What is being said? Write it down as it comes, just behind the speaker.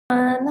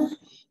Good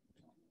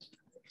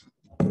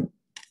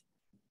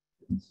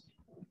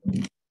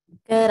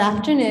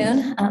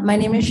afternoon. My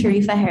name is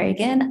Sharifa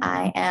Harrigan.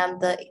 I am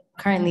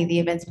currently the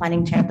events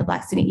planning chair of the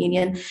Black Student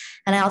Union,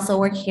 and I also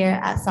work here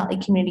at Salt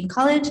Lake Community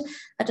College.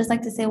 I'd just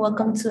like to say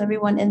welcome to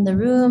everyone in the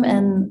room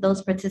and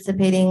those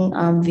participating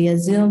via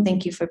Zoom.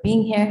 Thank you for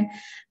being here. I'm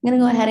going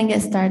to go ahead and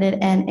get started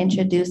and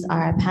introduce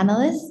our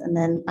panelists, and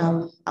then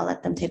I'll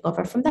let them take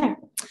over from there.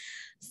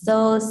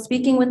 So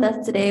speaking with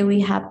us today, we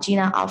have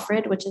Gina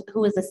Alfred,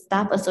 who is the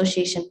Staff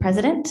Association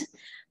President.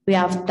 We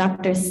have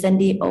Dr.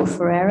 Cindy O.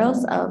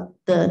 Fierros of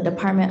the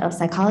Department of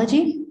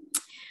Psychology.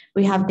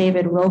 We have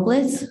David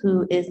Robles,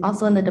 who is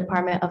also in the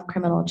Department of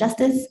Criminal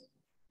Justice.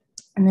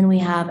 And then we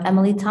have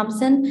Emily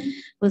Thompson,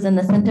 who's in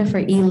the Center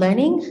for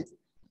eLearning. And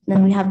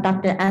then we have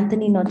Dr.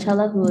 Anthony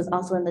Nocella, who is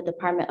also in the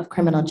Department of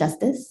Criminal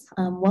Justice.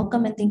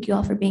 Welcome and thank you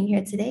all for being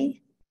here today.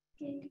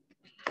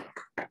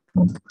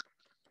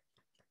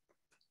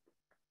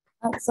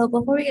 So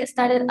before we get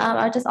started,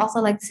 I'd just also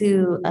like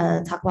to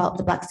talk about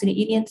the Black Student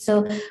Union.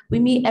 So we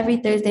meet every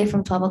Thursday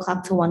from 12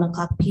 o'clock to 1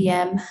 o'clock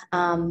p.m.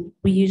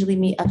 We usually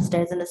meet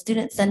upstairs in the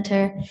Student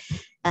Center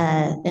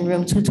in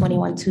room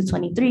 221,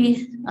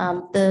 223.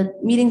 The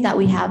meetings that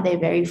we have, they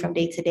vary from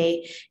day to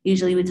day.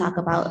 Usually we talk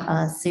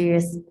about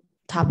serious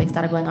topics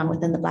that are going on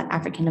within the Black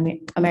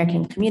African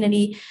American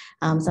community.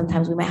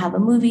 Sometimes we might have a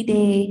movie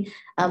day,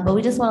 but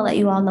we just want to let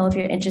you all know if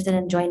you're interested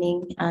in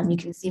joining. You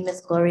can see Miss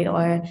Glory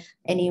or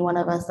any one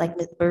of us like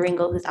Ms.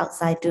 Baringo, who's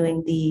outside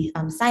doing the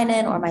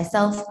sign-in, or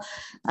myself,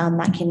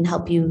 that can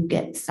help you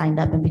get signed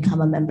up and become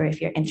a member if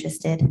you're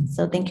interested.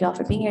 So thank you all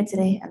for being here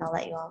today, and I'll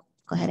let you all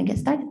go ahead and get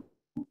started.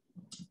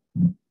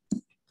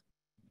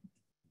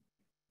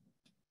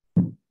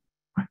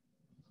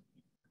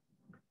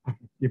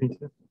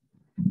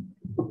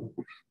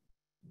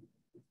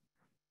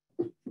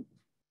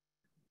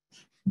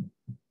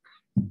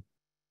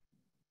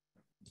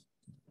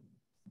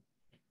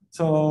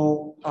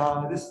 So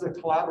this is a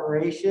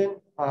collaboration,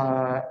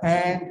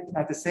 and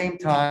at the same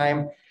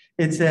time,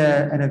 it's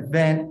an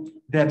event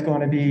that's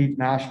going to be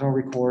national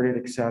recorded,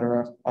 et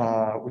cetera,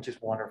 which is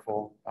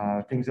wonderful,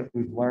 things that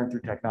we've learned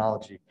through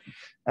technology.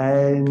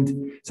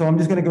 And so I'm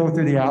just going to go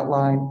through the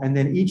outline, and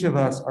then each of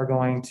us are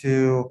going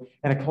to,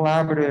 in a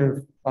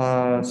collaborative,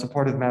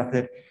 supportive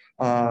method,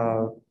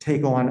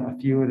 take on a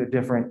few of the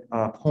different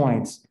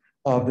points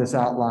of this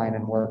outline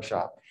and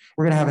workshop.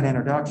 We're going to have an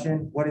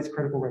introduction. What is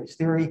critical race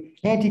theory?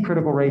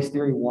 Anti-critical race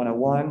theory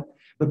 101.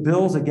 The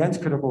bills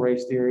against critical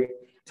race theory.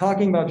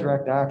 Talking about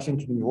direct action,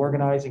 community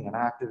organizing, and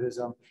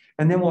activism.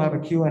 And then we'll have a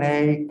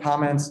Q&A,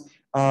 comments,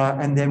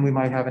 and then we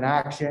might have an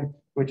action,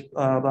 which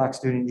Black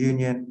Student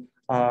Union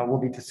will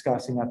be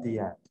discussing at the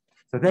end.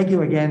 So thank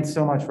you again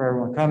so much for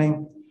everyone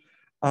coming.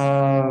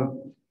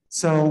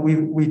 So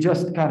we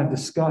just kind of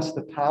discussed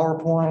the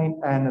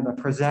PowerPoint and the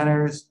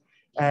presenters.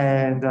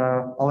 And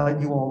I'll let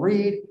you all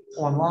read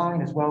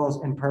online as well as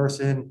in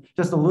person,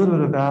 just a little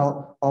bit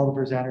about all the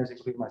presenters,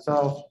 including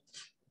myself.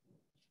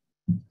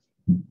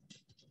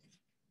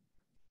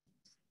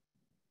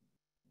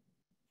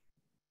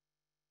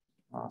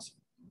 Awesome.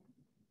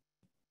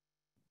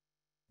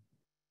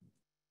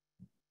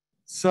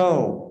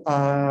 So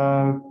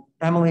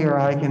Emily or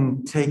I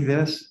can take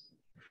this,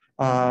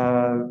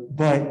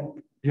 but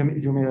you want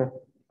me to,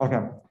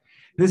 okay.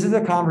 This is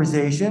a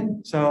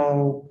conversation,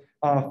 so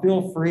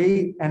feel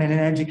free, and in an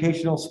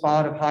educational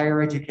spot of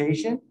higher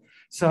education.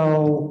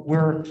 So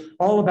we're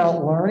all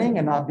about learning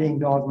and not being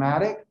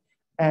dogmatic,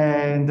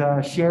 and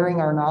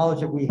sharing our knowledge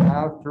that we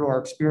have through our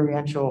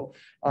experiential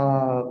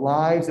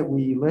lives that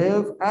we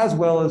live, as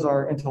well as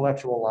our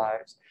intellectual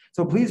lives.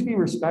 So please be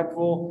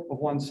respectful of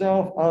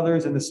oneself,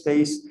 others in the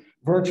space,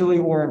 virtually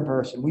or in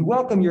person. We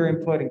welcome your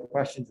input and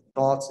questions and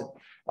thoughts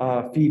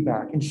and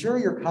feedback. Ensure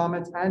your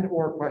comments and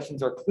or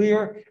questions are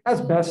clear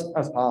as best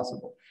as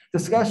possible.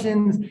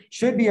 Discussions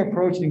should be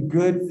approached in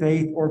good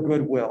faith or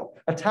goodwill.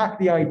 Attack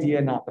the idea,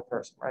 not the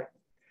person, right?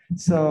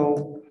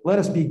 So let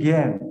us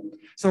begin.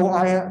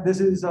 So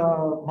this is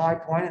my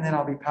point, and then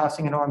I'll be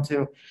passing it on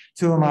to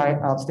two of my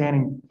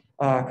outstanding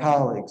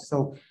colleagues.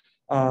 So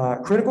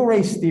critical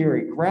race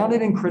theory,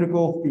 grounded in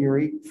critical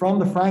theory from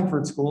the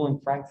Frankfurt School in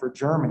Frankfurt,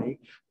 Germany,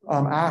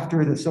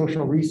 after the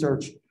social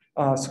research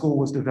school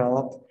was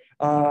developed,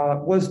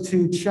 was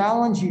to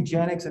challenge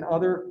eugenics and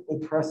other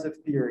oppressive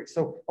theories.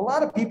 So a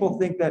lot of people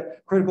think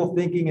that critical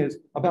thinking is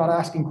about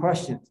asking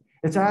questions.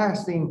 It's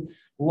asking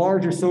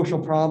larger social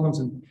problems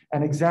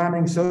and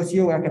examining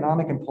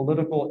socioeconomic and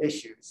political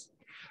issues.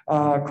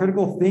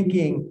 Critical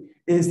thinking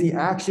is the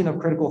action of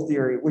critical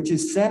theory, which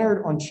is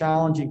centered on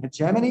challenging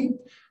hegemony,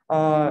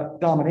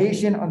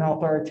 domination, and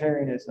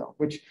authoritarianism,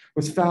 which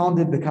was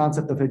founded, the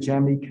concept of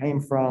hegemony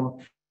came from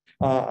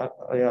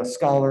a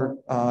scholar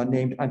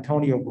named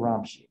Antonio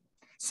Gramsci.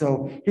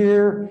 So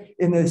here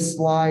in this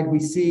slide, we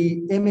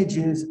see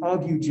images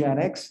of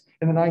eugenics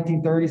in the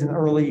 1930s and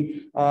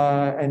early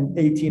and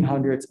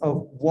 1800s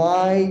of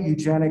why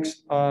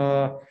eugenics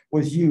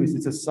was used.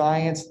 It's a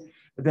science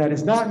that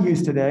is not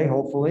used today,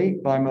 hopefully,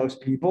 by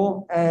most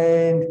people.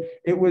 And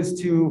it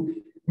was to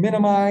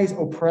minimize,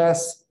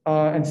 oppress,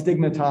 and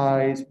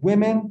stigmatize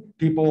women,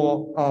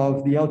 people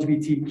of the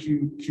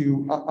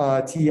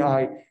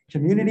LGBTQTI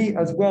community,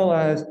 as well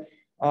as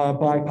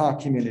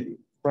BIPOC community,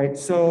 right?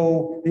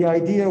 So the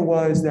idea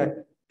was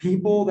that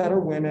people that are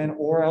women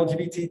or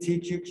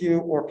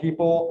LGBTQQ or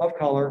people of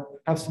color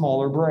have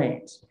smaller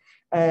brains.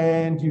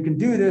 And you can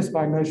do this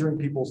by measuring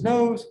people's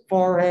nose,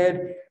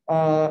 forehead,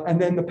 and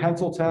then the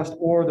pencil test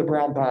or the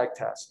brown bag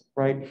test,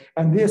 right?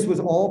 And this was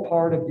all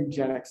part of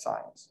eugenic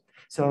science.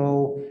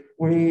 So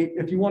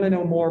if you want to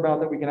know more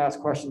about that, we can ask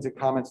questions and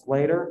comments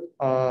later,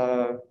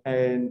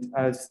 and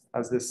as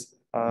this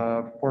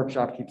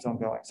workshop keeps on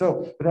going.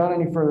 So without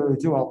any further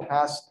ado, I'll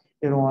pass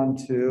it on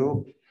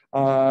to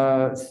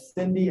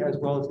Cindy as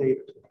well as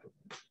David.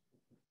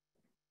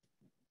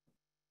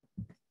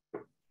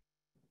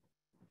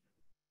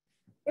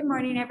 Good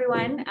morning,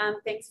 everyone.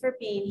 Thanks for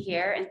being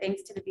here, and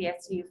thanks to the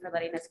BSU for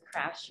letting us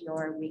crash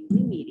your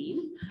weekly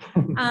meeting.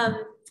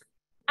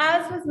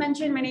 As was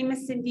mentioned, my name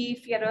is Cindy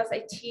Fierros.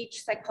 I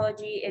teach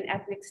psychology and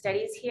ethnic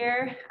studies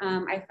here.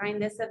 I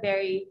find this a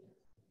very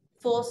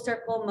full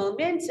circle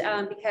moment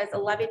because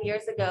 11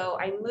 years ago,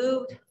 I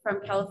moved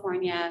from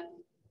California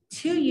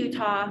to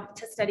Utah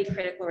to study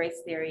critical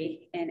race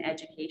theory in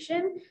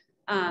education.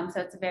 So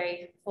it's a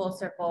very full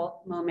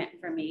circle moment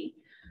for me.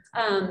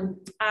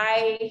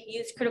 I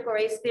used critical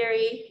race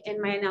theory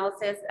in my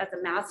analysis as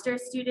a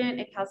master's student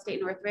at Cal State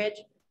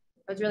Northridge.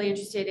 I was really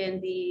interested in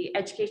the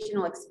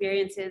educational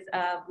experiences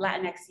of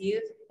Latinx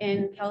youth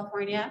in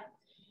California.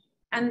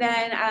 And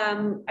then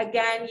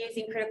again,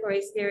 using critical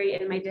race theory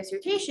in my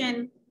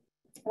dissertation,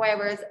 where I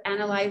was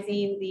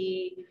analyzing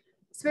the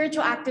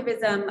spiritual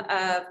activism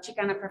of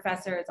Chicana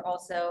professors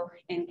also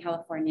in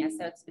California.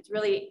 So it's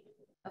really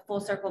a full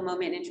circle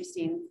moment,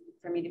 interesting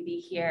for me to be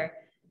here,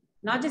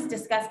 not just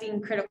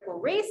discussing critical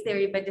race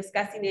theory, but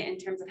discussing it in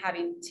terms of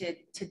having to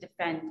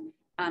defend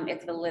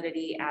its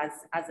validity as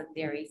a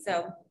theory.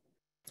 So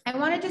I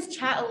want to just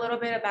chat a little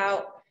bit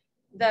about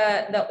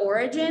the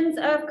origins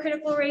of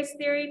critical race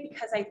theory,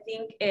 because I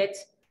think it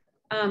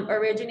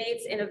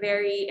originates in a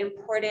very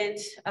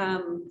important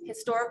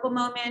historical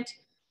moment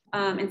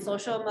and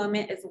social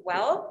moment as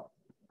well.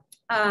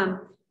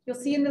 You'll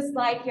see in the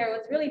slide here, it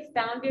was really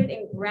founded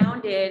and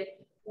grounded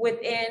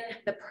within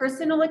the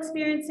personal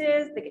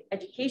experiences, the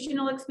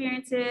educational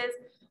experiences,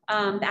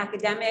 the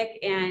academic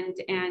and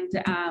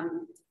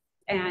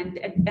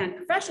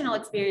professional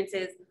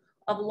experiences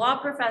of law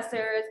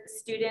professors,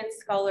 students,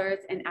 scholars,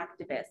 and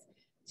activists.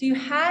 So you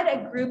had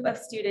a group of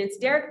students.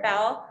 Derek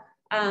Bell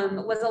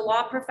was a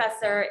law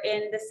professor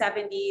in the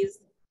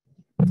 70s,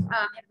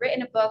 had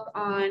written a book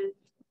on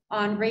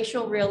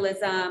racial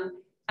realism,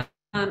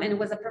 and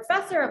was a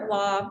professor of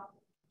law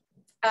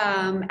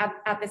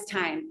at this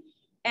time.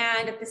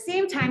 And at the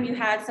same time you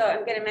had, so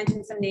I'm gonna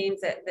mention some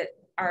names that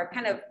are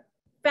kind of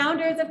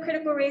founders of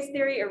critical race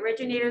theory,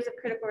 originators of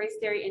critical race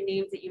theory, and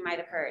names that you might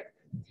have heard.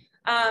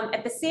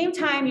 At the same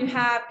time, you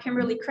have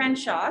Kimberly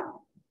Crenshaw,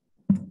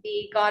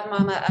 the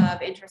godmama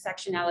of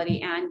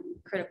intersectionality and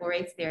critical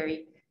race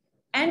theory,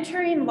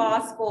 entering law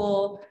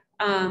school,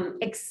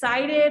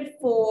 excited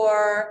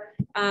for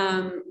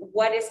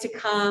what is to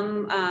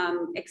come,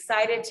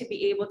 excited to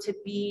be able to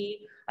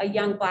be a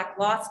young Black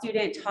law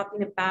student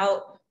talking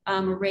about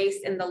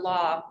race in the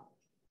law.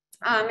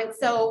 And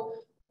so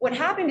what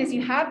happened is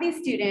you have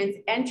these students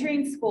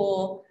entering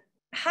school,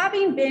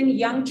 having been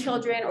young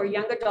children or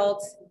young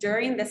adults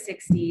during the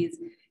 60s,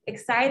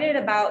 excited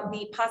about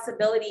the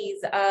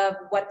possibilities of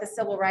what the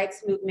civil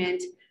rights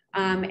movement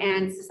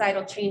and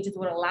societal changes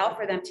would allow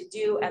for them to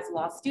do as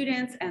law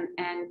students and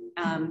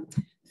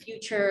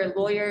future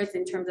lawyers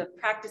in terms of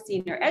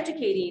practicing or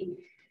educating.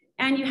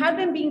 And you have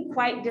them being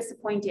quite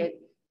disappointed,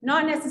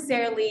 not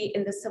necessarily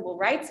in the civil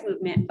rights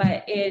movement,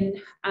 but in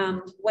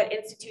what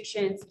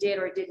institutions did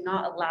or did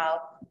not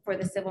allow for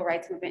the civil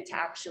rights movement to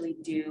actually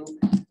do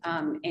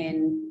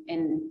in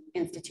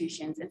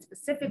institutions. And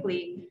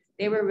specifically,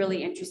 they were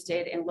really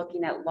interested in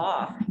looking at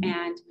law.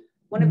 And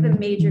one of the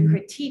major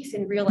critiques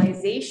and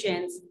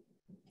realizations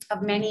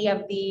of many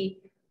of the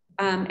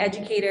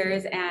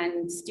educators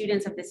and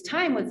students of this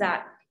time was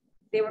that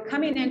they were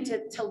coming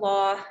into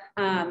law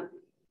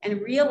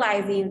and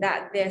realizing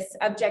that this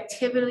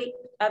objectivity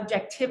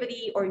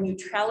or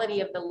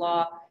neutrality of the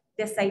law,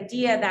 this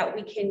idea that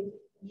we can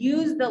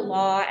use the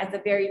law as a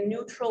very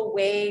neutral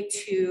way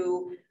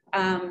to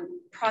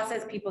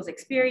process people's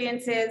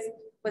experiences,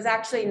 was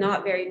actually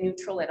not very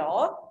neutral at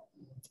all,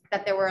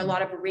 that there were a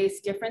lot of race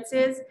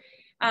differences,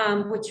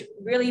 which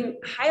really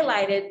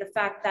highlighted the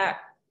fact that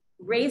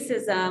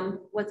racism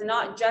was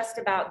not just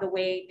about the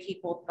way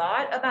people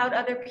thought about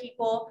other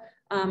people.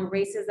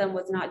 Racism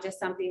was not just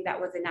something that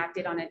was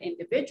enacted on an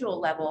individual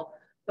level,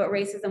 but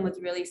racism was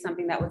really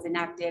something that was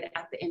enacted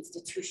at the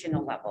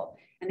institutional level.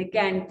 And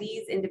again,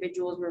 these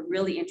individuals were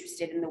really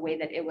interested in the way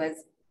that it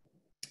was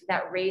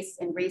that race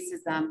and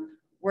racism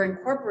were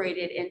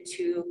incorporated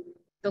into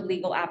the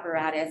legal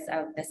apparatus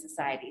of the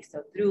society.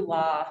 So through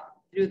law,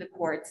 through the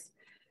courts,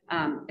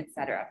 et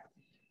cetera.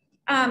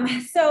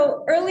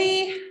 So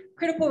early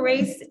critical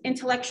race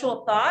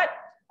intellectual thought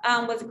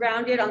was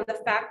grounded on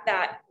the fact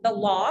that the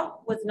law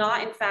was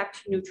not in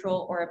fact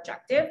neutral or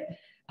objective,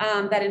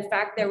 that in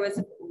fact there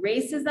was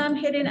racism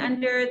hidden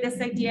under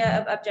this idea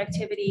of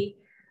objectivity,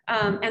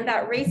 and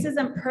that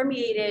racism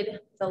permeated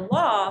the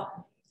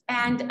law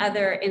and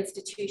other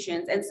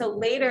institutions. And so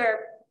later,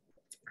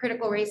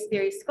 critical race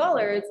theory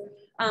scholars,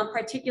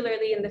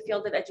 particularly in the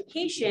field of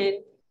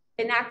education,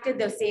 enacted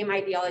those same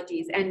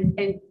ideologies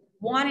and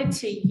wanted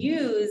to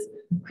use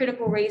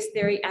critical race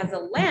theory as a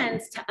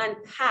lens to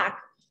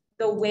unpack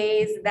the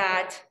ways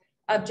that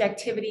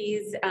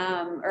objectivities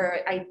or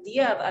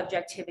idea of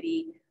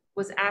objectivity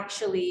was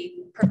actually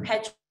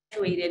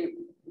perpetuated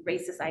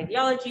racist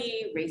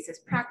ideology,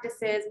 racist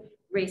practices,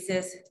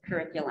 racist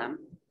curriculum.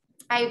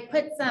 I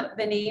put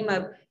the name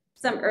of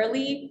some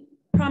early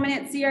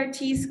prominent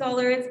CRT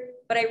scholars,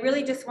 but I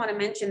really just want to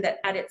mention that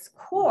at its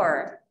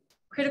core,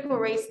 critical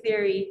race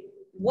theory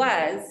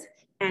was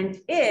and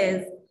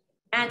is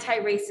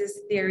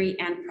anti-racist theory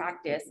and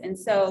practice. And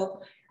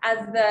so as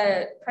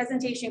the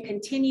presentation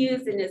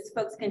continues and as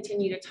folks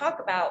continue to talk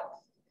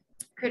about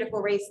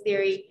critical race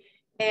theory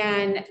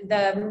and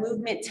the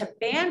movement to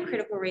ban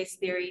critical race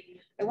theory,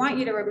 I want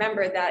you to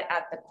remember that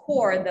at the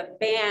core, the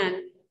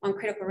ban on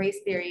critical race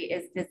theory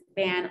is this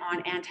ban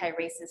on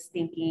anti-racist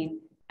thinking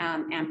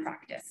and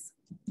practice.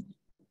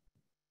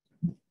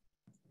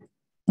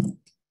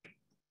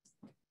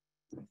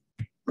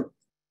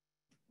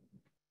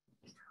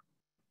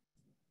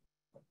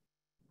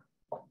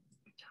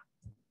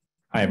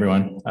 Hi,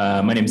 everyone.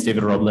 My name is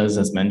David Robles,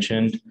 as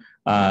mentioned.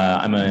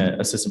 I'm an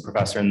assistant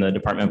professor in the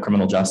Department of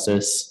Criminal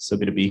Justice. So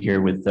good to be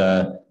here with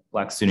the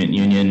Black Student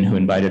Union who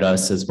invited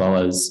us, as well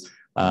as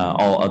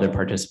all other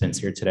participants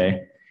here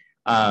today.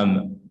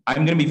 I'm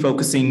going to be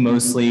focusing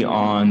mostly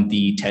on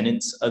the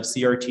tenets of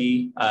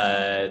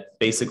CRT.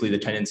 Basically, the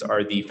tenets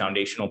are the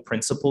foundational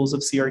principles of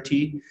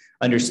CRT,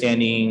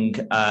 understanding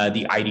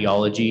the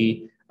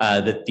ideology,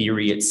 the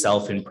theory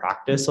itself in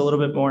practice a little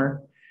bit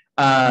more.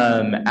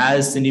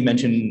 As Cindy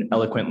mentioned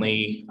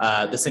eloquently,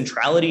 the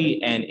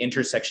centrality and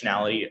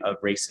intersectionality of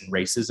race and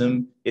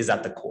racism is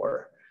at the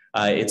core.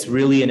 It's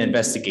really an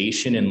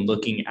investigation in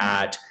looking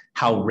at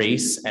how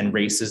race and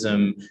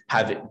racism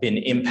have been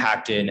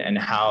impacted and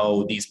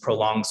how these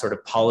prolonged sort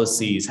of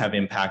policies have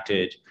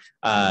impacted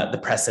the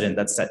precedent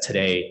that's set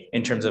today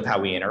in terms of how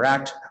we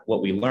interact,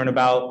 what we learn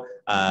about,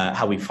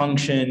 how we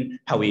function,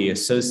 how we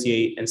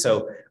associate. And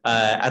so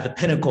at the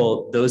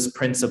pinnacle, those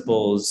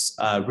principles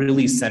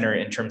really center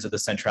in terms of the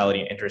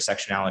centrality and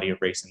intersectionality of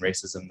race and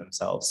racism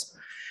themselves.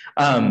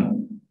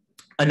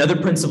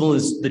 Another principle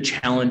is the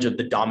challenge of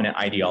the dominant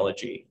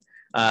ideology.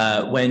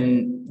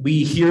 When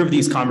we hear of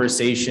these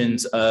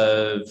conversations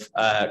of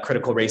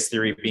critical race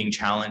theory being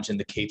challenged in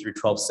the K through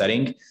 12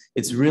 setting,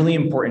 it's really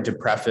important to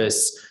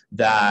preface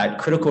that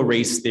critical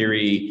race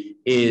theory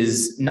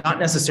is not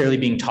necessarily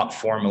being taught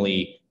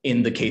formally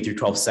in the K through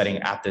 12 setting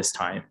at this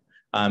time.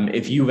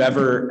 If you've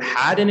ever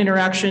had an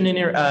interaction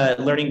in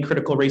learning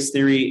critical race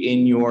theory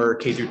in your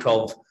K through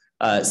 12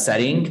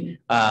 setting,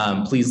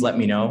 please let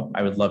me know.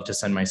 I would love to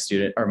send my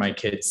student or my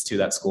kids to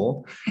that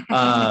school.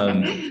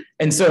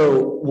 And so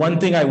one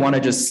thing I want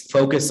to just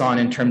focus on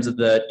in terms of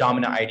the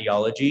dominant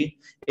ideology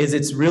is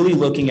it's really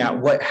looking at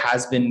what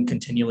has been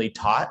continually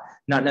taught,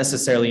 not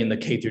necessarily in the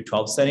K through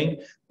 12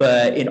 setting,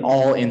 but in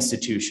all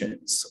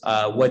institutions.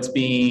 What's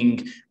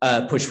being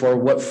pushed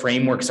forward, what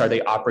frameworks are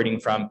they operating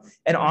from,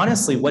 and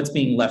honestly, what's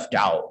being left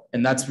out.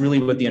 And that's really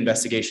what the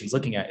investigation is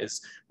looking at, is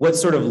what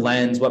sort of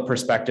lens, what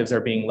perspectives are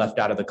being left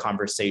out of the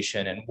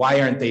conversation, and why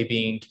aren't they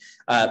being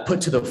put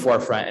to the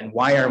forefront, and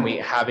why aren't we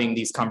having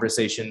these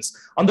conversations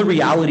on the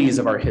realities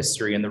of our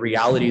history and the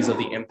realities of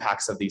the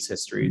impacts of these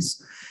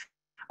histories.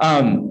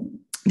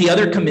 The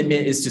other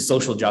commitment is to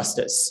social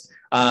justice.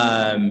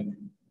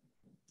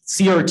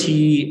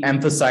 CRT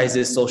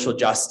emphasizes social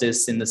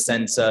justice in the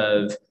sense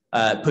of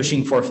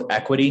pushing forth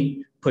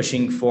equity,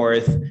 pushing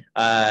forth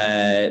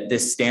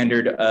this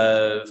standard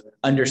of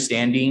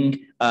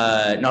understanding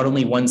not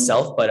only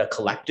oneself, but a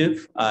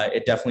collective.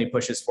 It definitely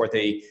pushes forth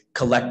a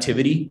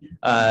collectivity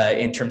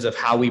in terms of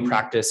how we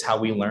practice, how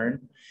we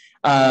learn.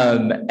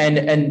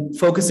 And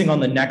focusing on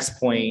the next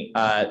point,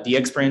 the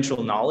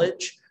experiential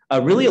knowledge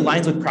really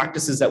aligns with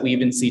practices that we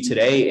even see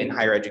today in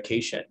higher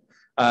education.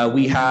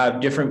 We have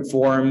different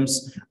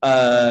forms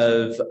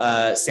of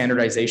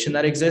standardization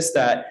that exist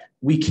that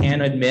we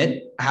can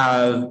admit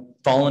have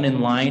fallen in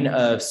line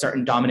of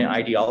certain dominant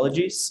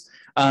ideologies.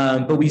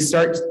 But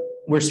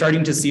we're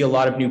starting to see a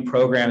lot of new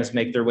programs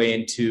make their way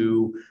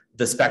into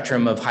the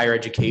spectrum of higher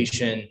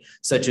education,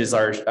 such as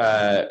our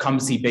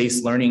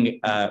competency-based learning,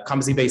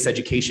 competency-based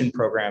education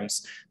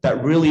programs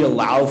that really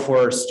allow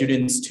for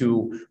students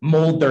to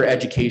mold their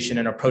education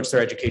and approach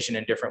their education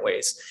in different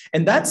ways.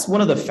 And that's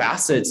one of the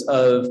facets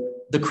of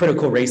the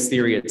critical race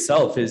theory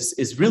itself,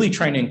 is really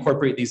trying to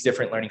incorporate these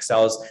different learning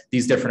styles,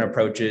 these different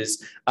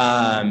approaches,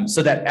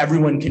 so that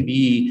everyone can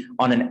be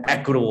on an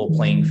equitable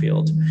playing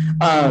field.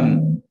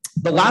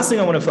 The last thing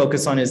I want to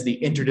focus on is the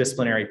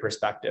interdisciplinary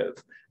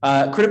perspective.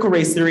 Critical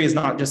race theory is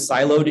not just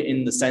siloed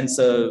in the sense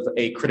of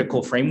a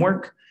critical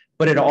framework,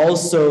 but it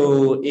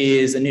also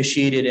is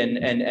initiated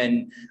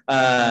and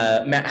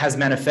has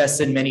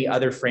manifested many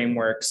other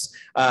frameworks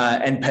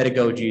and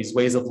pedagogies,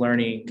 ways of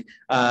learning.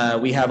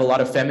 We have a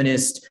lot of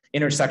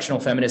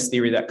intersectional feminist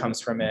theory that comes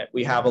from it.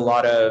 We have a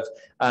lot of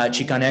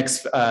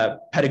Chicanx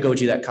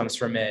pedagogy that comes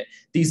from it.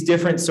 These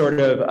different sort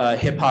of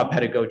hip hop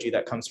pedagogy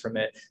that comes from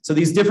it. So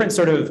these different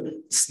sort of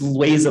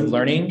ways of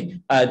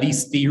learning,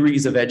 these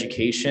theories of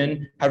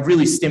education have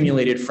really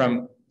stimulated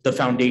from the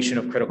foundation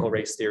of critical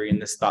race theory in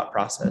this thought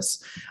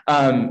process.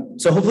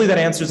 So hopefully that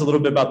answers a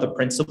little bit about the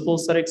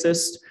principles that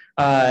exist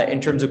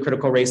in terms of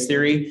critical race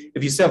theory.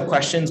 If you still have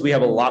questions, we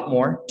have a lot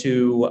more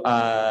to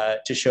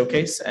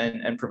showcase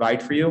and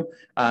provide for you.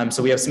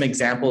 So we have some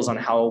examples on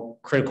how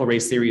critical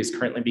race theory is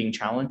currently being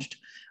challenged.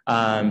 So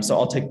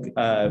I'll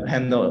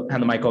hand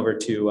the mic over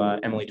to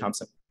Emily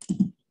Thompson.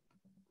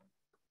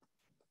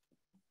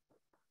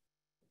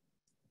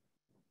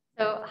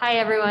 So, hi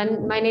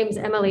everyone, my name is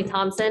Emily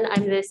Thompson.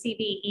 I'm the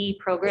CBE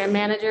program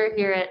manager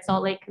here at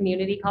Salt Lake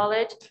Community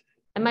College.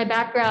 And my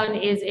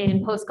background is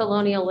in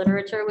post-colonial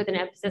literature with an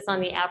emphasis on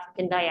the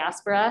African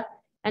diaspora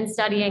and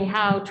studying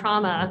how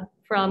trauma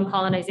from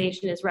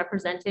colonization is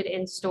represented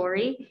in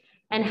story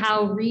and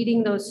how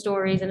reading those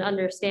stories and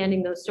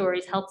understanding those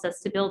stories helps us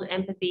to build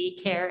empathy,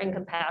 care, and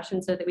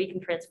compassion so that we can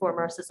transform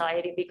our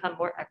society and become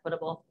more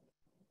equitable.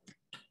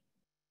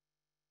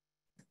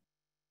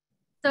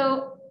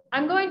 So,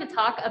 I'm going to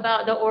talk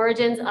about the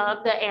origins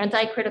of the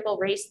anti-critical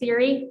race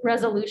theory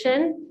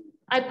resolution.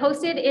 I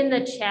posted in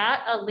the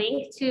chat a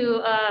link to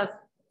a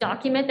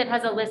document that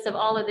has a list of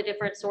all of the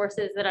different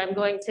sources that I'm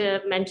going to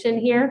mention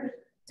here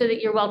so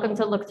that you're welcome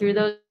to look through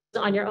those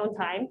on your own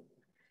time.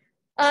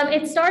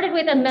 It started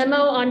with a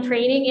memo on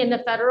training in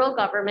the federal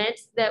government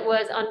that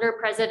was under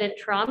President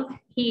Trump.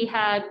 He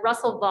had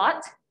Russell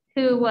Vought,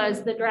 who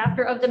was the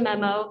drafter of the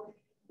memo.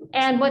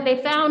 And what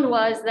they found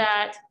was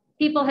that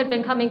people had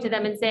been coming to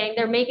them and saying,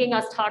 they're making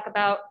us talk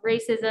about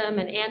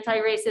racism and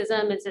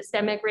anti-racism and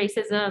systemic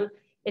racism.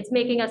 It's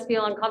making us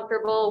feel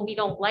uncomfortable. We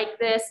don't like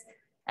this.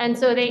 And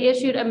so they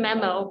issued a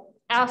memo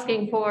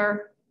asking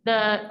for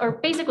or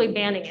basically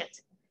banning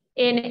it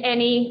in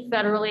any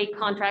federally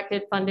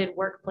contracted funded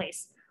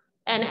workplace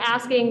and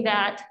asking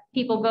that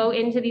people go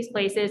into these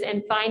places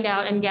and find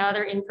out and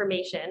gather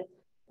information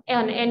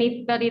on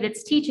anybody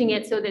that's teaching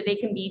it so that they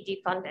can be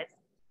defunded.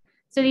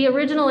 So the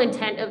original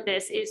intent of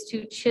this is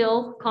to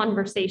chill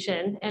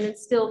conversation and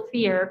instill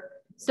fear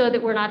so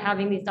that we're not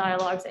having these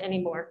dialogues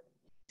anymore.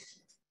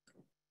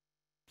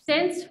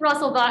 Since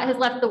Russell Vought has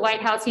left the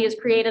White House, he has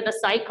created a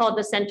site called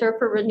the Center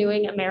for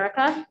Renewing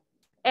America.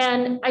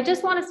 And I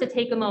just want us to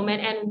take a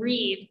moment and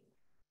read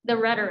the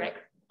rhetoric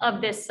of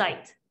this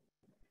site.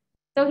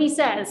 So he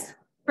says,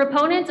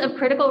 proponents of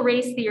critical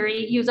race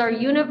theory use our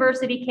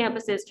university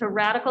campuses to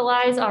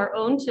radicalize our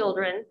own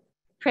children,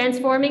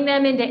 transforming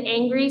them into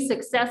angry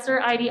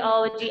successor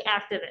ideology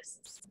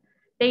activists.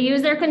 They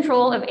use their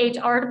control of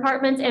HR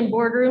departments and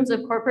boardrooms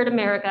of corporate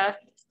America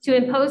to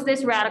impose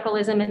this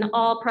radicalism in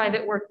all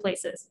private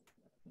workplaces.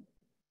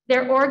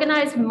 Their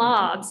organized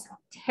mobs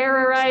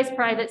terrorize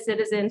private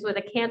citizens with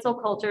a cancel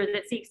culture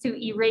that seeks to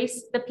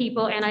erase the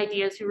people and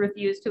ideas who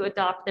refuse to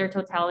adopt their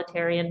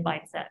totalitarian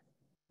mindset.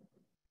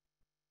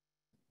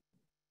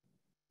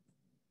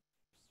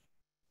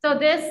 So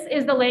this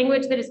is the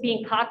language that is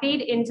being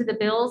copied into the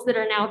bills that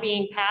are now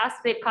being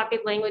passed. They've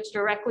copied language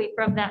directly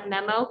from that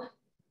memo.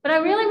 But I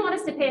really want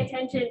us to pay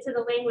attention to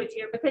the language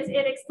here because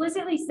it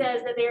explicitly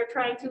says that they are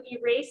trying to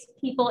erase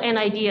people and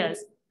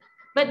ideas.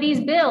 But these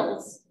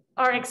bills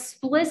are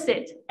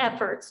explicit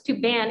efforts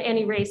to ban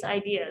any race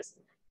ideas.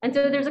 And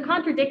so there's a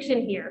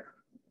contradiction here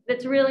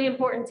that's really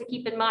important to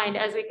keep in mind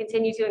as we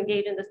continue to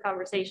engage in this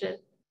conversation.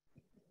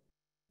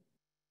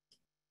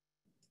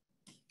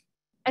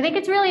 I think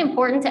it's really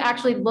important to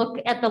actually look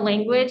at the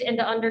language and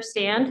to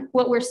understand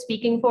what we're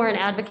speaking for and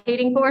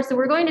advocating for. So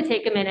we're going to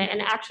take a minute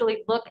and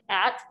actually look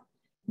at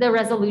the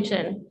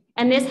resolution.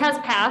 And this has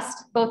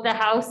passed both the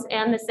House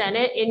and the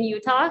Senate in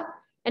Utah,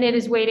 and it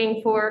is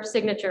waiting for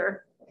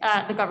signature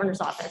at the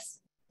governor's office.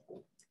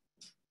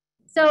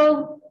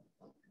 So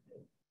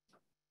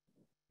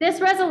this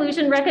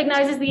resolution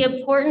recognizes the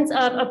importance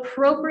of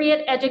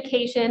appropriate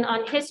education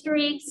on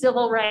history,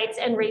 civil rights,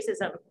 and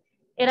racism.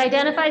 It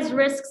identifies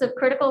risks of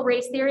critical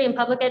race theory in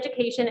public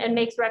education and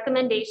makes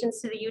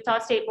recommendations to the Utah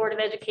State Board of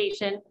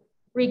Education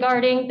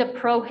regarding the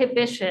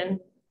prohibition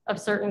of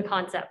certain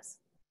concepts.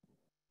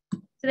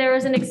 So there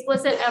is an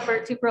explicit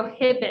effort to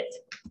prohibit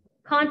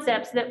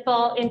concepts that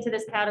fall into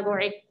this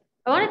category.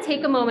 I want to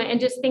take a moment and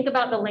just think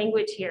about the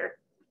language here.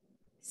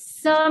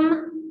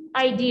 Some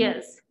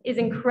ideas is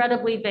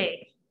incredibly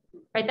vague,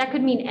 right? That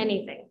could mean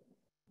anything.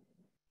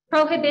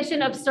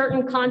 Prohibition of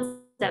certain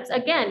concepts.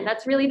 Again,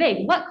 that's really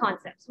vague. What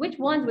concepts? Which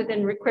ones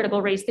within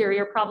critical race theory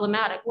are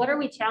problematic? What are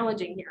we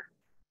challenging here?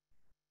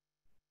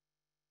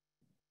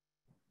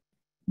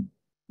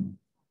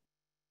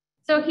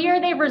 So here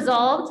they've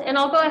resolved, and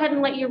I'll go ahead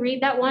and let you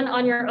read that one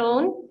on your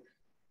own,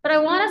 but I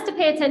want us to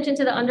pay attention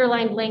to the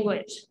underlined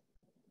language.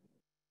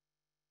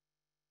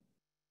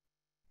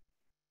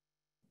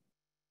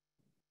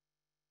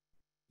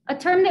 A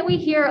term that we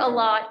hear a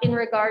lot in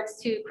regards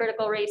to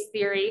critical race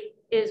theory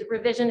is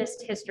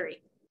revisionist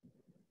history.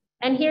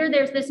 And here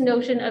there's this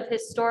notion of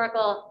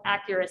historical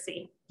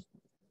accuracy.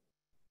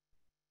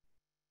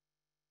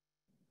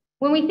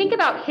 When we think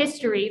about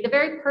history, the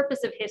very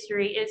purpose of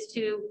history is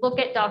to look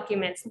at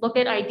documents, look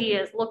at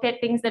ideas, look at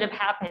things that have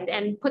happened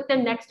and put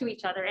them next to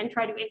each other and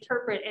try to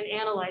interpret and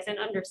analyze and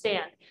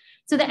understand.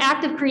 So the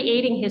act of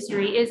creating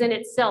history is in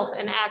itself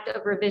an act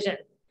of revision.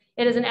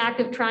 It is an act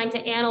of trying to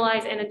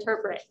analyze and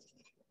interpret.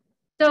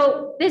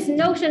 So this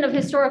notion of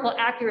historical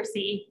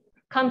accuracy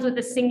comes with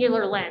a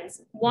singular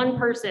lens, one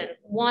person,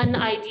 one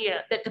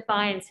idea that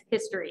defines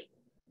history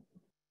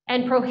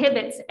and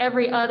prohibits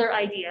every other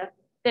idea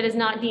that is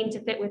not deemed to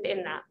fit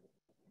within that.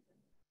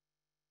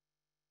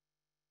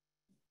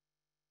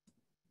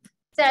 It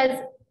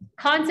says,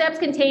 concepts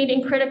contained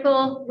in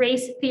critical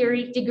race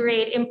theory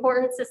degrade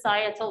important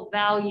societal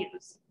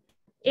values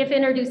if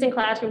introduced in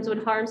classrooms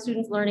would harm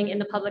students' learning in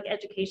the public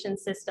education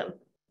system.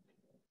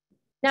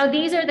 Now,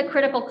 these are the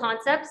critical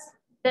concepts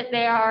that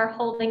they are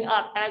holding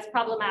up as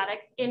problematic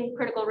in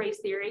critical race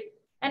theory.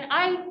 And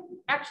I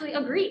actually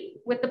agree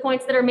with the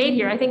points that are made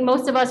here. I think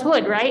most of us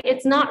would, right?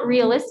 It's not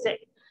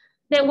realistic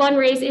that one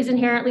race is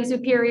inherently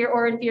superior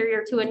or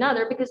inferior to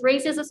another because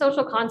race is a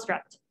social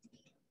construct.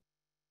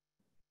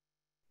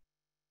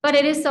 But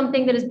it is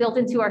something that is built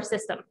into our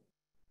system.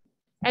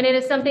 And it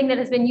is something that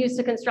has been used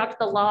to construct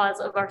the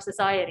laws of our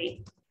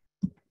society.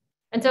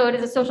 And so it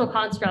is a social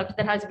construct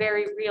that has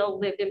very real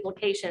lived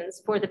implications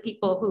for the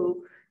people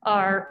who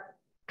are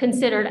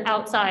considered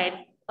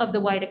outside of the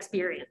white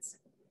experience.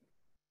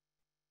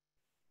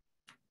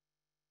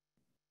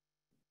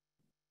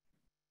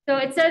 So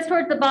it says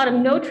towards the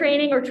bottom, no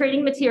training or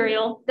training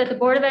material that the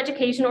Board of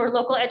Education or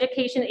local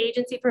education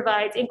agency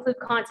provides include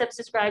concepts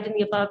described in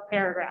the above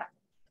paragraph.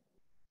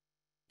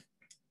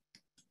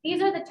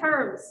 These are the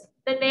terms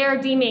that they are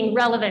deeming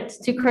relevant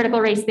to critical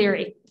race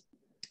theory.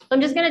 So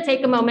I'm just going to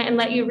take a moment and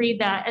let you read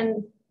that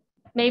and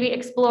maybe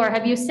explore.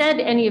 Have you said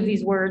any of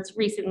these words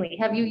recently?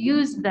 Have you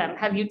used them?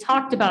 Have you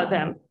talked about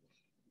them?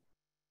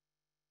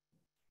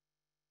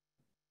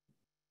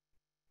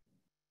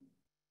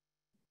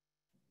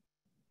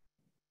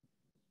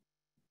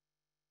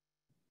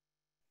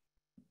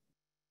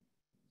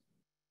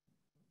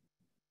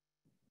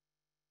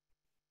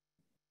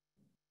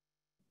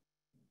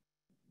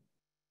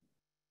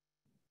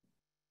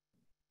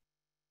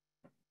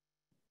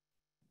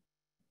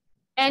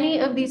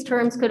 Any of these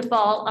terms could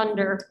fall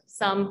under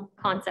some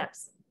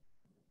concepts.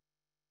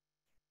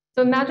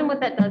 So imagine what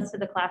that does to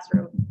the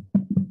classroom.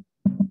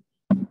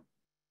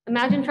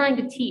 Imagine trying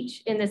to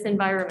teach in this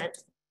environment.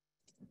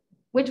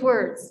 Which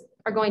words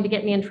are going to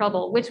get me in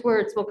trouble? Which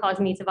words will cause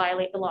me to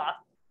violate the law?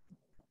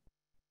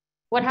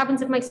 What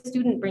happens if my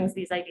student brings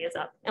these ideas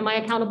up? Am I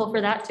accountable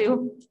for that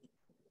too?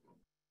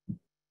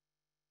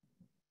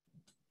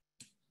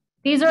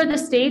 These are the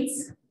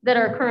states that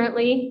are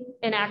currently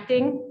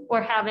enacting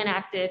or have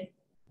enacted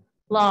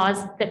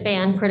laws that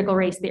ban critical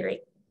race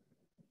theory.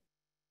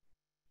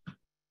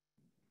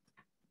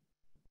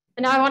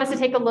 And now I want us to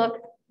take a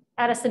look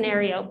at a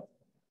scenario.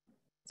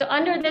 So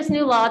under this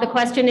new law, the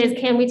question is,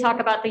 can we talk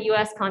about the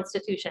US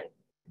Constitution?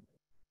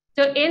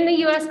 So in the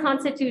US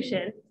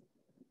Constitution,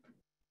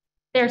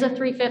 there's a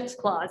 3/5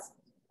 clause.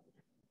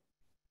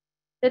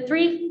 The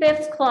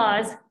 3/5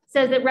 clause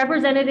says that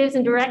representatives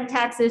and direct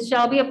taxes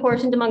shall be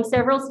apportioned among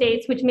several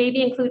states which may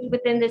be included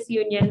within this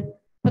union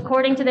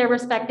according to their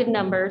respective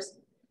numbers,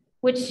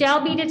 which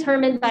shall be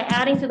determined by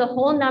adding to the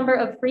whole number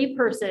of free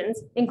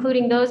persons,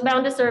 including those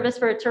bound to service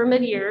for a term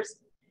of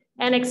years,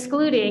 and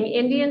excluding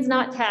Indians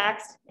not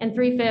taxed and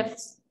 3/5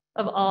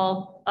 of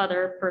all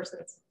other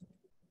persons.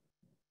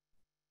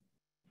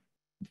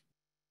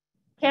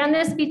 Can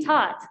this be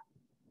taught?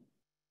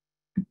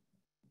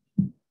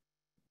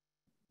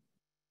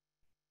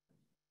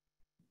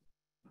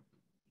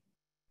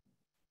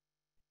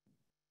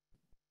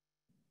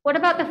 What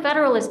about the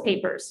Federalist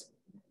Papers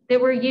that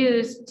were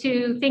used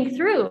to think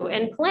through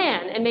and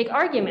plan and make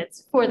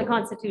arguments for the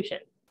Constitution?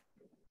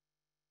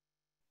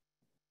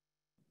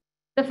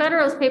 The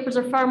Federalist Papers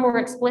are far more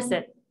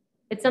explicit.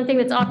 It's something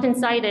that's often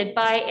cited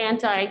by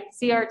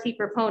anti-CRT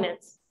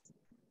proponents.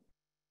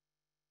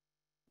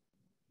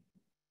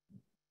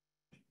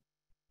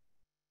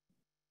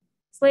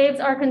 Slaves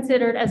are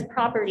considered as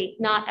property,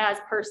 not as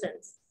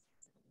persons.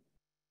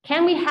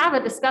 Can we have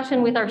a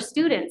discussion with our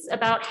students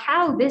about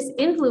how this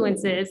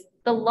influences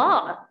the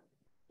law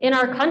in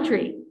our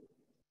country?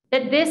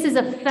 That this is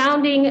a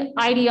founding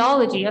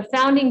ideology, a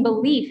founding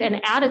belief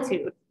and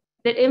attitude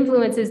that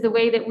influences the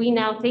way that we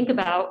now think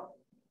about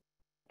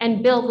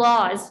and build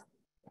laws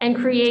and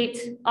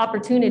create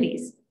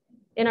opportunities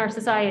in our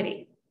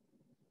society.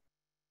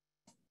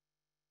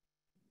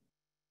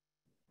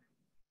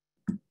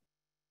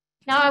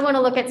 Now I want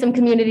to look at some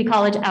community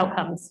college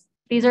outcomes.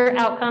 These are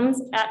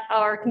outcomes at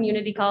our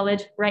community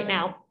college right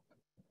now.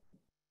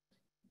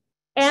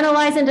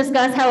 Analyze and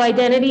discuss how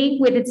identity,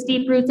 with its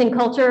deep roots in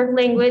culture,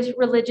 language,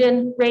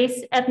 religion,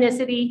 race,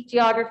 ethnicity,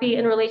 geography,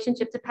 and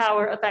relationship to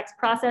power, affects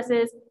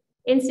processes,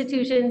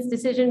 institutions,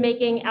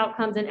 decision-making,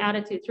 outcomes, and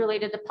attitudes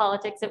related to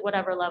politics at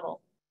whatever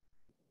level.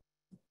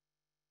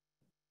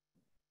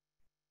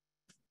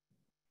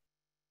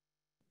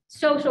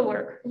 Social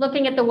work,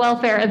 looking at the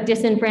welfare of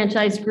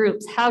disenfranchised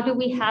groups. How do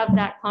we have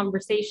that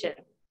conversation?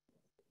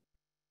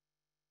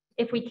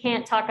 If we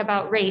can't talk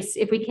about race,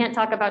 if we can't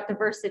talk about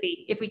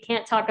diversity, if we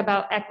can't talk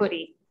about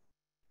equity.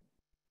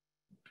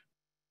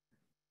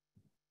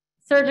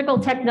 Surgical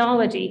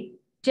technology,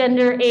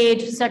 gender,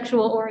 age,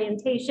 sexual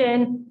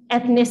orientation,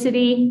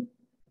 ethnicity.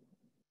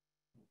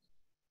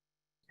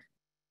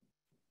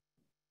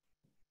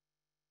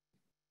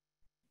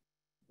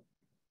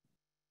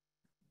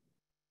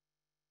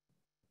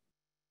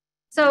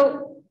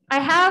 So I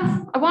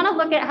want to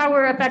look at how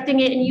we're affecting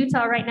it in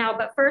Utah right now,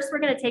 but first we're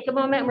going to take a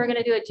moment and we're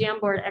going to do a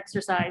Jamboard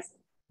exercise.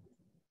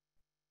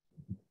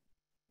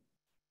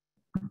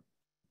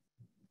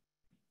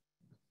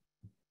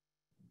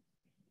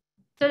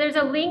 So there's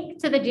a link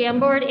to the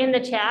Jamboard in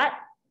the chat,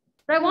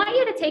 but I want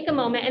you to take a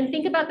moment and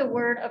think about the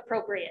word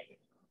appropriate.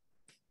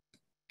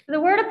 The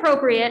word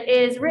appropriate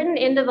is written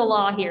into the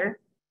law here.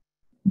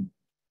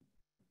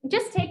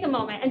 Just take a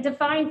moment and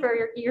define for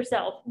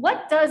yourself,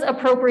 what does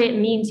appropriate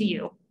mean to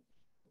you?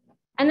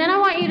 And then I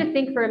want you to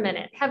think for a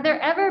minute, have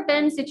there ever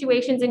been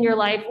situations in your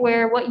life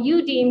where what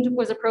you deemed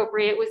was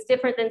appropriate was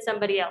different than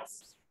somebody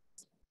else?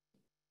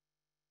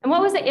 And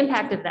what was the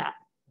impact of that?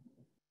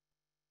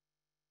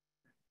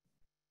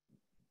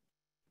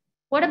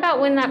 What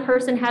about when that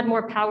person had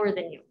more power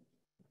than you?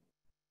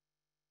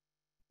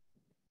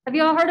 Have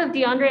you all heard of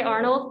DeAndre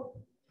Arnold?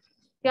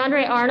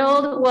 DeAndre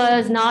Arnold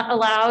was not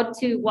allowed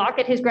to walk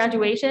at his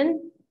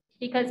graduation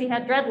because he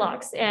had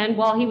dreadlocks. And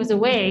while he was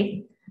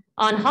away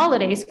on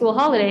holiday, school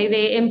holiday,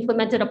 they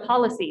implemented a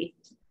policy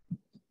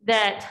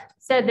that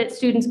said that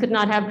students could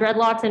not have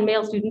dreadlocks and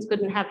male students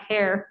couldn't have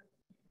hair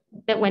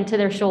that went to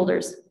their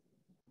shoulders.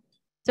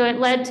 So it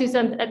led to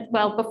some,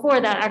 well, before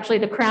that, actually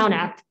the Crown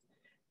Act.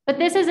 But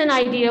this is an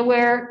idea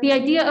where the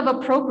idea of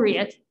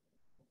appropriate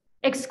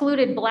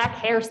excluded Black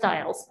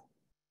hairstyles.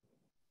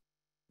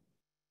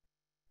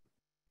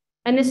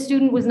 And this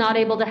student was not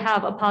able to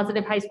have a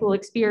positive high school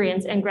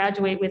experience and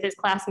graduate with his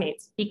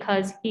classmates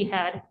because he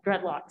had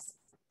dreadlocks.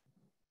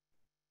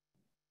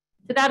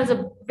 So that is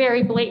a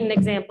very blatant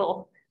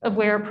example of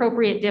where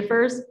appropriate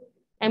differs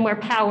and where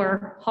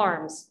power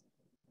harms.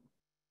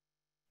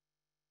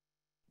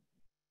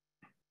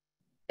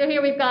 So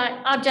here we've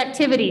got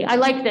objectivity. I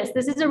like this.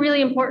 This is a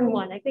really important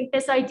one. I think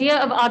this idea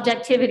of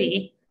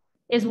objectivity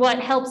is what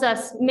helps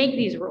us make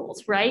these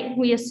rules, right?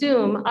 We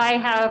assume I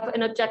have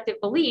an objective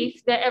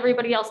belief that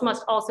everybody else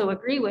must also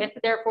agree with,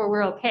 therefore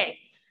we're okay.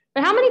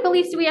 But how many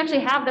beliefs do we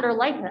actually have that are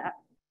like that?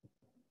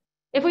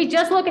 If we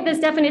just look at this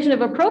definition of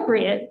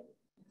appropriate,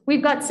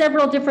 we've got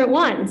several different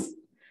ones.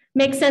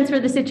 Makes sense for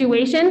the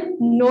situation,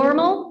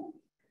 normal,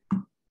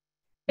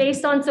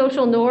 based on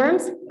social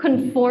norms,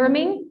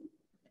 conforming,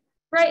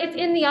 right? It's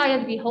in the eye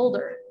of the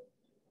beholder.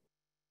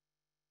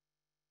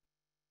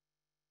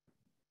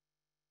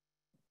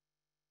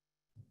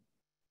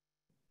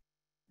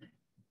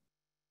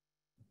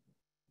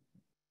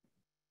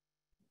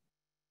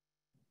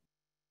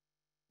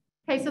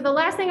 Okay, so the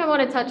last thing I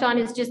want to touch on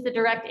is just the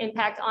direct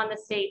impact on the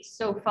state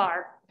so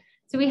far.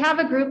 So we have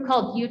a group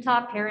called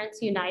Utah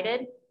Parents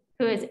United,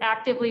 who is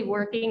actively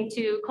working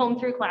to comb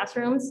through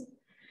classrooms.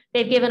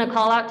 They've given a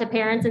call out to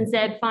parents and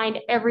said, find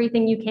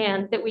everything you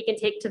can that we can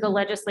take to the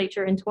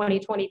legislature in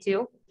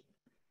 2022.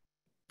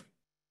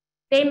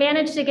 They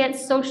managed to get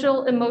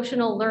social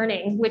emotional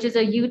learning, which is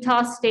a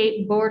Utah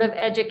State Board of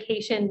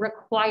Education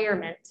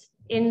requirement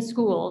in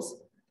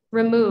schools,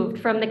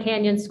 removed from the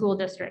Canyon School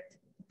District.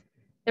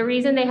 The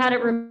reason they had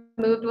it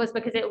removed was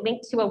because it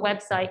linked to a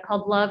website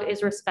called Love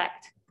is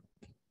Respect.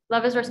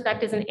 Love is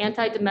Respect is an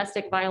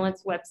anti-domestic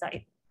violence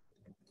website.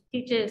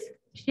 Teaches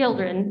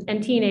children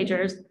and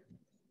teenagers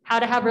how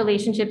to have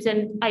relationships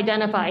and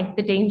identify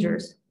the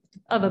dangers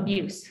of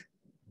abuse.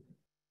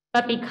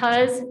 But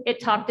because it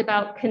talked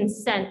about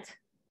consent,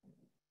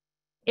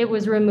 it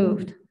was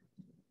removed.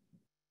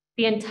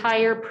 The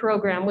entire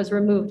program was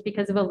removed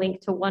because of a link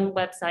to one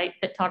website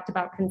that talked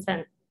about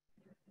consent.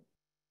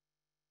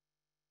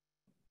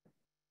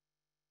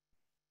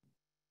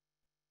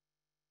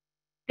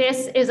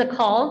 This is a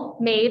call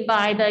made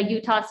by the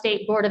Utah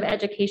State Board of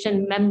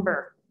Education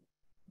member.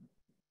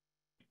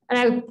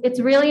 And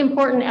it's really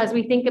important as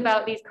we think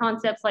about these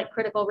concepts like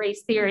critical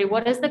race theory,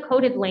 what is the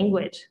coded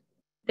language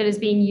that is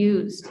being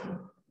used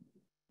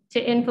to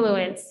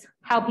influence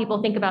how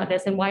people think about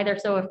this and why they're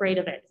so afraid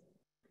of it?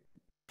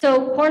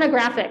 So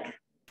pornographic,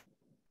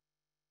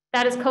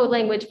 that is code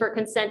language for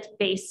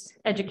consent-based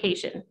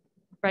education,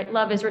 right?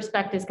 Love is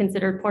Respect is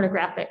considered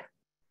pornographic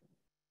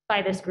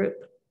by this group.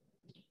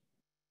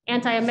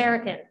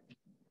 Anti-American,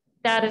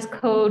 that is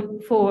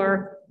code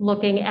for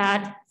looking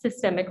at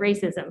systemic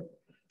racism,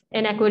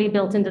 inequity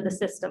built into the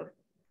system.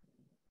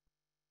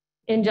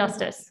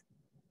 Injustice.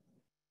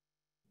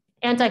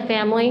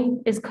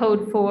 Anti-family is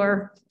code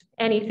for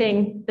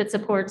anything that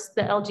supports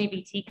the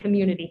LGBT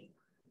community.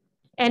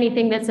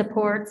 Anything that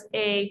supports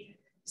a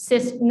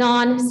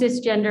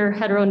non-cisgender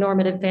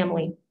heteronormative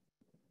family.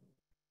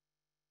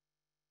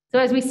 So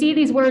as we see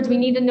these words, we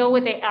need to know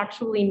what they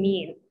actually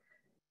mean.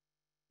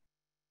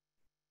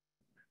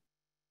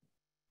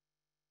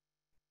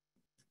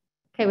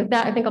 Okay, with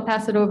that, I think I'll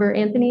pass it over.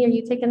 Anthony, are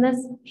you taking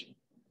this?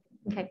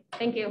 Okay,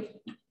 thank you.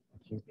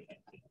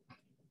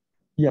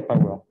 Yep, I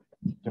will.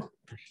 Yep,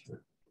 for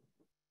sure.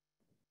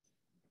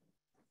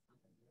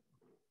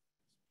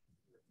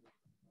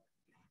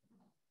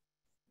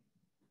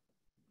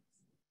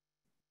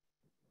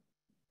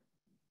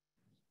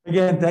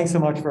 Again, thanks so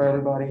much for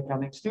everybody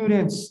coming,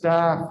 students,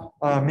 staff,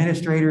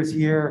 administrators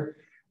here,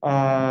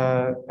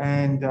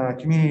 and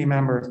community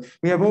members.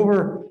 We have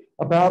over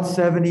about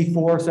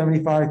 74,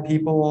 75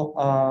 people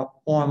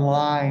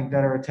online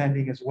that are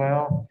attending as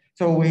well.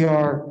 So we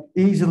are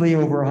easily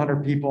over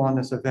 100 people on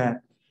this event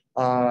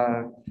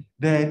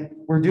that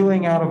we're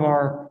doing out of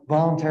our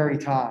voluntary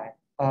time.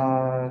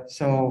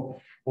 So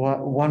what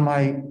one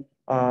might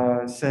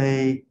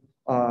say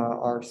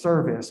our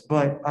service,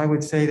 but I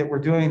would say that we're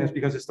doing this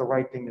because it's the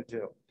right thing to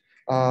do.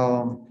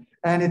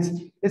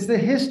 And it's the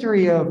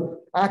history of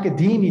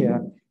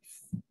academia,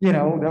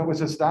 that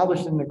was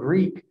established in the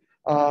Greek,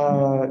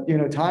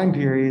 time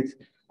periods,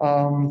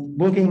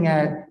 looking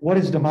at what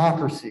is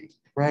democracy,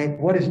 right?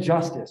 What is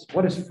justice?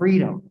 What is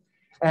freedom?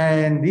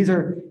 And these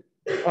are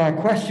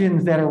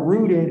questions that are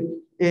rooted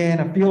in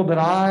a field that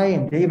I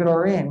and David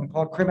are in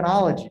called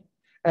criminology.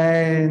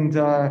 And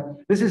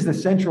this is the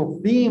central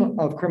theme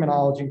of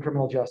criminology and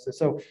criminal justice.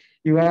 So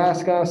you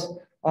ask us,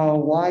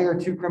 why are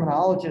two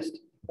criminologists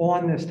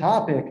on this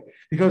topic?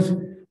 Because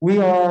we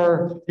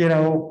are,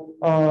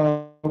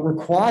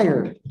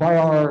 required by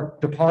our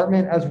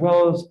department as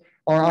well as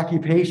our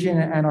occupation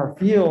and our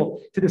field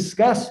to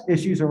discuss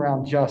issues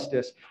around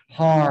justice,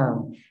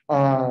 harm,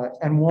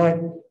 and what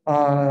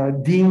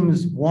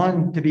deems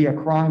one to be a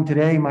crime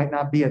today might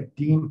not be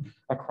deemed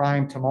a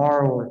crime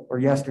tomorrow or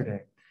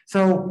yesterday.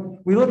 So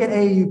we look at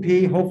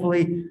AAUP,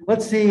 hopefully,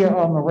 let's see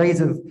a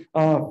raise of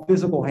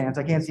physical hands.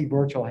 I can't see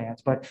virtual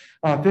hands, but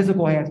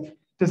physical hands.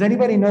 Does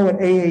anybody know what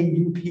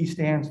AAUP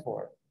stands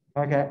for?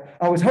 Okay,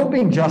 I was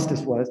hoping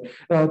Justice was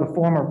the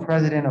former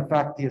president of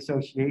Faculty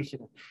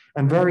Association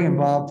and very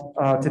involved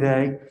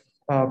today.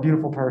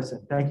 Beautiful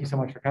person. Thank you so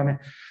much for coming.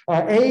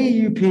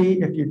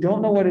 AAUP, if you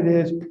don't know what it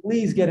is,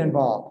 please get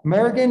involved.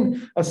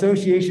 American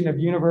Association of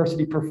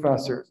University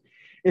Professors.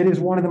 It is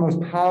one of the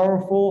most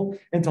powerful,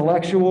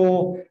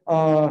 intellectual,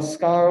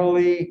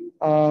 scholarly,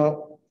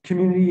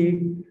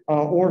 community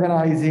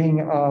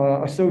organizing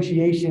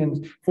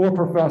associations for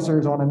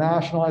professors on a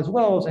national as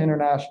well as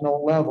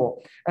international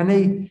level. And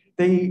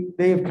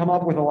they have come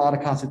up with a lot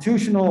of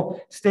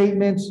constitutional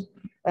statements,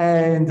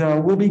 and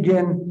we'll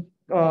begin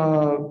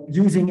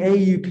using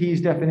AUP's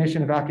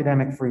definition of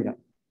academic freedom.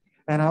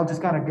 And I'll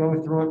just kind of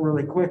go through it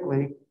really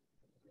quickly.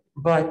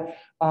 But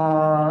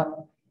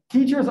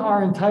teachers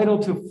are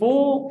entitled to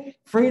full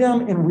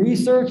freedom in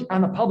research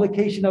and the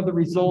publication of the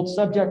results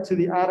subject to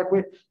the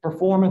adequate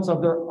performance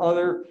of their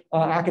other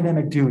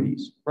academic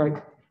duties,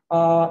 right?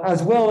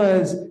 As well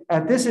as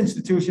at this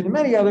institution and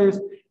many others,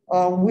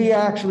 we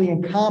actually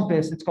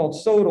encompass, it's called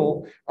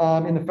SOTL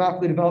in the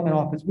Faculty Development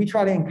Office, we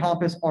try to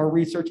encompass our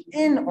research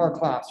in our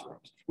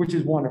classrooms, which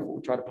is wonderful.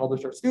 We try to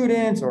publish our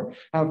students or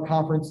have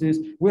conferences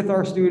with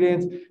our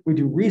students. We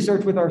do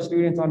research with our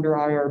students under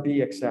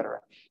IRB, et cetera.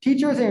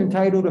 Teachers are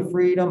entitled to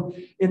freedom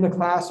in the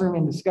classroom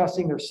in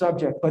discussing their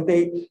subject, but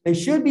they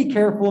should be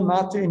careful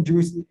not to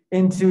induce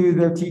into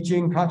their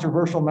teaching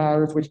controversial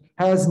matters, which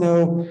has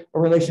no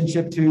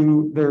relationship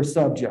to their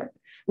subject,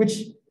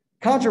 which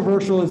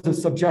controversial is a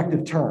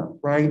subjective term,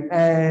 right?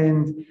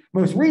 And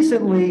most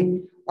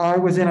recently, I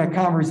was in a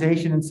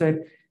conversation and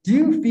said, do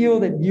you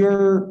feel that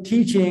your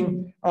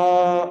teaching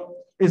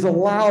is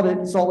allowed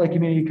at Salt Lake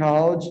Community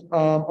College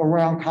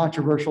around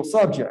controversial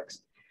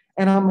subjects?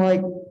 And I'm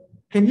like,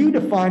 can you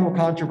define what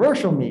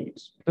controversial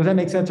means? Does that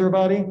make sense,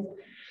 everybody?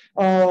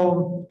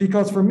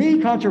 Because for me,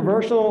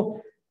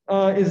 controversial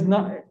is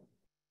not,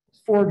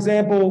 for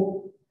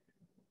example,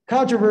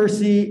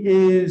 controversy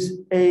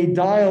is a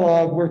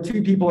dialogue where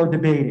two people are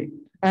debating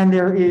and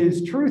there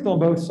is truth on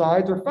both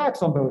sides or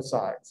facts on both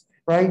sides,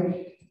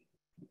 right?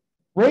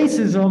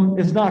 Racism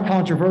is not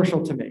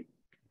controversial to me.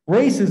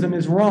 Racism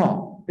is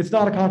wrong. It's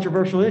not a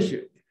controversial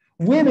issue.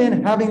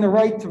 Women having the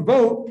right to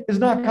vote is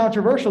not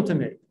controversial to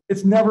me.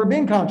 It's never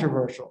been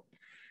controversial.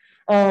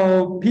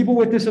 People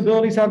with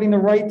disabilities having the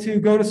right to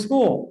go to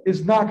school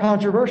is not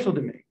controversial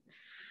to me.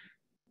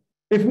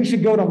 If we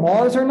should go to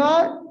Mars or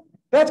not,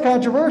 that's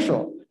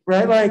controversial,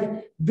 right?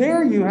 Like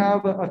there you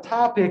have a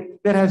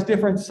topic that has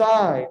different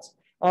sides,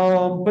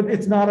 but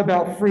it's not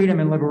about freedom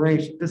and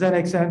liberation. Does that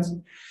make sense?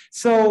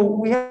 So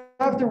we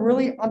have to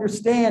really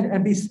understand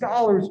and be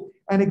scholars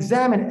and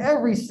examine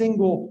every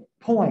single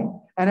point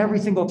and every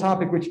single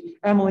topic, which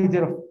Emily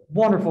did a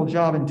wonderful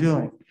job in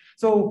doing.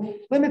 So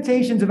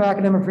limitations of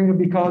academic freedom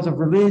because of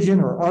religion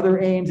or other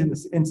aims in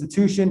this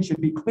institution should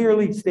be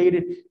clearly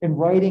stated in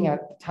writing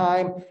at the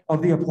time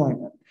of the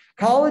appointment.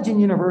 College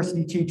and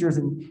university teachers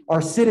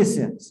are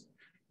citizens.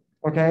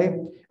 okay?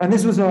 And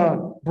this was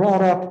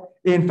brought up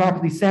in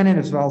Faculty Senate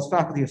as well as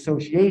Faculty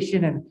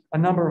Association and a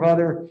number of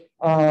other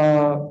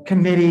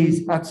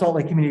committees at Salt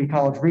Lake Community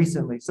College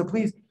recently. So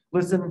please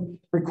listen,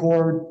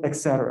 record,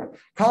 etc.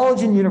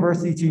 College and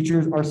university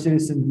teachers are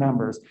citizen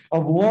members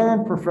of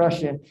learned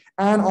profession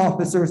and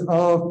officers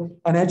of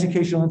an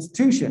educational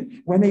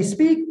institution. When they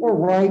speak or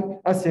write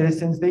as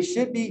citizens, they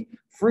should be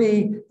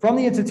free from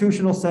the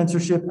institutional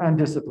censorship and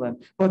discipline,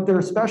 but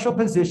their special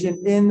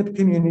position in the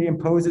community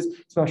imposes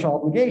special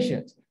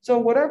obligations. So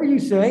whatever you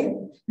say,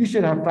 you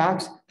should have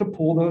facts to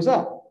pull those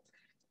up.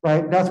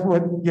 Right, that's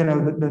what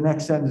the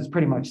next sentence is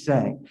pretty much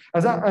saying.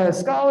 As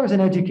scholars and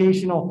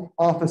educational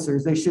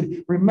officers, they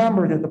should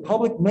remember that the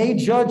public may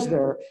judge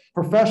their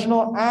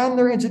professional and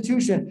their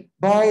institution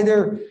by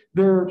their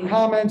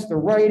comments, their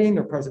writing,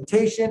 their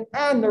presentation,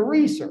 and their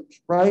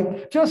research.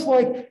 Right, just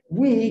like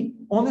we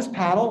on this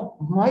panel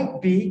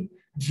might be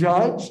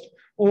judged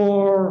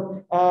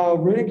or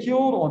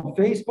ridiculed on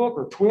Facebook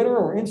or Twitter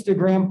or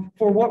Instagram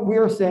for what we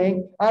are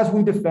saying as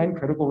we defend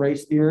critical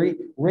race theory,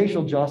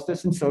 racial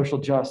justice, and social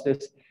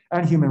justice,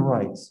 and human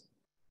rights.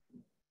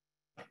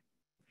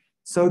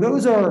 So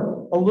those are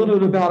a little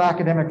bit about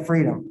academic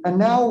freedom. And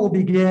now we'll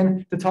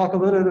begin to talk a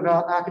little bit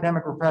about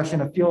academic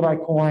repression, a field I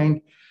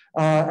coined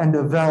and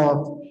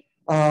developed.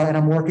 And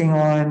I'm working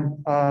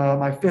on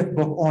my 5th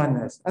book on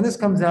this. And this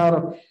comes out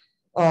of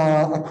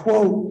a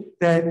quote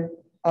that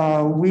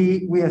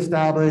we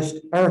established,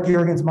 Eric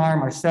Juergensmeyer,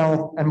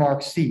 myself, and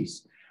Mark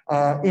Cease,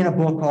 in a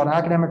book called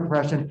Academic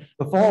Repression,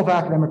 The Fall of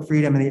Academic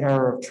Freedom in the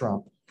Era of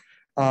Trump.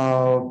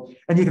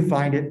 And you can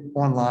find it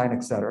online,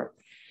 etc.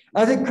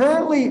 As it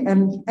currently,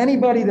 and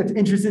anybody that's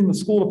interested in the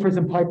school to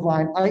prison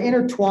pipeline, I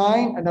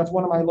intertwine, and that's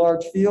one of my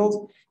large fields,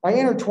 I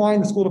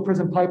intertwine the school to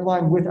prison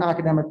pipeline with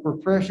academic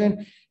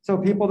repression. So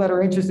people that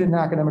are interested in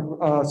academic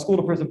school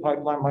to prison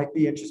pipeline might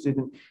be interested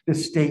in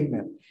this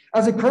statement.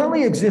 As it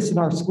currently exists in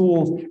our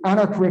schools and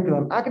our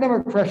curriculum,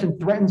 academic repression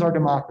threatens our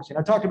democracy. And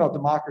I talked about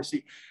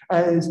democracy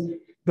as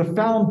the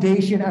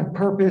foundation and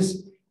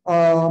purpose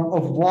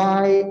of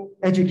why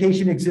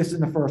education exists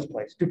in the first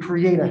place, to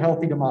create a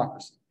healthy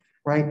democracy,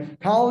 right?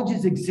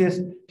 Colleges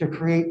exist to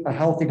create a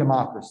healthy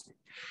democracy.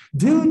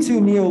 Due to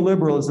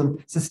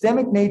neoliberalism,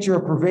 systemic nature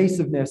of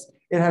pervasiveness,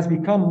 it has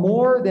become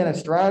more than a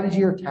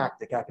strategy or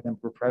tactic, academic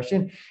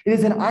repression. It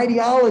is an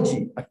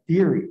ideology, a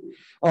theory,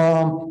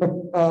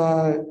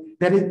 that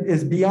it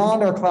is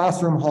beyond our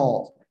classroom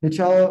halls.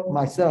 Nocella,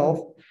 myself,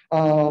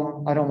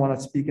 I don't want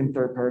to speak in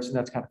third person,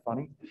 that's kind of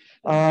funny.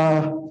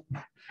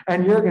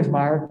 And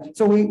Juergensmeyer.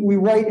 So we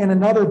write in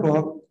another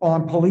book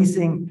on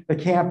policing the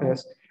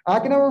campus.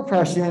 Academic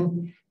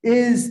repression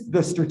is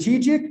the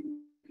strategy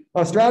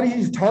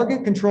to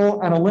target,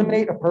 control, and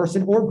eliminate a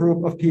person or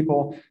group of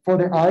people for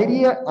their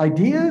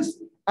ideas,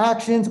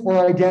 actions,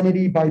 or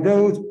identity by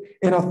those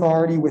in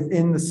authority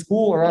within the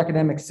school or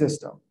academic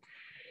system.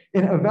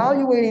 In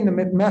evaluating the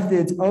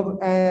methods of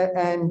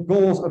and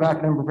goals of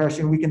academic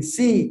repression, we can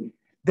see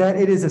that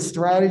it is a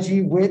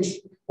strategy which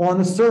on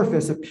the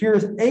surface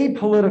appears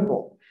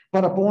apolitical,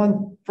 but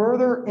upon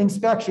further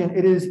inspection,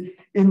 it is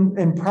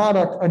in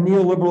product a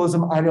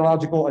neoliberalism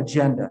ideological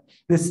agenda.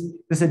 This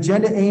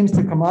agenda aims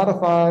to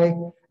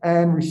commodify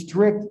and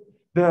restrict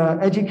the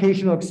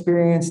educational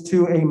experience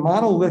to a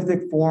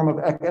monolithic form of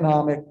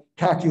economic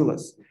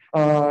calculus.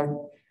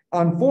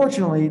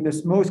 Unfortunately,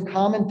 the most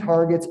common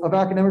targets of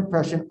academic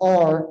repression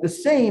are the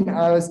same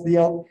as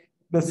the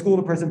school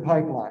to prison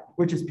pipeline,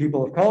 which is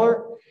people of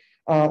color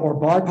or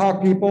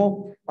BIPOC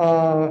people,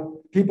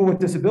 people with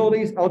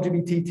disabilities,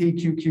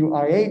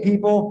 LGBTQIA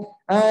people,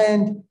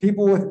 and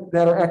people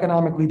that are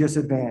economically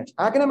disadvantaged.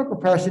 Academic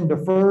repression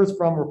differs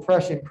from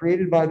repression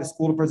created by the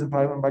school to prison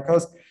pipeline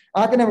because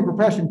academic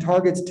repression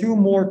targets 2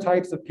 more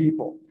types of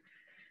people: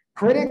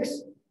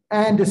 critics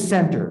and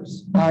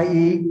dissenters,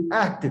 i.e.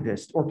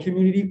 activists or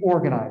community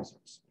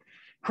organizers.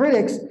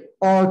 Critics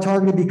are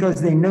targeted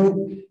because they note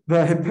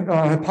the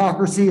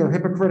hypocrisy or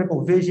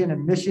hypocritical vision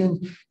and mission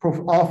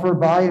offered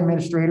by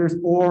administrators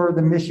or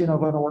the mission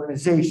of an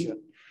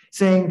organization,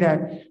 saying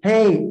that,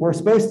 hey, we're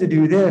supposed to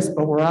do this,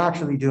 but we're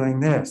actually doing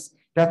this.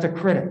 That's a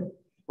critic,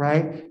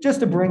 right? Just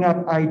to bring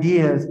up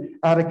ideas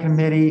at a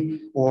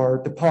committee or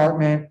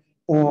department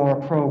or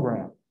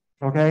program,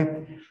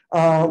 okay?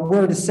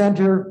 Where a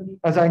dissenter,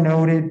 as I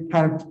noted,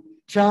 kind of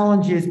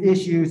challenges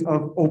issues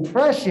of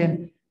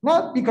oppression,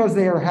 not because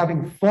they are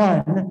having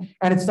fun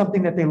and it's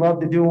something that they love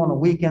to do on the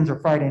weekends or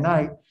Friday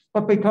night,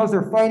 but because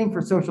they're fighting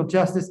for social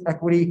justice,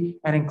 equity,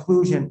 and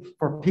inclusion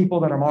for people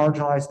that are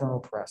marginalized and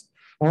oppressed.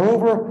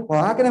 Moreover,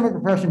 while academic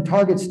repression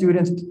targets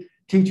students,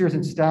 teachers,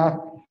 and staff,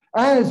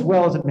 as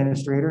well as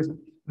administrators,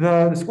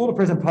 the school to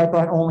prison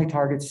pipeline only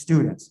targets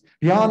students.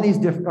 Beyond these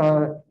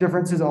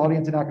differences,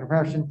 audience and academic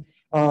repression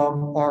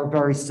are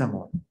very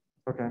similar,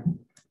 okay?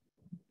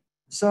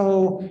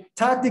 So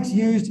tactics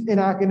used in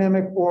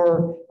academic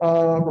or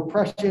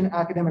repression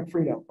academic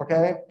freedom,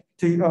 okay?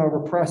 To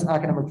repress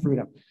academic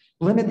freedom.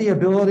 Limit the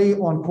ability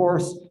on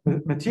course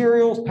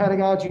materials,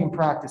 pedagogy, and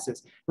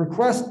practices.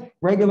 Request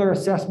regular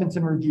assessments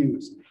and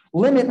reviews.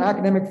 limit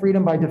academic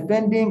freedom by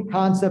defending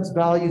concepts,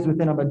 values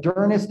within a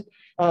modernist,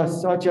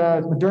 such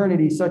as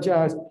modernity, such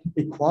as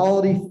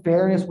equality,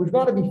 fairness. We've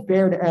got to be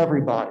fair to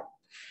everybody.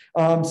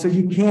 So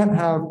you can't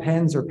have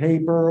pens or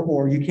paper,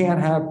 or you can't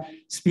have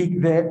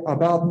speak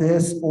about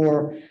this,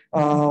 or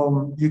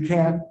you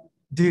can't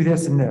do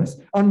this and this.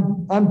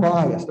 I'm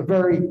biased.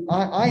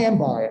 I am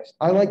biased.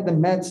 I like the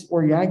Mets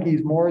or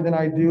Yankees more than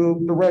I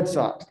do the Red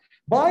Sox.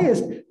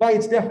 Bias, by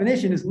its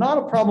definition, is not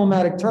a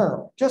problematic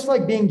term, just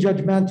like being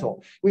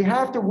judgmental. We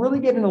have to really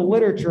get into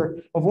literature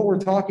of what we're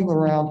talking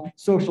around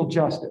social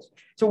justice.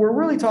 So we're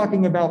really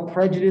talking about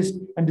prejudice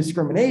and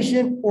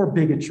discrimination or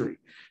bigotry.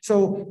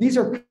 So these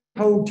are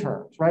code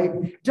terms,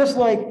 right? Just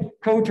like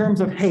code terms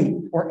of hate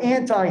or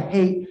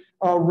anti-hate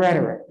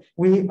rhetoric.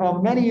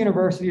 Many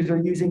universities are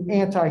using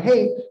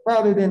anti-hate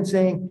rather than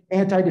saying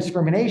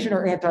anti-discrimination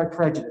or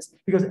anti-prejudice,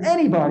 because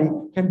anybody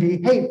can be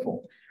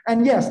hateful.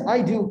 And yes,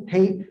 I do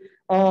hate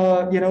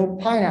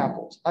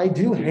pineapples. I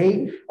do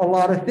hate a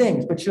lot of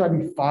things, but should I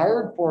be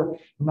fired for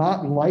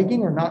not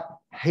liking or not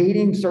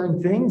hating certain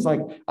things?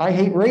 Like, I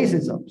hate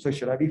racism, so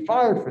should I be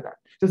fired for that?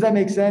 Does that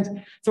make sense?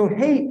 So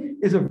hate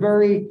is a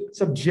very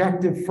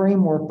subjective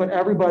framework, but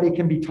everybody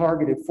can be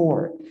targeted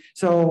for it.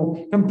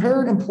 So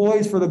compared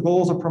employees for the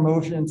goals of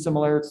promotion and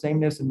similarity,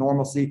 sameness, and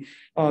normalcy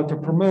to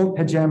promote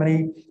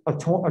hegemony, a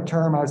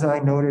term, as I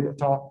noted,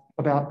 talk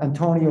about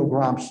Antonio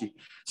Gramsci.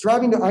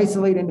 Striving to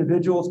isolate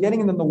individuals,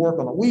 getting them to work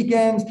on the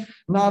weekends,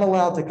 not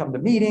allowed to come to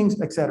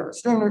meetings, etc.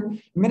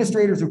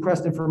 Administrators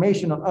request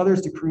information on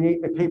others to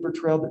create a paper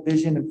trail,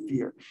 division, and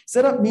fear.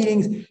 Set up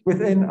meetings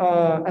within,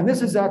 and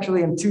this is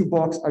actually in 2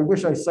 books. I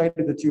wish I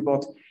cited the 2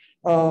 books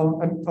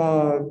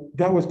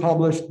that was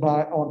published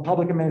on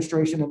public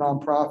administration and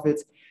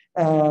nonprofits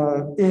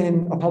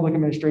in a public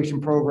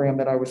administration program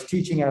that I was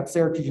teaching at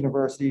Syracuse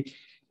University,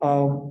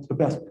 the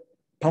best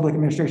public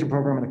administration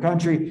program in the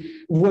country,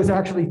 was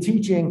actually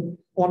teaching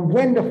on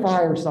when to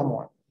fire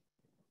someone.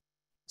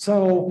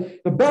 So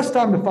the best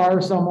time to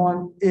fire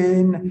someone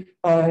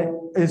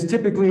is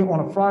typically on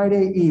a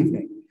Friday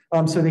evening.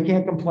 So they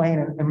can't complain,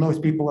 and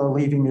most people are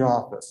leaving the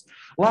office.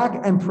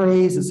 Lack and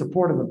praise and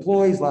support of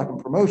employees, lack and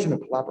promotion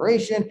of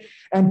collaboration,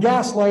 and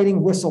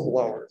gaslighting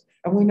whistleblowers.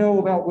 And we know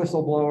about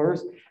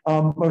whistleblowers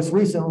most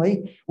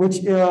recently,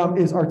 which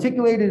is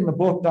articulated in the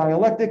book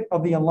Dialectic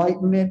of the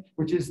Enlightenment,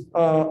 which is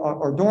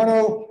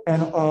Adorno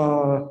and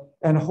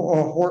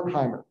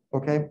Horkheimer.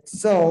 Okay,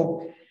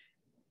 so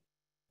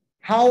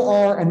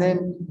and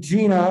then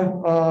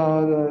Gina,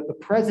 the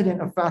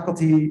president of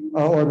faculty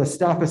or the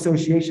staff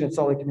association at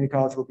Salt Lake Community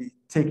College, will be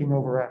taking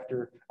over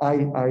after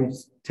I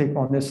take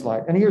on this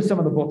slide. And here's some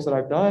of the books that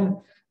I've done.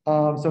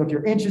 So if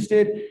you're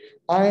interested,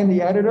 I am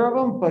the editor of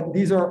them, but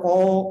these are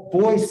all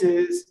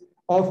voices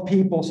of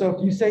people. So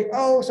if you say,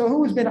 oh, so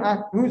who's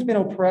been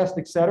oppressed,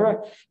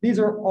 etc., these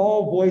are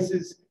all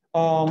voices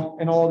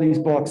in all these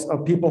books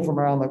of people from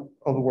around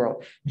the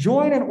world.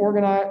 Join and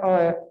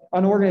organize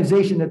an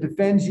organization that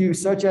defends you,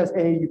 such as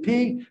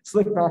AAUP,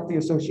 Slick Faculty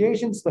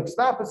Association, Slick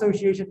Staff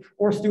Association,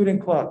 or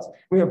student clubs.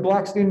 We have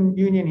Black Student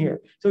Union here.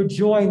 So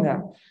join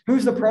them.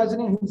 Who's the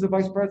president? Who's the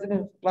vice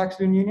president of Black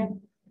Student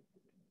Union?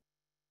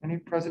 Any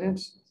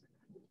presidents?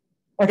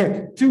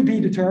 Okay, to be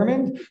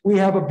determined. We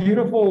have a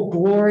beautiful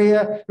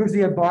Gloria, who's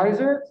the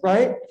advisor,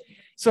 right?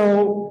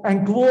 So,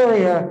 and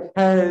Gloria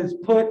has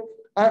put,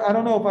 I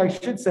don't know if I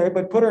should say,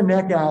 but put her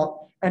neck out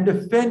and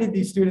defended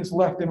these students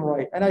left and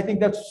right. And I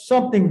think that's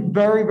something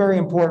very, very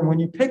important. When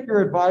you pick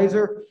your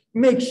advisor,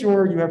 make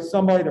sure you have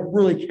somebody that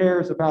really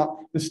cares about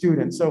the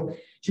students. So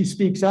she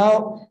speaks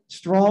out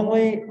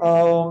strongly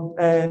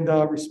and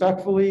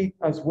respectfully,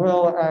 as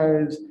well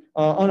as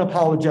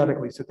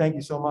unapologetically. So thank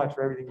you so much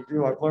for everything you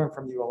do. I've learned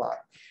from you a lot.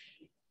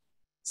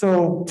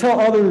 So tell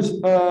others,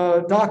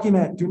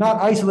 document, do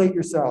not isolate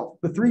yourself.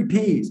 The 3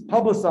 Ps,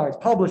 publicize,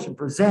 publish, and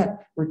present.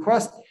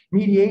 Request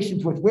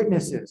mediations with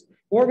witnesses.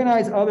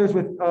 Organize others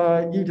with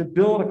you to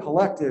build a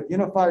collective,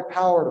 unified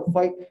power to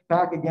fight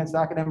back against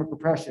academic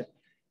repression.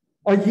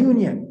 A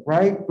union,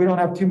 right? We don't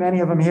have too many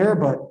of them here,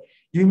 but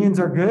unions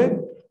are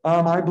good.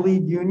 I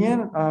bleed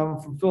union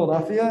from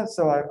Philadelphia,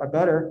 so I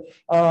better.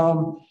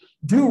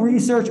 Do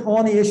research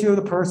on the issue of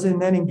the person,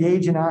 then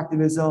engage in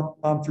activism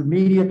through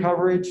media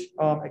coverage,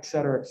 et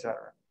cetera,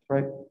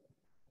 right?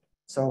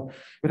 So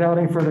without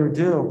any further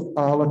ado,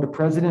 I'll let the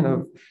president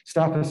of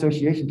Staff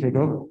Association take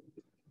over.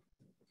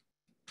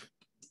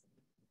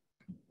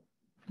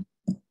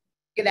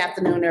 Good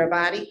afternoon,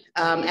 everybody.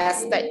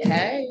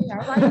 Hey, all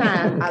right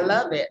now, I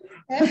love it.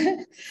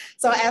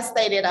 So as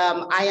stated,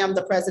 I am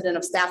the president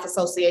of Staff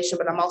Association,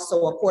 but I'm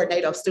also a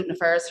coordinator of student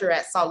affairs here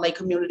at Salt Lake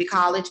Community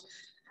College.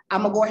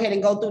 I'm gonna go ahead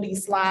and go through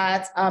these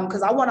slides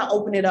because I wanna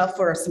open it up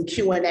for some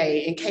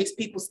Q&A in case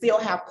people still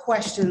have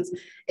questions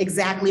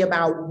exactly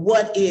about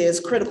what is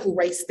critical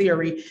race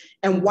theory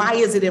and why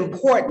is it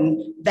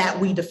important that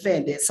we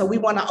defend it. So we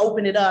wanna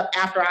open it up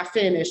after I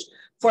finish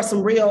for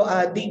some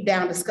real deep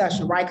down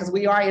discussion, right? Because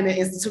we are in an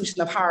institution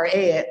of higher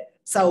ed,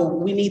 so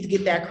we need to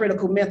get that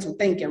critical mental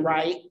thinking,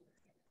 right?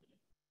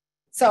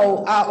 So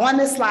on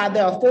this slide,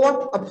 there are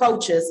 4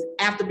 approaches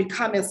after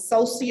becoming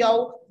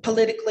socio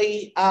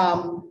politically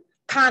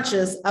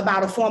conscious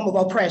about a form of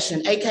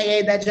oppression,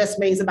 AKA that just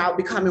means about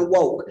becoming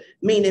woke,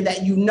 meaning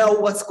that you know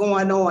what's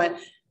going on.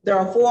 There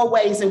are 4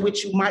 ways in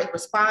which you might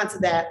respond to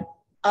that.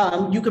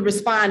 You could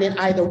respond in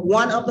either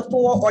one of the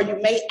 4, or you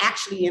may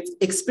actually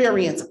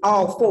experience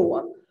all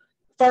 4.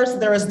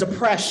 First, there is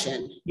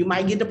depression. You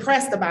might get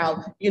depressed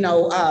about,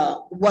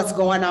 what's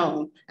going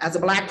on. As a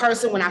Black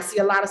person, when I see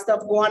a lot of stuff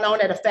going on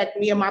that affect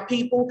me and my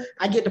people,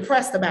 I get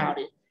depressed about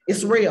it.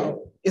 It's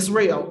real. It's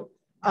real.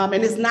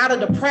 And it's not a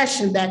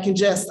depression that can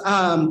just,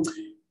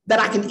 that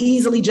I can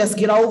easily just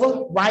get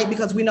over, right?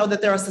 Because we know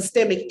that there are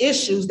systemic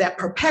issues that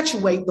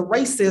perpetuate the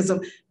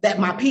racism that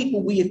my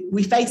people,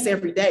 we face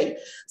every day.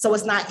 So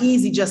it's not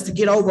easy just to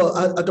get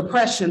over a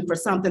depression for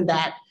something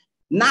that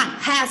not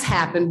has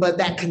happened, but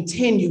that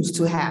continues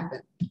to happen.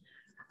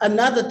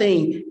 Another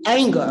thing,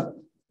 anger.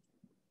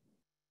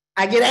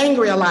 I get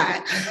angry a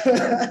lot.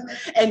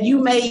 And you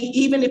may,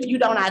 even if you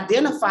don't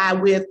identify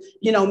with,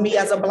 me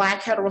as a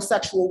Black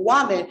heterosexual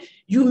woman,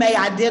 you may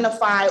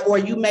identify or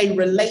you may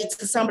relate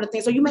to some of the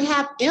things, or you may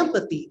have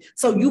empathy.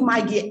 So you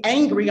might get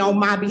angry on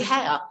my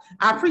behalf.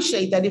 I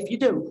appreciate that if you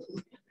do.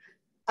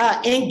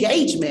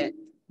 Engagement.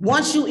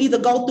 Once you either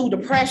go through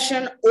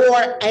depression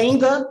or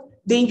anger,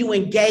 then you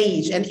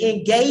engage. And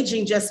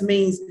engaging just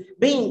means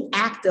being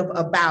active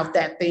about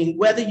that thing,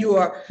 whether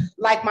you're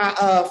like my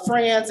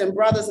friends and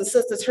brothers and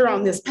sisters here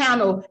on this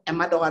panel and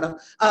my daughter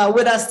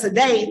with us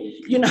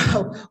today,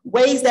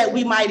 ways that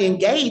we might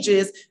engage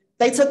is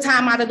they took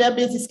time out of their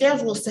busy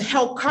schedules to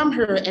help come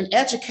here and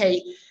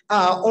educate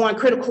on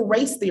critical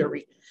race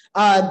theory.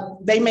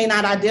 They may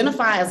not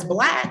identify as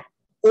Black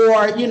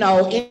or,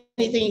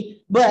 anything,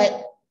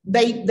 but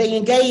they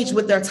engage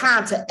with their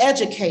time to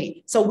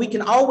educate. So we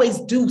can always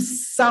do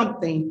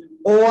something,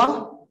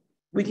 or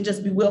we can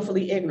just be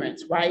willfully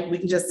ignorant, right? We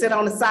can just sit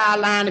on the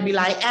sideline and be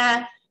like,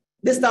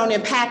 this don't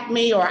impact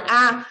me, or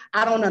I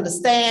don't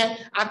understand.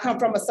 I come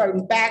from a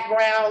certain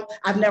background.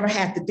 I've never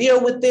had to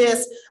deal with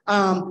this.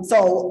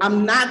 So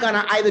I'm not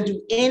gonna either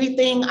do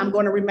anything. I'm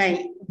gonna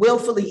remain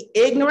willfully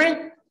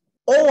ignorant,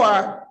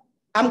 or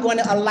I'm going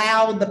to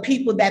allow the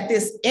people that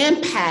this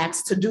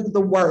impacts to do the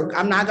work.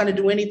 I'm not going to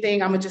do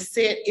anything. I'm going to just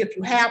sit. If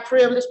you have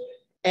privilege,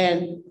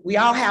 and we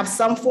all have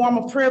some form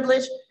of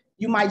privilege,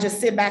 you might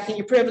just sit back in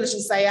your privilege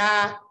and say,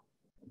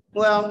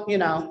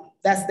 well,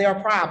 that's their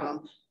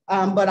problem.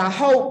 But I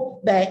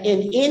hope that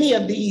in any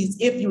of these,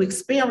 if you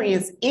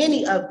experience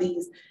any of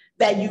these,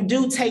 that you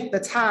do take the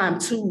time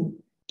to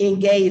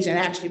engage and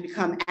actually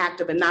become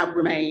active and not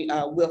remain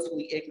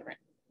willfully ignorant.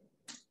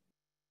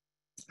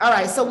 All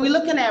right, so we're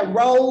looking at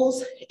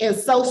roles in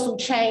social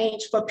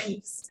change for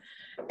peace.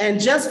 And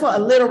just for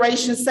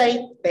alliteration's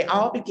sake, they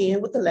all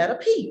begin with the letter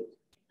P.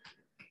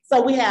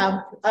 So we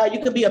have, you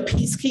could be a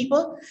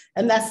peacekeeper,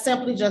 and that's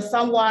simply just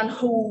someone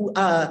who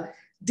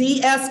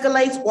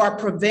de-escalates or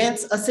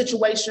prevents a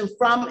situation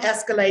from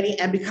escalating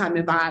and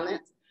becoming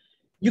violent.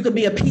 You could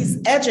be a peace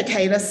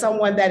educator,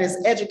 someone that is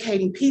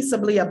educating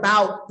peaceably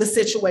about the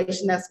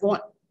situation that's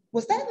going.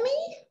 Was that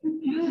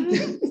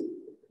me?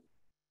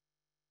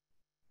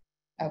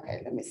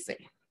 Okay, let me see.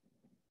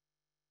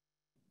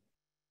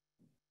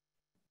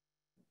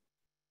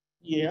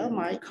 Yeah,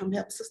 Mike, come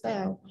help sister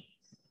out.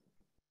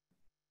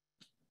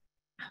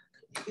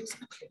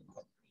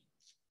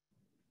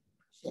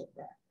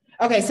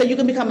 Okay, so you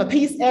can become a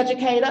peace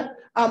educator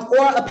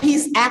or a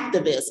peace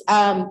activist.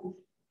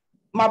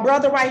 My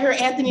brother right here,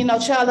 Anthony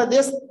Nocella,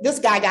 this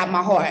guy got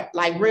my heart,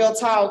 like real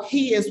talk.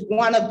 He is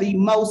one of the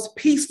most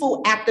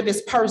peaceful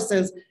activist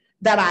persons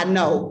that I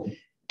know.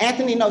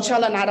 Anthony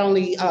Nocella not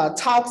only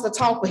talks the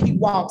talk, but he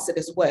walks it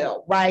as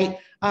well, right?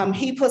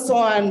 He puts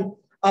on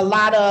a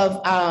lot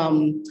of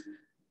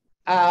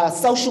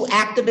social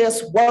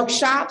activist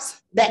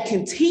workshops that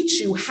can teach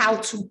you how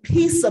to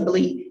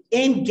peaceably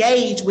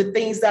engage with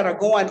things that are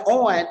going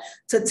on,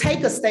 to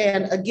take a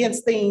stand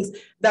against things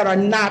that are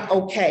not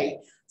okay.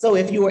 So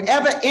if you were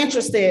ever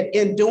interested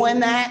in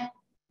doing that,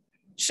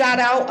 shout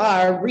out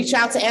or reach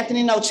out to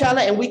Anthony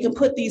Nocella, and we can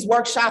put these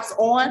workshops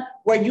on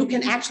where you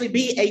can actually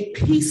be a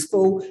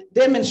peaceful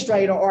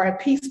demonstrator or a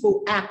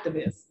peaceful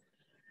activist.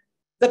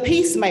 The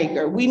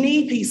peacemaker, we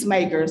need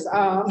peacemakers.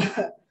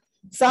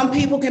 Some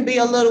people can be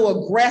a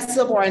little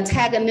aggressive or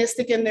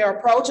antagonistic in their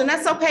approach, and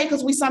that's okay,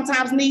 because we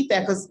sometimes need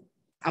that, because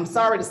I'm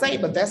sorry to say,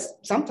 but that's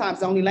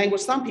sometimes the only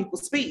language some people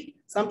speak.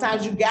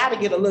 Sometimes you got to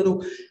get a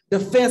little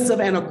defensive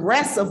and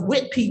aggressive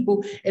with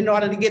people in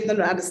order to get them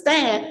to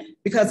understand,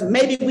 because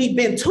maybe we've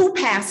been too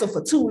passive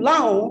for too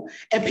long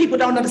and people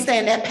don't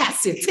understand that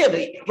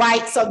passivity,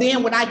 right? So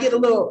then when I get a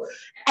little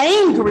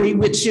angry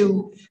with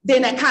you,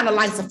 then that kind of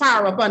lights a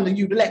fire up under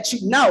you to let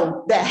you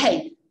know that,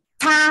 hey,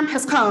 time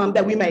has come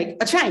that we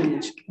make a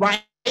change,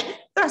 right?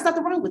 There's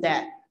nothing wrong with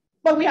that.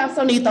 But we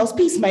also need those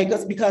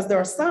peacemakers, because there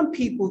are some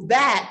people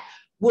that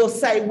will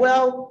say,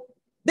 well,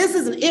 this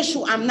is an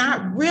issue I'm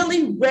not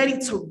really ready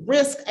to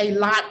risk a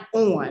lot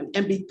on.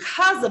 And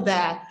because of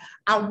that,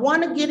 I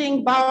want to get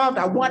involved,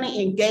 I want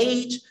to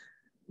engage,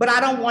 but I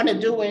don't want to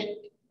do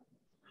it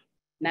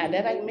Now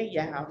that ain't me,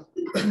 y'all.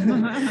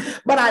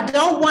 But I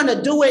don't want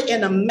to do it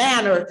in a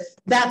manner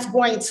that's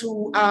going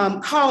to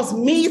cause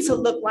me to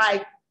look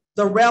like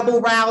the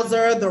rebel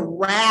rouser, the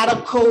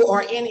radical,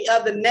 or any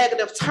other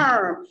negative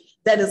term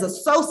that is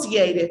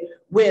associated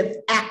with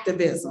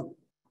activism.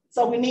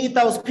 So we need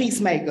those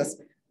peacemakers.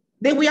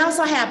 Then we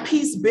also have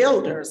peace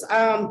builders.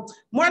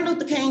 Martin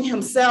Luther King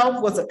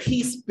himself was a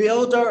peace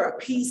builder, a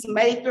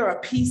peacemaker, a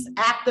peace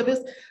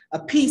activist, a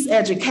peace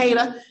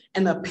educator,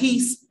 and a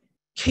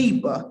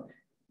peacekeeper.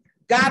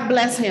 God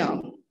bless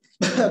him,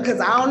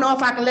 because I don't know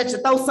if I can let you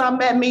throw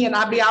something at me and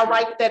I'll be all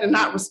right with that and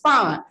not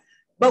respond.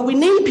 But we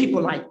need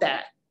people like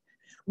that.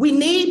 We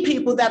need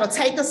people that'll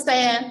take a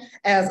stand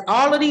as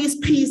all of these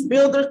peace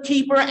builders,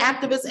 keeper,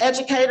 activists,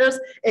 educators,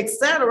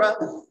 etc.,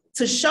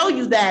 to show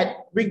you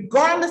that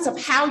regardless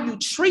of how you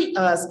treat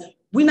us,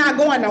 we're not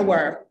going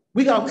nowhere.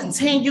 We're going to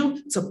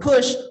continue to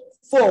push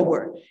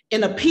forward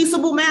in a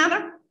peaceable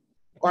manner,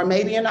 or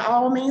maybe in an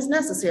all means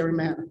necessary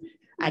manner.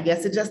 I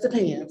guess it just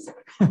depends.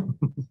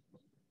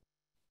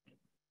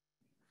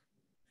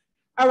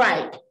 All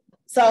right,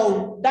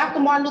 so Dr.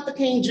 Martin Luther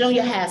King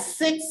Jr. has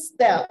 6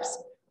 steps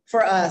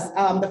for us.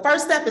 The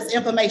first step is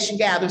information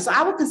gathering. So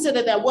I would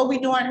consider that what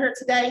we're doing here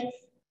today,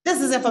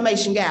 this is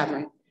information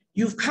gathering.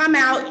 You've come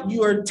out,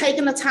 you're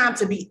taking the time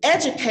to be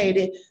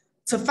educated,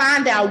 to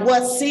find out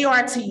what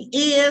CRT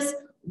is,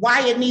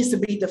 why it needs to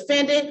be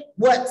defended,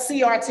 what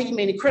CRT,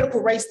 meaning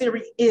critical race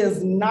theory,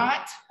 is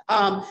not.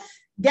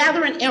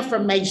 Gathering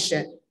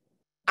information.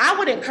 I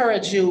would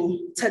encourage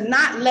you to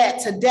not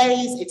let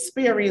today's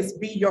experience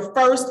be your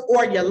first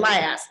or your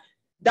last.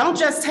 Don't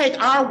just take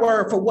our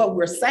word for what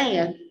we're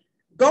saying.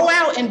 Go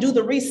out and do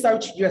the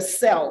research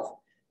yourself.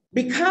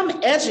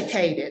 Become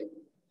educated.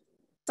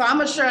 So I'm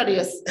gonna share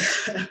this.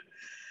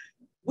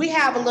 We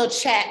have a little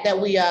chat that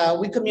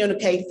we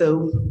communicate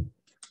through.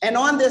 And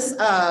on this,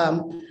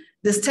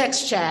 this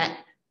text chat,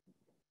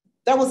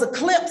 there was a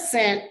clip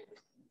sent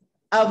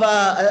of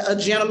a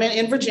gentleman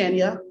in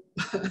Virginia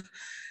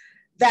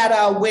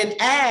that when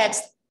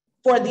asked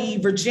for the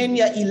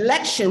Virginia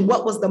election,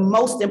 what was the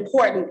most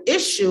important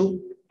issue,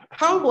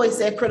 homeboy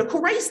said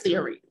critical race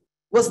theory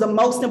was the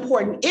most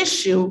important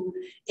issue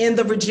in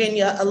the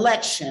Virginia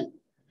election.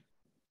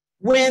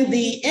 When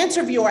the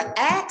interviewer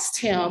asked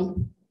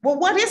him, well,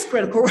 what is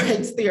critical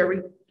race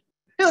theory?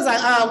 He was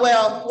like,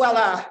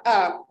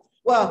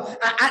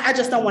 I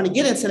just don't want to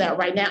get into that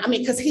right now. I mean,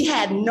 because he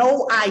had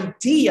no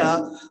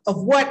idea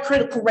of what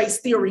critical race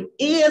theory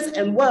is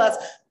and was,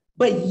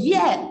 but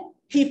yet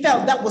he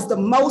felt that was the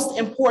most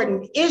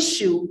important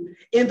issue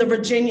in the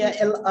Virginia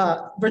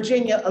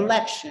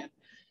election.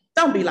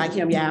 Don't be like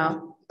him,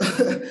 y'all.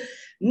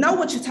 Know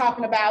what you're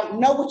talking about,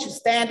 know what you're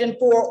standing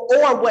for,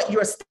 or what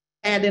you're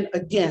standing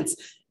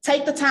against.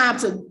 Take the time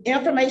to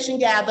information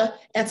gather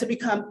and to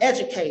become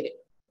educated.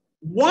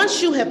 Once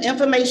you have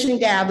information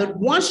gathered,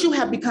 once you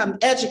have become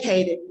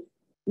educated,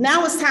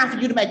 now it's time for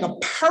you to make a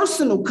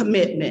personal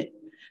commitment,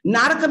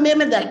 not a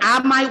commitment that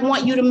I might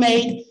want you to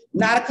make,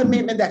 not a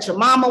commitment that your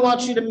mama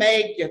wants you to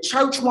make, your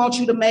church wants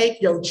you to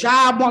make, your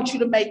job wants you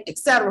to make,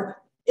 etc.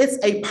 It's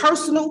a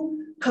personal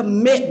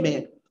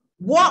commitment.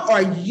 What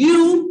are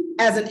you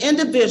as an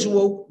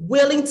individual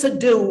willing to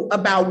do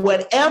about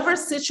whatever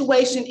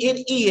situation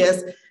it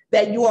is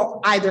that you are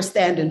either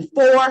standing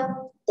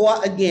for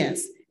or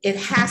against? It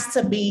has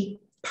to be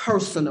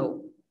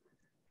personal.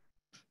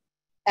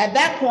 At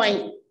that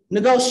point,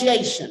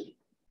 negotiation.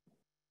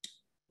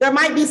 There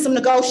might be some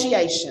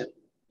negotiation.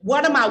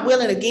 What am I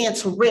willing again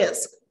to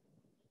risk?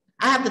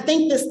 I have to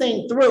think this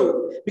thing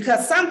through,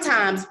 because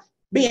sometimes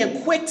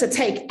being quick to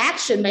take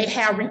action may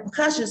have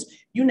repercussions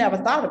you never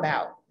thought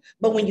about.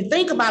 But when you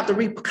think about the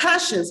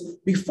repercussions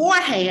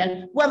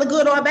beforehand, whether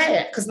good or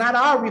bad, because not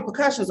all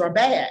repercussions are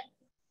bad.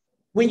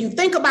 When you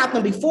think about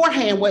them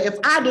beforehand, well, if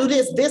I do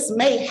this, this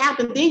may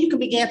happen, then you can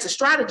begin to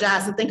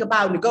strategize and think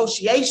about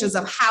negotiations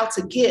of how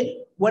to get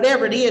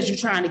whatever it is you're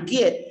trying to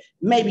get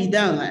may be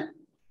done.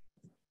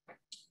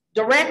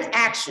 Direct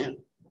action.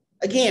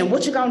 Again,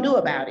 what you gonna do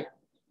about it?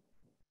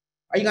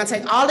 Are you gonna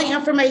take all the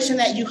information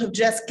that you have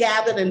just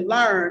gathered and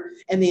learned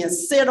and then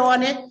sit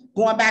on it,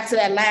 going back to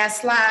that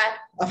last slide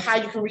of how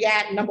you can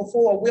react, number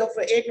 4,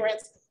 willful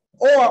ignorance,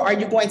 or are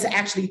you going to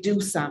actually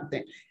do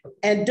something?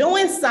 And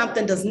doing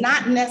something does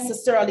not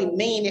necessarily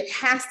mean it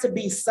has to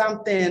be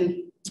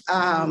something,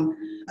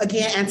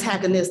 again,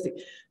 antagonistic.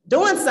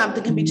 Doing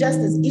something can be just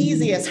as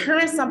easy as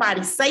hearing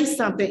somebody say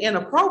something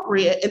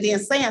inappropriate and then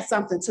saying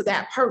something to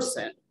that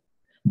person.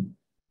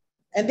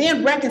 And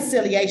then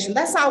reconciliation,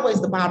 that's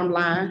always the bottom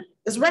line,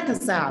 is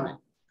reconciling.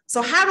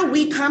 So how do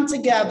we come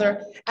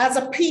together as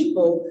a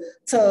people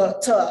to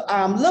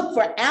look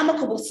for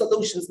amicable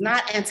solutions,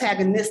 not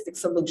antagonistic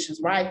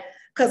solutions, right?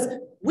 Because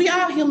we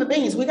are human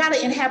beings. We got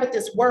to inhabit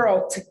this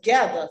world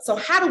together. So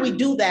how do we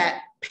do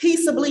that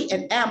peaceably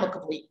and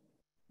amicably?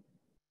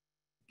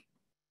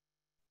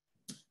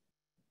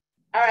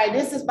 All right,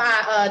 this is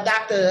by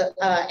Dr.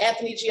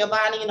 Anthony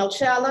Giovanni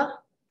Nocella.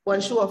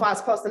 Wasn't sure if I was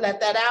supposed to let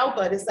that out,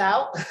 but it's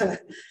out.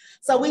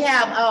 So we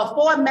have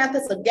 4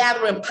 methods of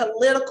gathering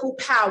political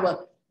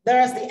power.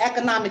 There's the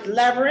economic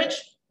leverage,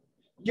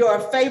 your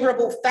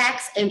favorable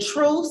facts and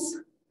truths,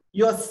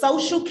 your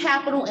social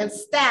capital and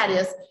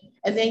status,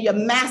 and then your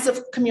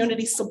massive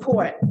community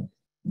support.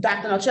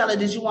 Dr. Nocella,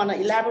 did you want to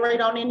elaborate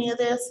on any of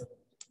this?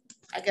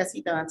 I guess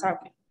he done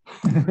talking.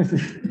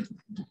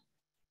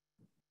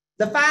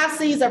 The 5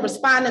 C's are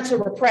responding to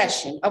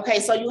repression. Okay,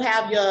 so you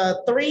have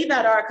your 3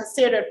 that are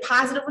considered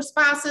positive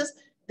responses,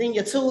 then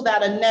your 2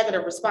 that are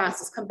negative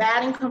responses,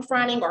 combating,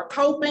 confronting, or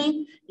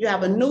coping. You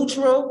have a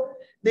neutral,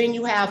 then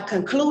you have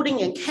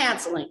concluding and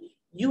canceling.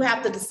 You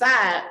have to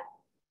decide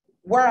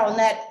where on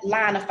that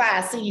line of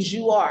 5 C's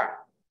you are.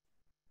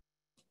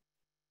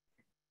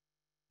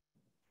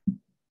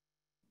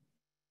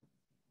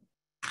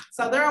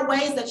 So there are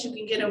ways that you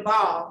can get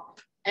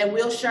involved, and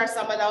we'll share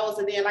some of those.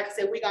 And then, like I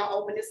said, we're gonna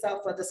open this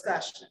up for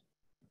discussion.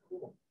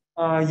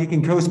 You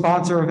can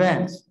co-sponsor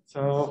events.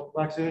 So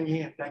Black Student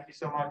Union, thank you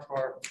so much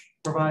for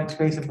providing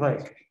space and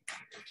place.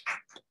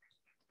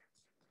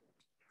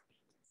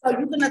 So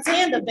you can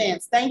attend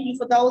events. Thank you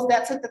for those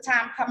that took the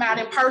time to come out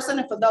in person,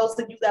 and for those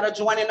of you that are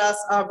joining us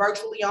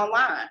virtually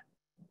online.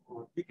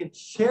 You can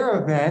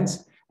share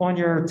events on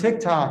your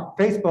TikTok,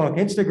 Facebook,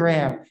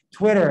 Instagram,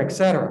 Twitter,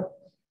 etc.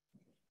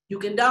 You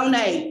can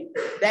donate.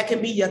 That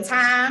can be your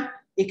time,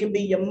 it can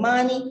be your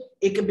money,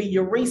 it can be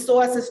your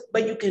resources,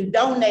 but you can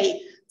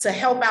donate to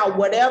help out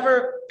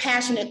whatever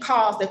passionate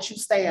cause that you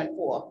stand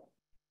for.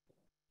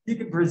 You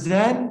can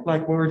present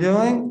like what we're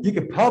doing, you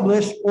can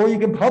publish, or you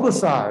can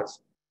publicize.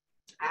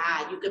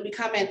 You can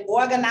become an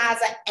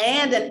organizer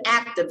and an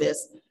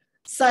activist,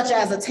 such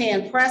as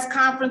attend press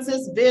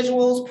conferences,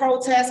 visuals,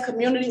 protests,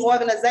 community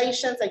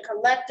organizations, and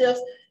collectives,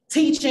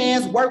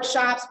 teach-ins,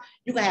 workshops.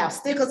 You can have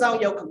stickers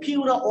on your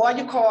computer or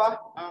your car.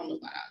 I don't know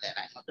about that,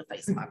 I ain't got the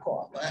face of my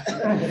car,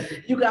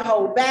 but you can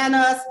hold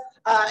banners.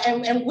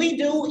 And we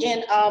do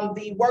in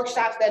the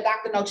workshops that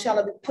Dr.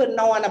 Nocella is putting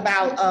on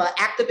about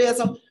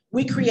activism,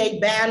 we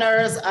create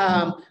banners,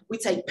 we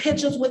take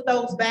pictures with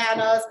those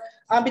banners,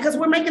 because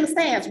we're making a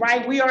stance,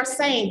 right? We are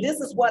saying,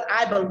 this is what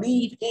I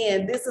believe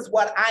in, this is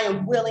what I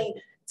am willing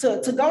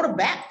to go to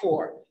bat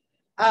for.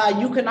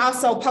 You can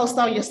also post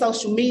on your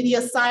social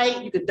media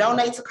site, you can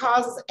donate to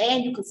causes,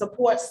 and you can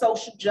support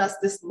social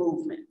justice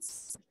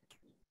movements.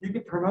 You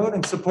can promote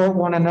and support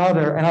one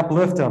another and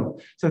uplift them.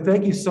 So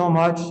thank you so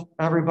much,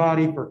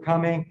 everybody, for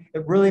coming.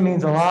 It really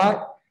means a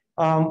lot.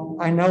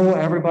 I know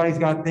everybody's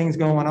got things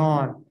going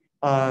on.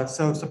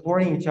 So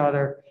supporting each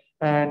other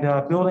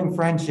and building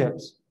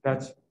friendships,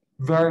 that's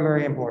very,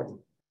 very important.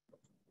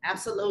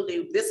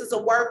 Absolutely. This is a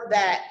work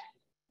that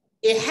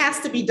it has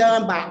to be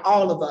done by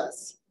all of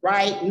us,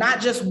 right?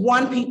 Not just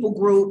one people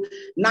group,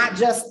 not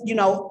just, you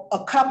know,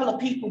 a couple of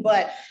people,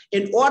 but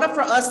in order for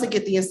us to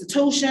get the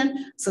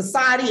institution,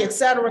 society, et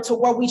cetera, to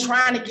where we're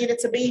trying to get it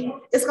to be,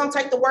 it's gonna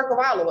take the work of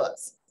all of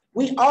us.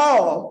 We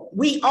all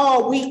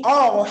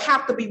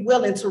have to be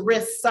willing to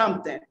risk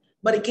something.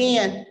 But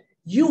again,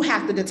 you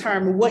have to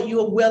determine what you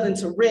are willing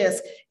to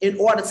risk in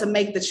order to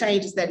make the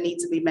changes that need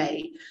to be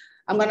made.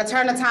 I'm going to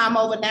turn the time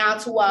over now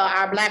to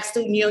our Black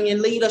Student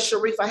Union leader,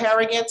 Sharifa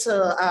Harrigan,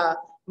 to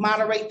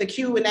moderate the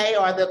Q&A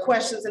or the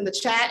questions in the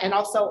chat. And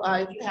also,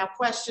 if you have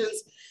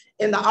questions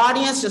in the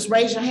audience, just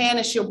raise your hand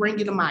and she'll bring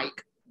you the mic.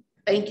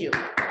 Thank you.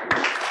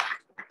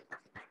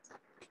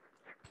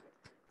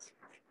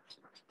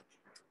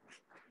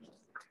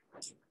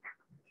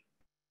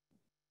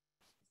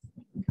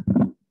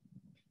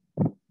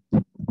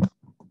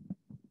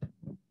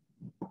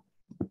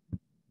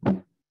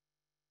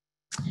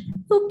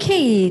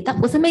 Okay, that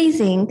was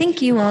amazing.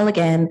 Thank you all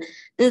again.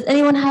 Does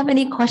anyone have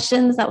any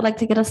questions that would like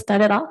to get us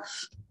started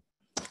off?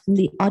 In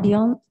the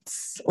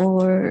audience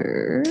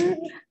or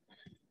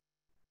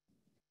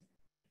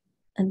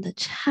in the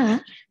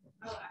chat?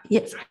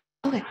 Yes.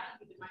 Okay.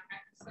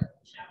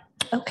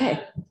 Okay.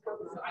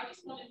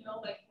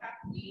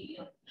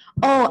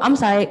 Oh, I'm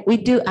sorry. We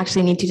do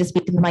actually need to just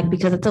speak to the mic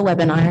because it's a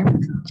webinar.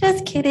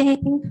 Just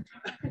kidding.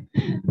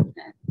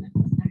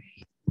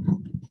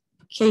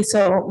 Okay,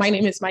 so my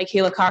name is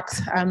Michaela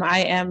Cox. I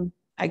am,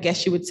 I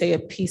guess you would say, a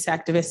peace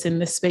activist in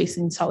this space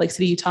in Salt Lake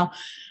City, Utah.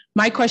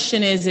 My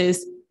question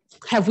is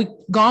have we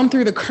gone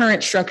through the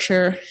current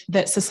structure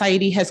that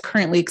society has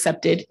currently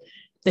accepted,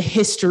 the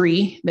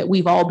history that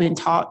we've all been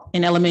taught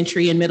in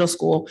elementary and middle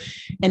school,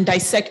 and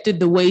dissected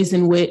the ways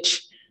in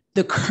which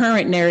the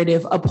current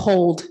narrative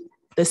uphold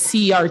the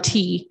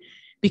CRT?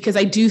 Because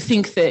I do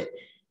think that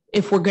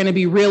if we're going to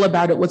be real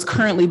about it, what's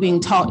currently being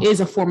taught is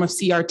a form of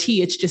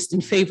CRT. It's just in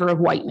favor of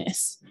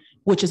whiteness,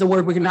 which is a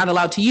word we're not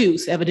allowed to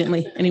use,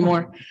 evidently,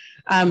 anymore.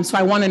 So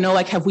I want to know,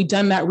 like, have we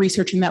done that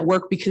research and that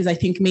work? Because I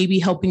think maybe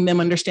helping them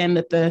understand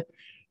that the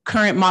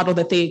current model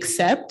that they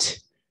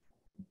accept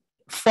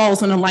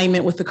falls in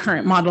alignment with the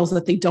current models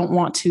that they don't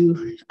want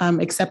to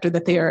accept or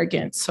that they are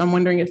against. So I'm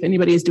wondering if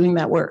anybody is doing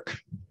that work.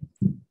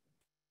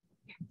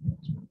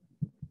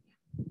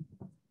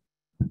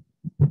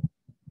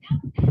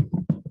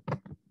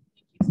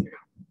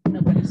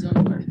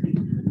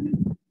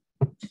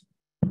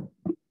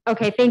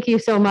 Okay, thank you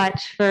so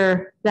much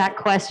for that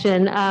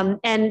question.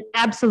 And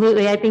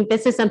absolutely, I think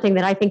this is something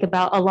that I think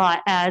about a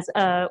lot as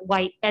a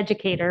white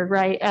educator,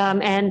 right?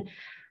 And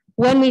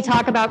when we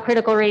talk about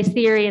critical race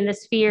theory and the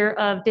sphere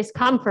of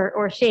discomfort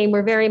or shame,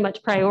 we're very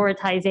much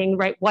prioritizing,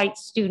 right, white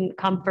student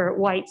comfort,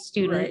 white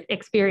student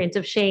experience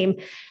of shame.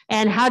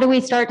 And how do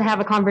we start to have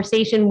a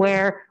conversation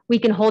where we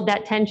can hold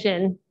that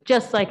tension,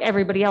 just like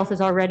everybody else has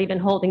already been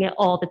holding it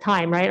all the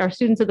time, right? Our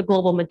students of the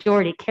global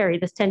majority carry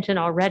this tension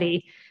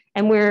already,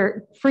 and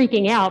we're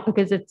freaking out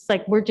because it's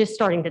like we're just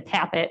starting to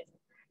tap it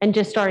and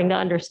just starting to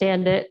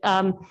understand it.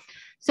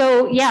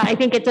 So yeah, I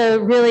think it's a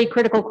really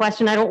critical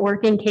question. I don't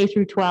work in K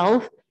through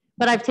 12.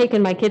 But I've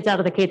taken my kids out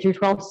of the K through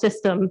 12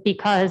 system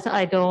because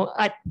I don't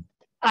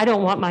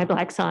want my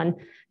Black son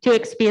to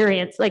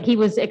experience, like, he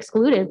was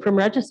excluded from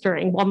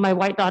registering while my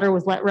white daughter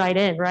was let right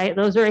in, right?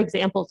 Those are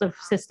examples of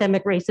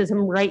systemic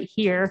racism right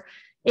here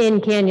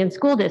in Canyon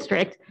School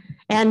District.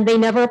 And they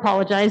never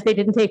apologized. They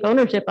didn't take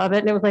ownership of it.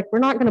 And it was like, we're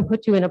not going to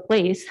put you in a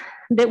place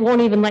that won't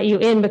even let you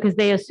in because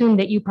they assume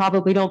that you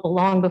probably don't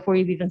belong before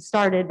you've even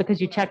started because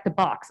you checked the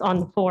box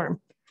on the form.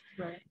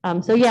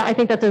 Right. So yeah, I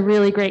think that's a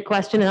really great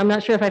question, and I'm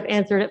not sure if I've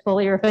answered it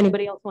fully or if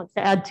anybody else wants to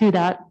add to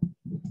that.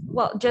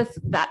 Well, just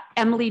that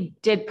Emily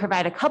did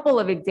provide a couple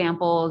of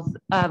examples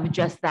of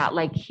just that,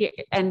 like here,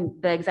 and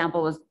the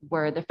example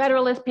were the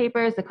Federalist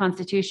Papers, the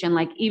Constitution,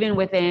 like even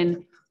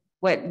within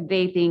what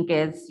they think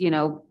is, you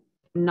know,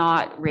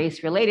 not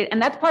race related.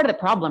 And that's part of the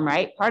problem,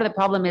 right? Part of the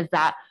problem is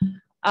that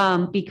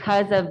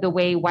because of the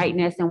way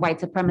whiteness and white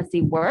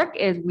supremacy work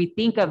is we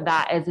think of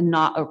that as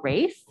not a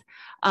race,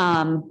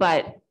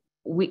 but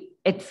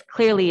it's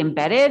clearly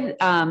embedded.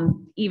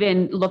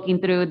 Even looking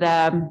through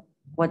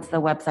what's the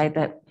website,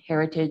 that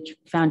Heritage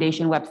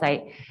Foundation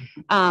website.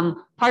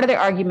 Part of their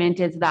argument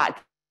is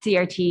that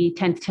CRT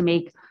tends to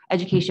make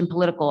education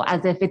political,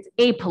 as if it's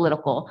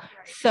apolitical.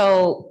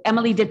 So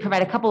Emily did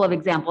provide a couple of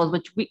examples,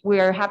 which we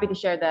are happy to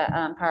share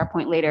the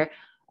PowerPoint later,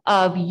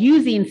 of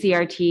using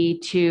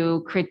CRT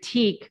to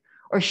critique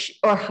or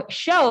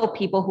show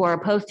people who are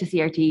opposed to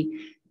CRT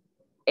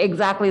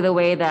exactly the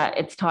way that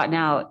it's taught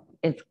now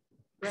is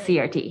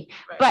CRT.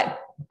 Right. But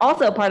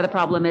also part of the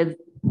problem is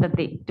that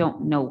they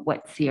don't know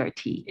what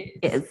CRT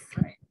is.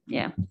 Right.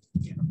 Yeah.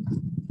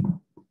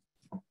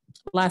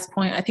 Last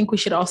point, I think we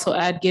should also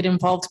add get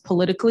involved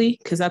politically,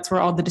 because that's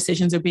where all the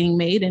decisions are being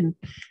made, and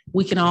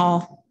we can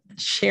all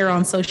share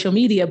on social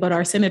media, but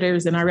our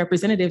senators and our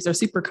representatives are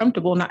super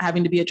comfortable not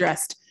having to be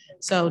addressed.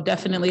 So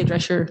definitely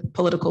address your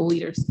political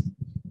leaders.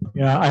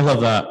 Yeah, I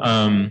love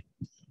that.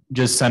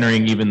 Just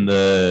centering even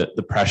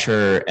the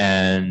pressure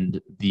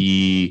and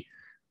the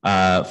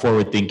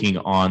forward thinking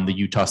on the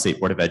Utah State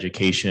Board of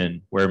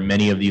Education, where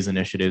many of these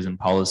initiatives and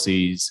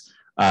policies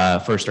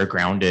first are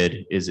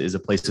grounded, is a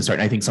place to start.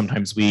 And I think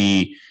sometimes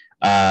we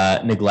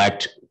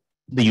neglect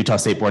the Utah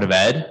State Board of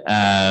Ed,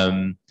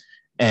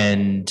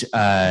 and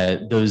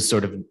those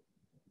sort of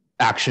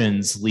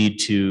actions lead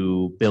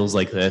to bills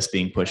like this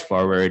being pushed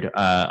forward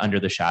under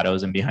the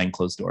shadows and behind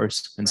closed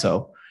doors. And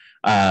so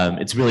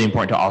it's really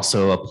important to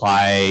also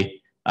apply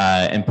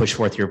and push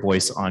forth your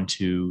voice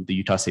onto the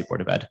Utah State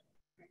Board of Ed.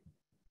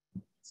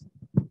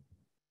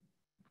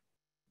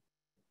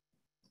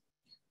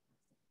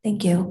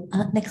 Thank you.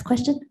 Next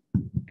question.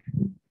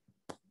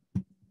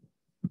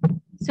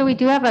 So we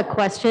do have a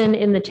question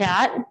in the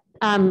chat,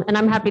 and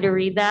I'm happy to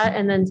read that,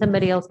 and then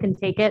somebody else can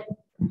take it.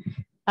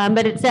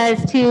 But it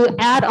says, to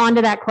add on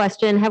to that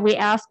question, have we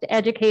asked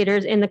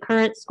educators in the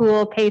current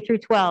school K through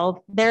 12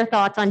 their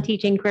thoughts on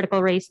teaching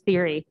critical race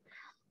theory?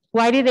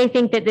 Why do they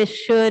think that this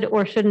should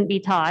or shouldn't be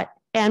taught?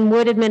 And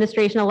would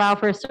administration allow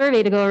for a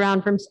survey to go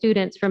around from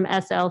students from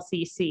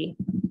SLCC?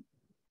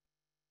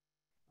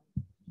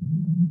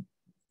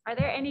 Are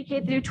there any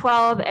K through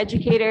 12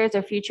 educators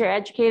or future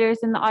educators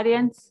in the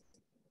audience?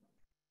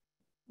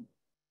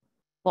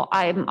 Well,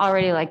 I'm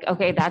already like,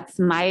 okay, that's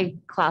my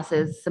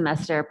class's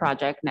semester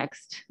project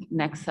next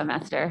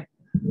semester.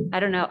 I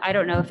don't know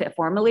if it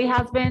formally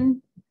has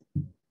been.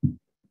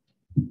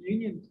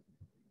 Unions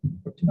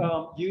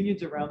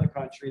around the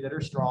country that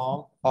are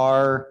strong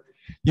are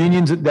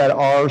unions that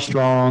are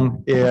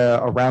strong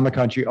around the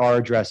country are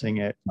addressing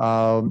it.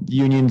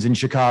 Unions in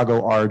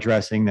Chicago are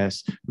addressing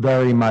this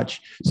very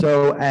much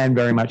so, and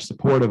very much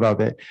supportive of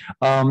it.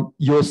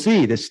 You'll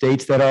see the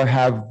states that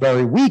have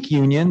very weak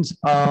unions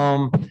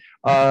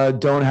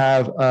don't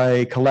have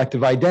a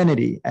collective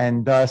identity,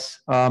 and thus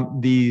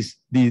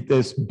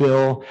this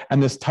bill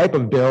and this type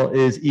of bill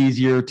is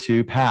easier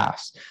to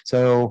pass.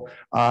 So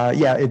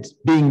yeah, it's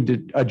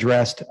being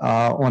addressed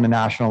on a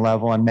national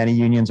level, and many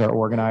unions are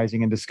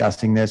organizing and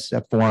discussing this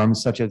at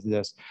forums such as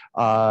this.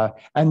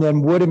 And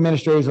then would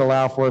administrators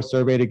allow for a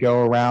survey to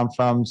go around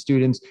from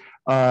students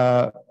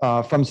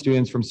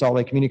from Salt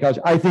Lake Community College?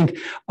 I think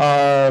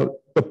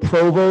the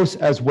provost,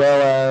 as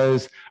well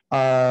as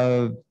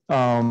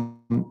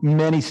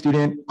many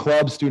student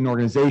clubs, student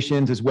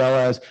organizations, as well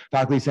as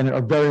faculty senate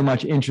are very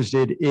much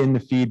interested in the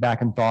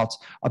feedback and thoughts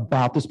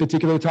about this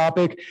particular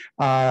topic.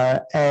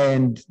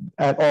 And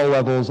at all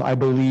levels, I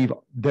believe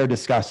they're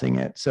discussing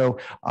it. So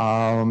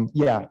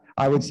yeah,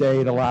 I would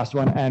say the last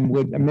one. And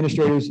would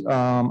administrators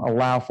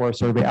allow for a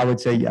survey? I would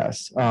say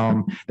yes.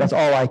 That's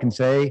all I can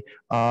say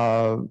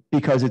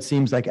because it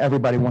seems like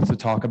everybody wants to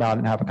talk about it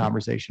and have a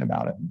conversation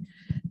about it.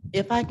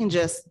 If I can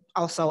just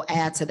also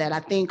add to that, I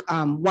think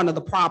one of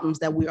the problems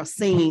that we are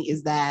seeing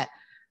is that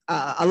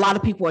a lot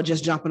of people are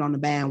just jumping on the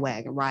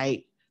bandwagon,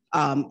 right?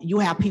 You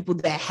have people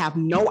that have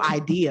no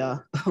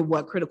idea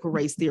what critical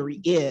race theory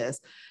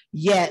is,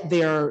 yet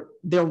they're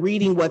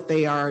reading what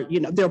they are,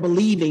 they're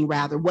believing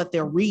rather what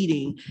they're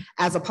reading,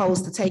 as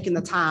opposed to taking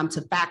the time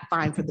to fact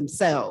find for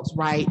themselves,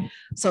 right?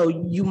 So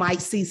you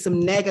might see some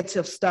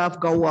negative stuff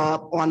go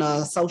up on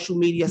a social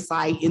media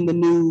site in the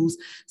news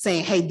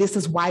saying, hey, this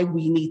is why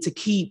we need to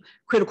keep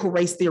critical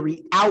race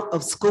theory out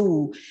of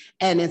school.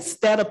 And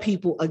instead of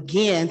people,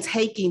 again,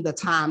 taking the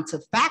time to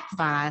fact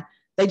find,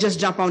 they just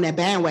jump on that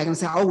bandwagon and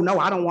say, oh no,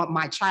 I don't want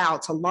my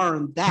child to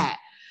learn that.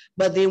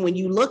 But then when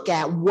you look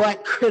at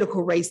what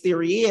critical race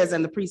theory is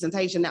and the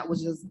presentation that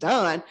was just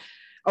done,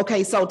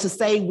 okay, so to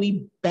say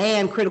we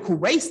ban critical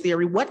race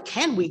theory, what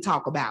can we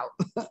talk about?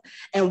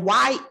 And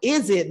why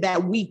is it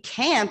that we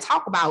can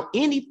talk about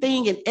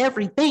anything and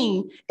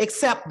everything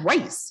except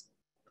race?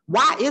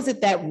 Why is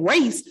it that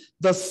race,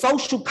 the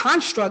social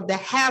construct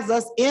that has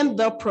us in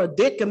the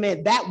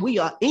predicament that we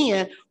are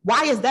in,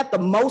 why is that the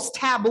most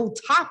taboo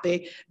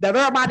topic that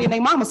everybody and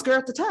their mama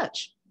scared to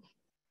touch?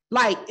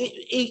 Like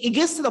it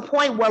gets to the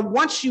point where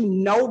once you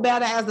know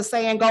better, as the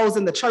saying goes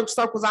in the church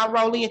circles I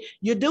roll in,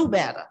 you do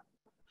better.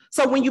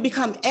 So when you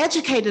become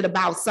educated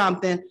about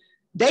something,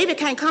 David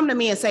can't come to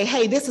me and say,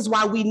 hey, this is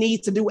why we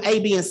need to do A,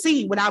 B, and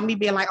C without me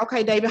being like,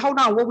 okay, David, hold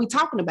on, what are we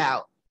talking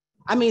about?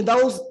 I mean,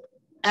 those,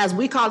 as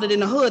we call it in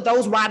the hood,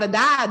 those ride or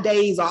die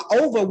days are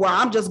over where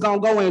I'm just going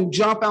to go and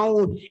jump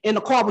on in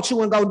the car with you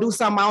and go do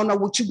something I don't know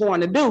what you're going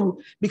to do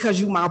because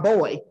you my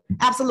boy.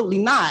 Absolutely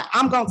not.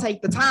 I'm going to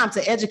take the time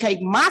to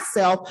educate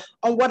myself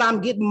on what I'm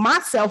getting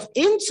myself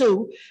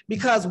into,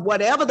 because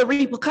whatever the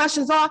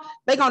repercussions are,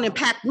 they're going to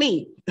impact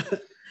me.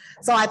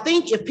 So I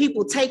think if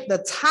people take the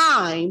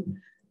time,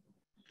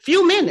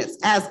 few minutes,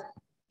 as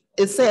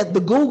it said,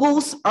 the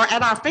Googles are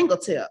at our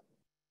fingertip.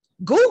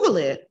 Google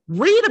it,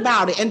 read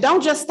about it, and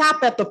don't just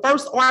stop at the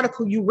first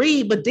article you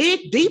read, but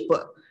dig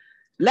deeper.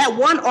 Let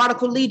one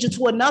article lead you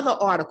to another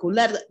article.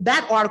 Let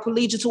that article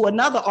lead you to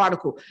another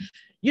article.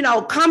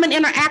 Come and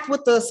interact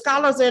with the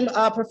scholars and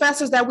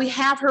professors that we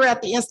have here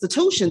at the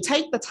institution.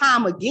 Take the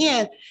time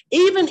again,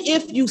 even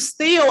if you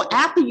still,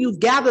 after you've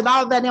gathered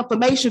all that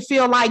information,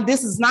 feel like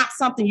this is not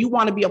something you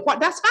want to be a part,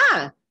 that's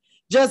fine.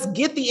 Just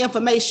get the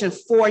information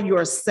for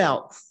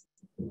yourself.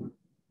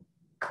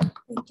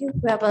 Thank you.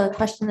 We have a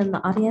question in the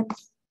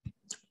audience.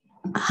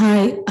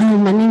 Hi,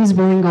 my name is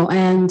Boringo,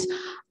 and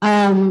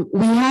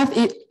we have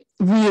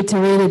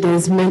reiterated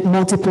this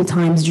multiple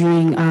times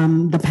during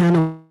the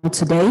panel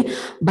today,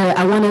 but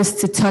I want us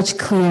to touch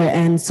clear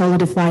and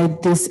solidify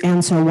this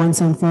answer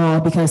once and for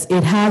all, because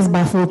it has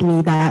baffled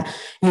me that,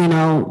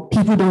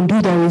 people don't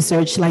do their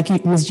research. Like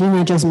Ms.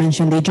 Gina just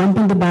mentioned, they jump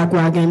on the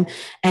bandwagon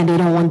and they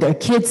don't want their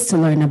kids to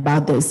learn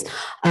about this.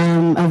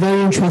 A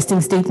very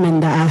interesting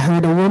statement that I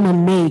heard a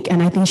woman make,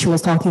 and I think she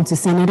was talking to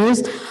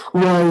senators,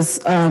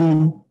 was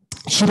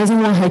she doesn't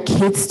want her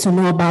kids to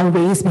know about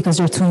race because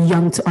they're too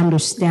young to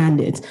understand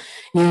it,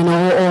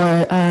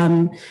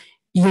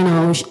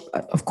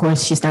 of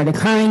course, she started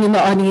crying in the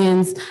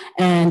audience,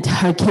 and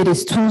her kid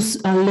is too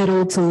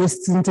little to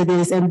listen to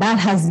this. And that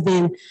has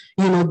been,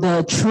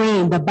 the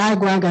train, the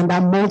bandwagon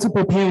that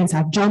multiple parents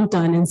have jumped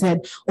on and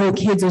said, oh,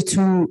 kids are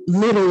too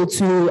little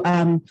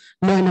to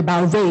learn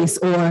about race,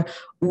 or,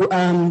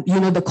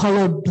 the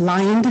color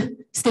blind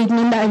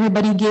statement that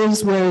everybody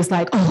gives, where it's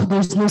like, oh,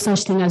 there's no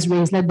such thing as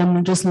race, let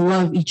them just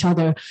love each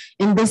other.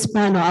 In this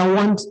panel, I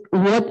want,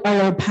 what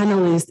are our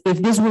panelists,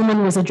 if this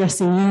woman was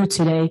addressing you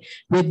today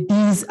with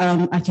these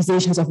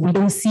accusations of we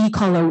don't see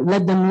color,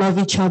 let them love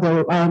each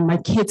other, my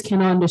kids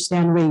cannot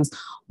understand race,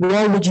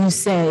 what would you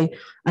say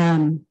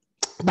that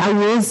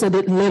will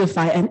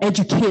solidify and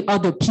educate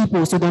other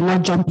people so they're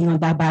not jumping on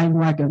that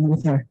bandwagon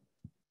with her?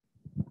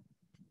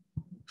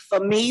 For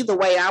me, the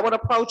way I would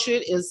approach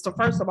it is to,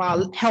 first of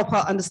all, help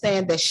her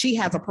understand that she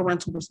has a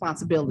parental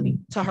responsibility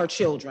to her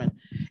children.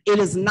 It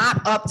is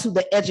not up to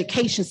the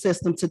education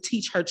system to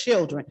teach her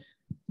children.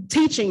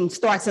 Teaching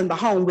starts in the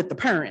home with the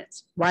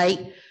parents,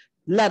 right?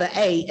 Letter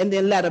A. And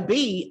then letter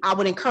B, I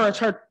would encourage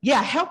her,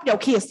 help your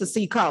kids to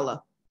see color.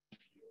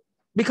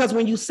 Because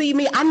when you see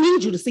me, I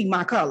need you to see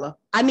my color.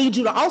 I need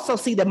you to also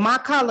see that my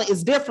color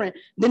is different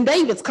than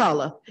David's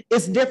color.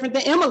 It's different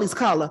than Emily's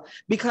color.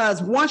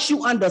 Because once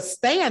you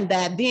understand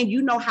that, then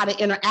you know how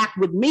to interact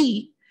with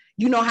me.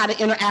 You know how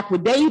to interact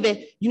with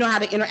David. You know how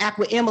to interact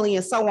with Emily,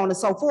 and so on and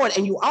so forth.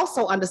 And you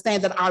also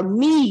understand that our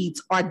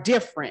needs are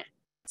different.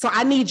 So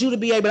I need you to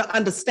be able to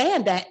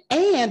understand that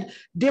and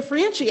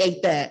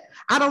differentiate that.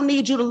 I don't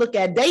need you to look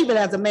at David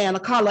as a man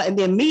of color and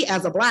then me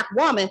as a Black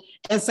woman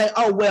and say,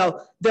 oh,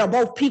 well, they're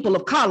both people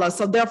of color,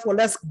 so therefore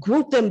let's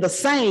group them the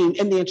same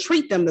and then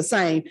treat them the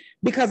same,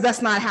 because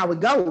that's not how it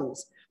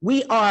goes.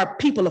 We are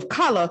people of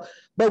color,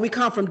 but we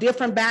come from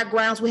different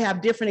backgrounds. We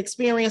have different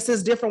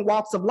experiences, different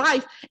walks of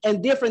life,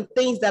 and different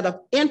things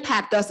that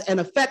impact us and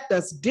affect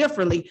us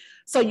differently.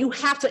 So you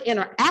have to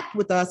interact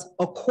with us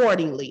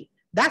accordingly.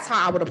 That's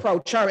how I would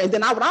approach her. And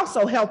then I would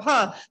also help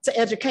her to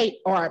educate,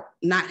 or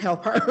not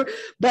help her,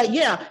 but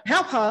yeah,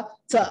 help her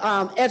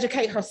to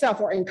educate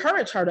herself, or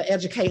encourage her to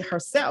educate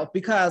herself,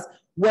 because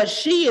what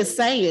she is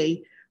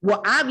saying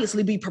will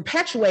obviously be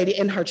perpetuated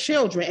in her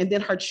children. And then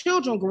her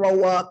children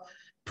grow up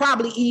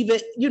probably even,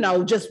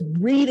 just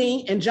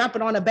reading and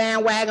jumping on a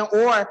bandwagon,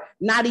 or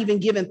not even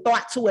giving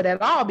thought to it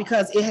at all,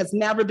 because it has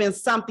never been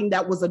something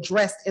that was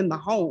addressed in the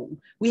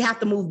home. We have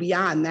to move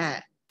beyond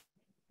that.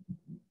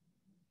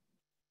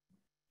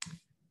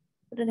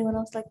 Would anyone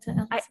else like to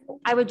answer?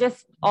 I would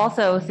just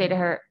also say to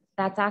her,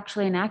 that's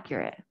actually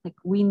inaccurate. Like,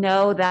 we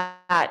know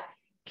that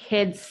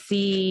kids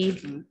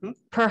see,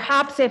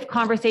 perhaps if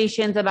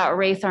conversations about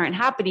race aren't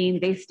happening,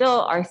 they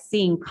still are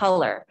seeing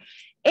color.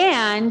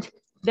 And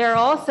they're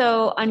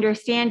also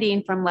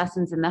understanding from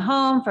lessons in the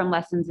home, from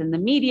lessons in the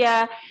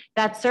media,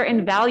 that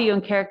certain value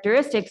and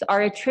characteristics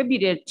are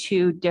attributed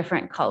to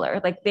different color.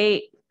 Like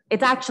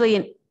it's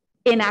actually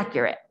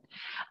inaccurate.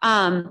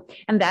 And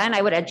then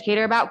I would educate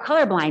her about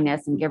color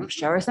blindness and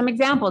show her some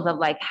examples of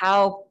like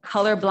how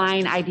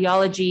colorblind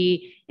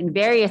ideology in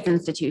various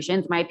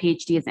institutions, my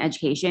PhD is in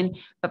education,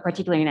 but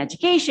particularly in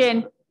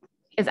education,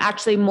 is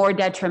actually more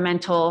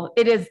detrimental.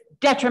 It is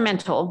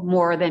detrimental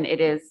more than it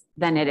is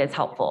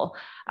helpful.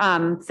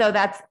 So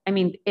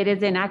it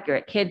is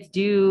inaccurate. Kids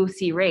do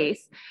see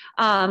race.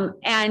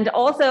 And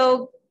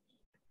also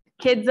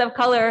kids of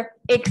color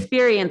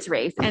experience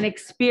race and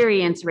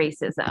experience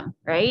racism,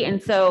 right?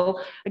 And so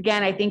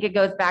again, I think it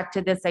goes back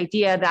to this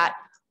idea that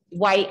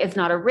white is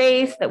not a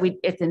race, that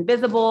it's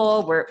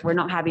invisible, we're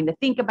not having to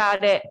think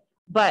about it,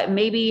 but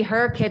maybe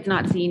her kid's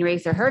not seeing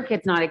race or her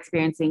kid's not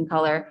experiencing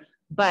color,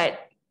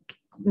 but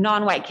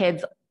non-white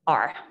kids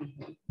are.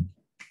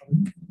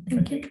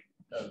 Thank you.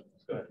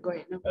 Go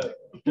ahead. No.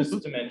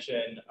 Just to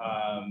mention,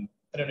 I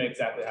don't know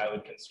exactly how I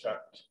would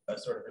construct a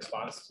sort of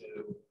response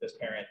to this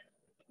parent,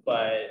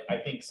 but I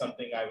think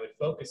something I would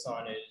focus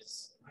on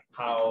is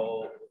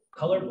how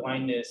color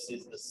blindness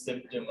is the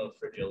symptom of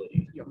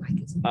fragility. Can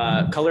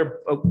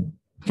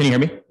you hear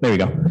me? There we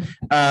go.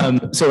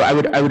 So I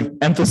would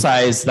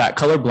emphasize that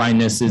color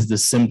blindness is the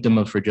symptom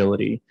of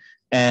fragility.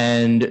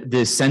 And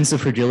the sense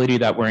of fragility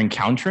that we're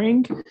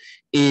encountering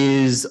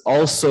is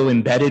also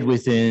embedded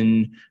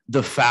within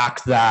the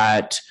fact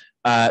that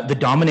the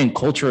dominant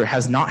culture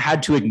has not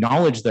had to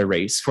acknowledge their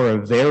race for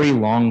a very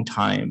long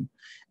time.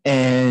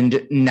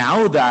 And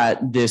now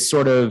that this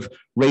sort of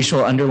racial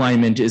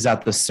underlinement is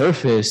at the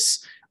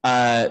surface,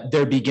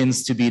 there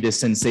begins to be this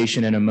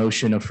sensation and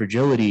emotion of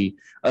fragility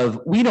of,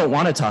 we don't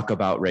want to talk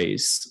about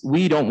race.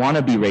 We don't want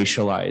to be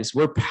racialized.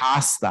 We're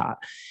past that.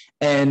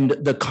 And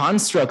the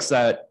constructs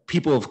that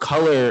people of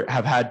color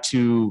have had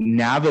to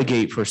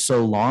navigate for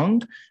so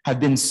long have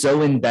been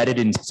so embedded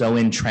and so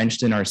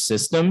entrenched in our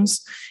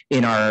systems,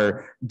 in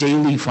our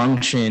daily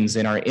functions,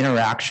 in our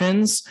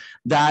interactions,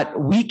 that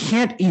we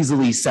can't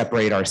easily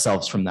separate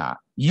ourselves from that.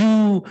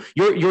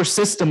 Your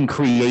system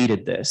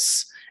created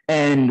this,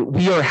 and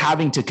we are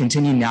having to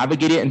continue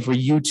navigate it. And for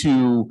you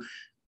to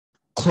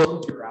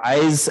close your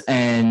eyes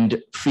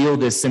and feel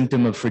this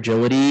symptom of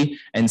fragility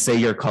and say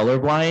you're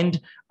colorblind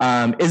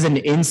is an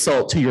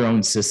insult to your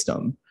own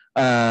system.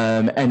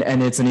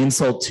 And it's an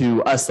insult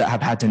to us that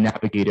have had to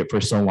navigate it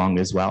for so long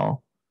as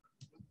well.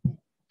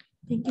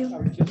 Thank you. I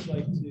would just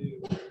like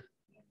to.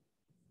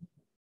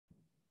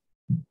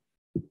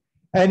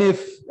 And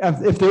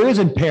if there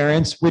isn't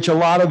parents, which a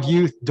lot of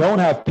youth don't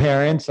have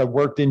parents, I've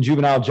worked in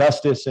juvenile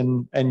justice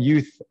and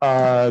youth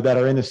that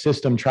are in the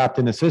system, trapped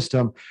in the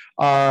system.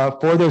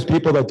 For those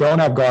people that don't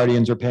have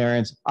guardians or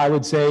parents, I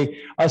would say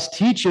us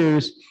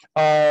teachers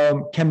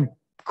can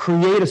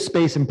create a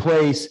space and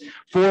place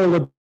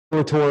for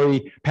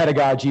liberatory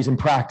pedagogies and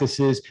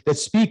practices that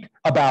speak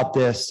about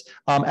this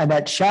and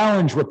that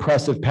challenge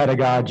repressive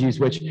pedagogies,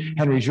 which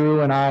Henry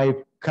Drew and I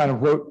kind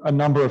of wrote a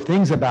number of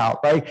things about,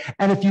 right?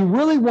 And if you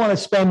really want to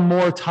spend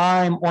more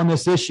time on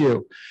this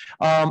issue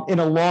in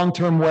a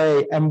long-term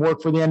way and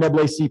work for the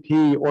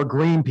NAACP or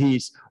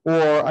Greenpeace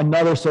or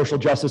another social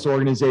justice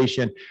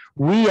organization,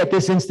 we at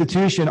this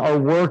institution are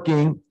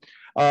working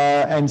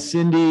and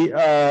Cindy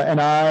and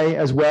I,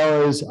 as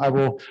well as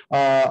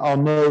I'll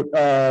note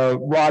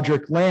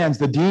Roderick Lands,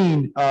 the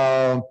dean,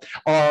 are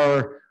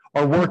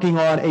working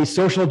on a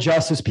social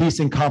justice piece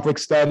in conflict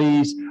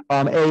studies,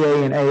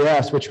 AA and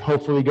AS, which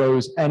hopefully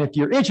goes, and if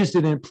you're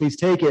interested in it, please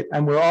take it.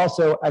 And we're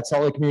also at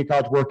Salt Lake Community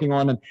College working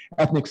on an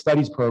ethnic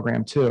studies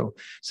program too.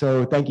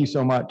 So thank you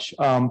so much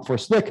for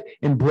SLIC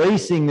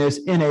embracing this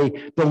in a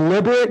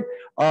deliberate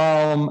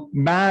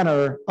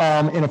manner,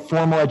 in a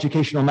formal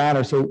educational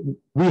manner. So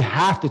we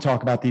have to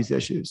talk about these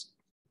issues.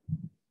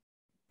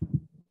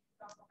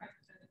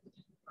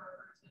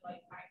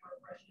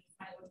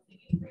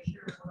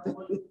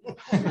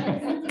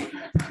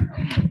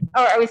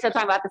 Or are we still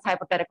talking about this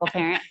hypothetical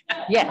parent?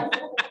 Yes.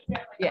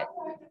 Yes.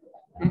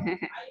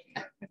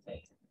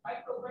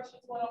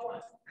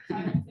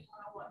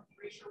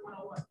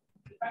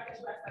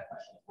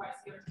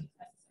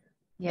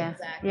 Yeah,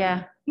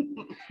 yeah.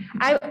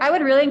 I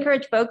would really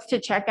encourage folks to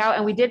check out,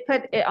 and we did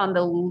put it on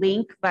the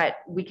link, but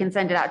we can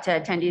send it out to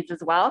attendees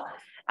as well.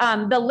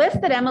 The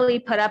list that Emily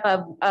put up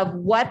of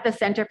what the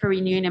Center for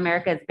Renewing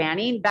America is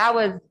banning, that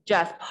was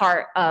just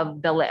part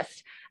of the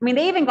list. I mean,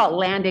 they even got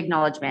land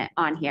acknowledgement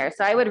on here.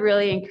 So I would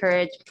really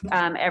encourage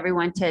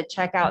everyone to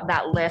check out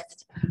that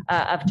list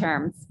of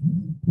terms.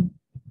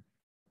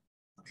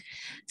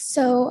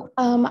 So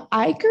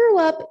I grew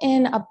up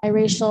in a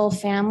biracial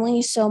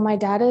family. So my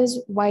dad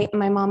is white and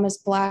my mom is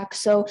black.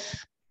 So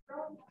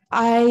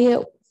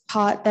I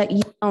taught that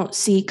you don't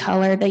see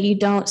color, that you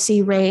don't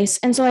see race.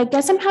 And so I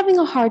guess I'm having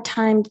a hard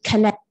time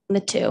connecting the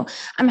two.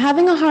 I'm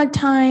having a hard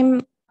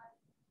time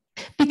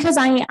because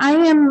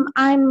I'm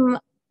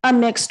a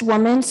mixed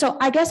woman. So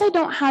I guess I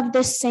don't have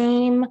the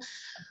same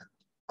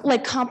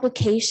like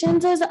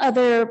complications as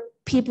other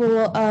people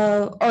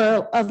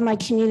or of my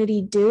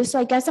community do. So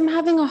I guess I'm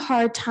having a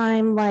hard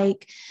time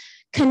like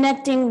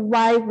connecting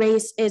why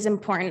race is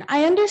important.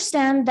 I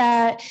understand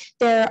that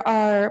there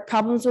are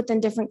problems within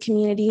different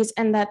communities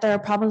and that there are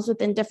problems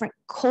within different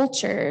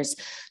cultures.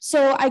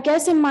 So I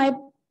guess in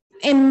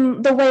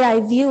the way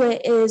I view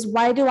it is,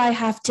 why do I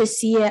have to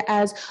see it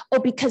as, oh,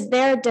 because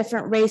they're a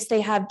different race,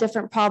 they have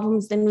different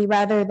problems than me,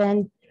 rather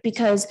than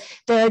because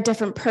they're a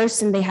different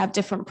person, they have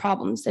different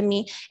problems than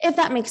me, if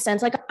that makes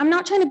sense. Like, I'm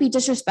not trying to be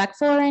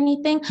disrespectful or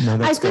anything. No,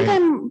 I think great.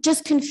 I'm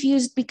just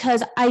confused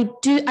because I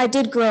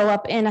did grow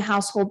up in a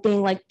household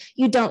being like,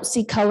 you don't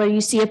see color,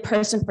 you see a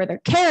person for their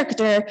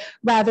character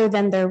rather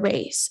than their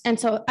race. And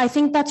so I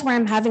think that's where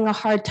I'm having a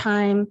hard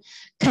time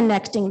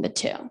connecting the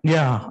two.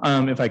 Yeah,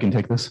 if I can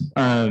take this.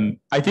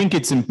 I think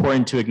it's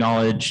important to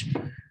acknowledge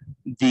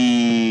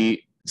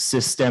the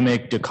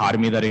systemic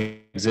dichotomy that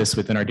exists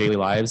within our daily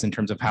lives in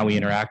terms of how we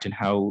interact and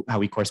how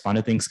we correspond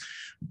to things.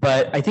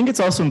 But I think it's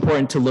also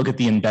important to look at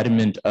the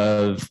embedment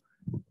of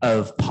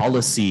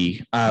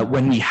policy.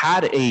 When we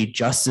had a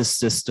justice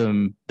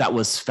system that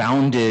was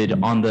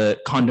founded on the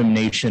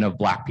condemnation of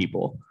Black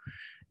people,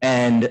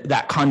 and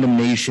that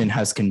condemnation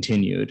has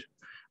continued,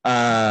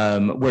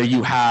 where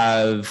you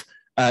have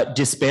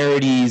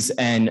disparities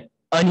and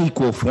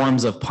unequal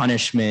forms of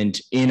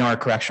punishment in our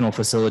correctional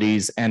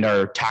facilities and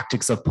our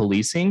tactics of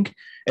policing,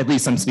 at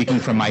least I'm speaking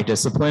from my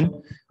discipline.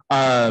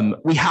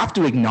 We have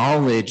to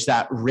acknowledge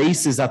that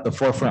race is at the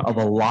forefront of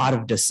a lot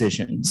of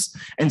decisions.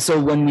 And so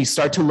when we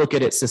start to look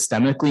at it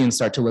systemically and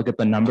start to look at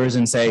the numbers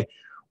and say,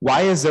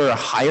 why is there a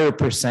higher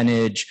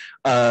percentage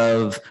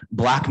of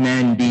Black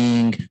men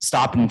being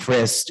stopped and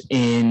frisked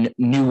in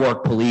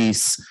Newark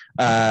Police,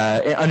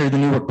 under the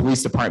Newark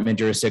Police Department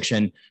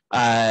jurisdiction?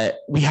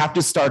 We have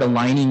to start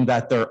aligning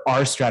that there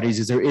are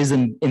strategies, there is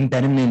an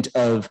embedment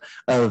of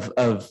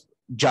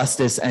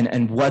justice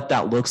and what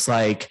that looks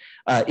like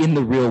in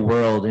the real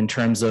world in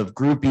terms of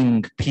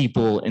grouping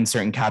people in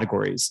certain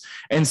categories.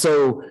 And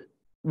so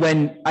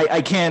when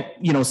I can't,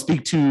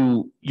 speak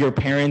to your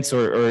parents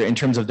or in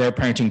terms of their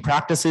parenting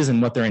practices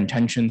and what their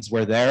intentions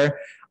were there.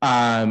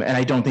 And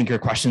I don't think your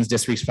question is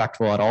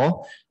disrespectful at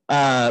all.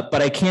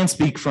 But I can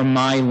speak from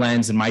my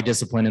lens and my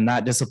discipline, and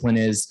that discipline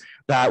is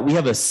that we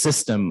have a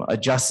system, a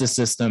justice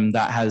system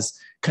that has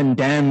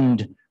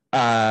condemned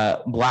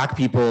Black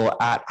people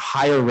at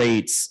higher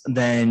rates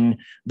than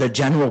the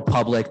general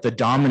public, the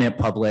dominant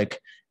public.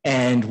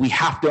 And we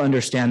have to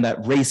understand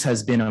that race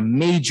has been a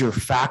major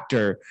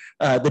factor,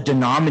 the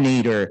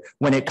denominator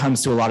when it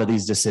comes to a lot of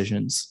these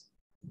decisions.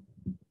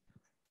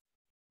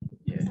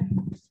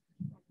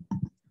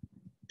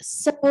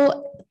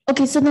 So,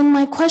 okay, so then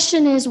my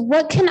question is,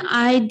 what can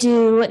I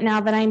do now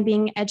that I'm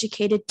being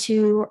educated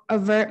to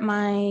avert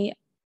my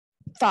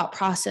thought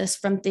process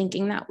from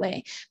thinking that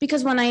way?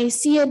 Because when I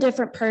see a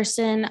different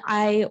person,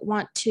 I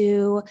want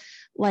to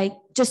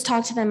just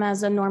talk to them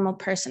as a normal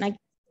person. I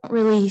don't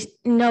really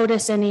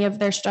notice any of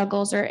their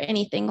struggles or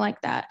anything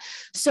like that.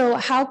 So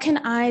how can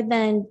I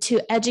then to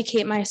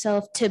educate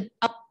myself to...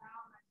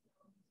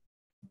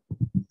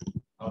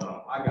 Hold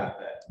on, I got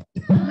that.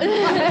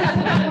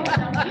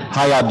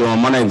 How y'all doing?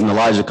 My name is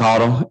Elijah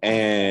Cottle,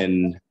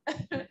 and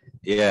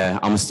yeah,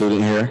 I'm a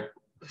student here.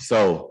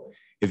 So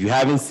if you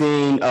haven't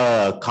seen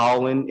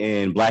Colin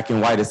in Black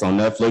and White, it's on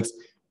Netflix,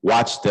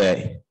 watch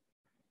that.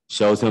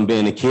 Shows him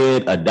being a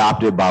kid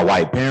adopted by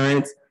white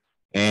parents,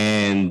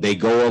 and they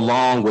go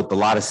along with a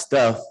lot of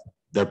stuff.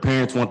 Their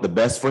parents want the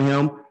best for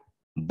him,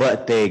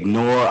 but they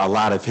ignore a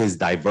lot of his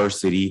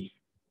diversity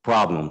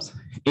problems.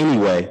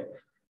 Anyway,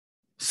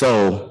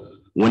 so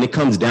when it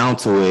comes down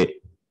to it,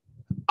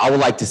 I would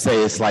like to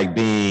say it's like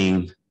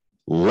being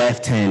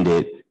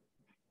left-handed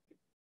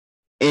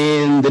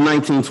in the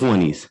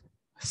 1920s.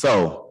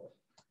 So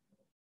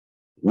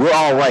we're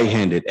all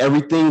right-handed.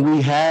 Everything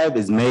we have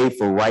is made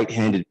for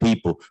right-handed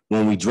people.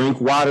 When we drink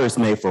water, it's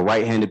made for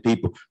right-handed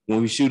people.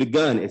 When we shoot a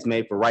gun, it's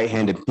made for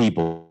right-handed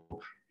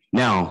people.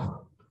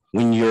 Now,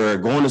 when you're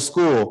going to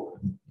school,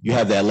 you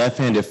have that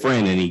left-handed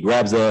friend and he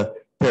grabs a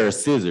pair of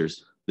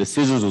scissors. The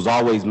scissors was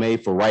always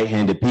made for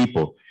right-handed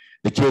people.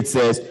 The kid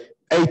says,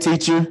 "Hey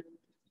teacher,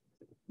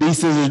 these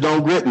scissors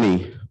don't grip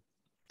me."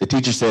 The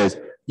teacher says,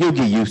 "You'll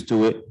get used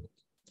to it."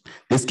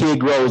 This kid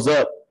grows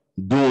up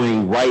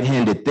doing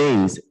right-handed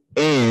things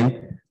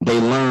and they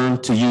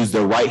learn to use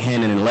their right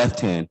hand and left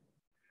hand.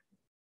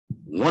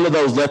 One of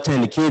those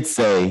left-handed kids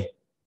say,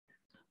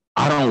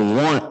 "I don't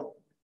want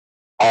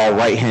all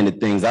right-handed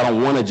things. I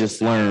don't want to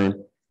just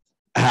learn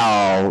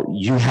how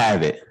you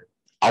have it.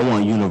 I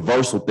want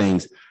universal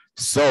things."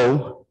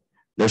 So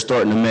they're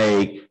starting to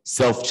make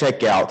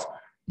self-checkouts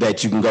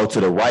that you can go to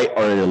the right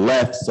or the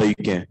left so you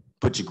can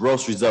put your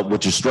groceries up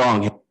with your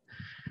strong hand.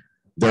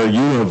 They're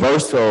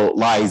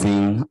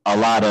universalizing a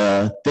lot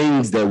of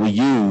things that we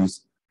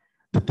use.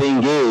 The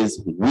thing is,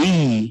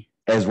 we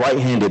as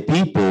right-handed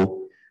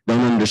people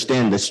don't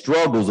understand the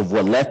struggles of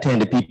what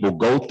left-handed people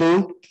go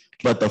through.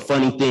 But the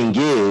funny thing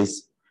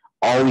is,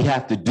 all we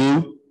have to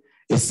do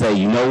is say,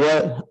 "You know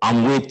what?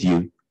 I'm with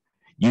you.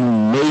 You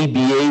may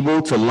be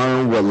able to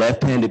learn what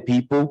left-handed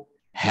people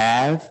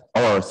have,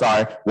 or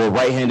sorry, what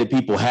right-handed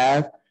people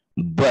have,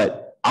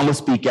 but I'm gonna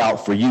speak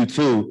out for you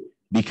too,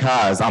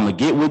 because I'm gonna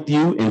get with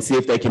you and see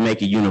if they can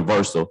make it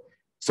universal."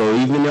 So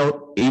even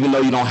though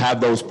you don't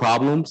have those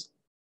problems,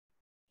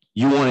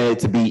 you want it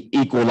to be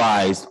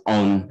equalized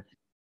on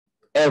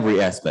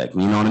every aspect,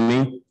 you know what I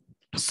mean?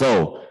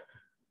 So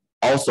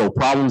also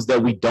problems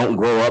that we don't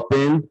grow up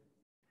in,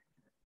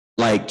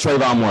 like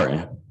Trayvon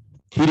Martin.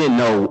 He didn't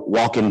know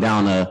walking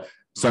down a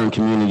certain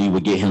community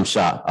would get him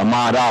shot.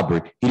 Ahmaud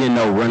Arbery, he didn't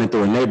know running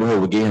through a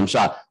neighborhood would get him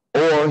shot,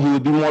 or he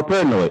would be more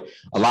paranoid.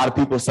 A lot of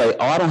people say,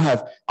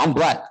 "Oh, I'm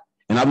black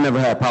and I've never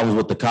had problems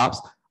with the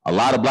cops." A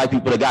lot of black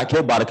people that got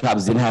killed by the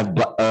cops didn't have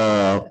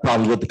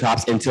problems with the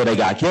cops until they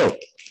got killed.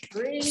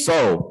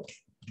 So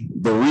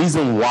the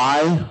reason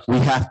why we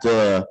have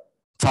to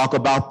talk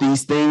about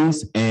these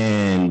things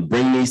and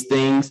bring these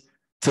things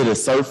to the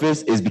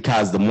surface is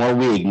because the more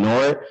we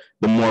ignore it,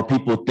 the more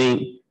people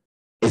think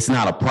it's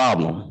not a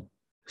problem.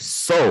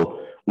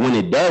 So when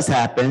it does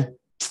happen,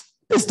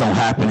 this don't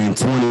happen in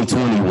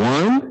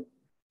 2021.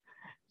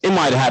 It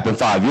might have happened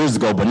 5 years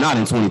ago, but not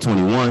in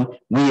 2021.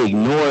 We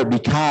ignore it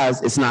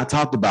because it's not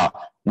talked about.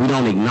 We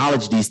don't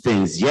acknowledge these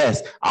things.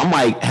 Yes, I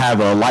might have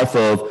a life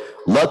of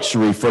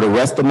luxury for the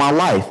rest of my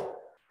life,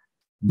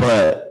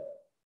 but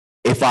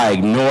if I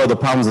ignore the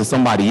problems of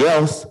somebody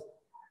else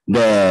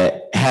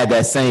that had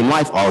that same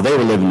life, oh, they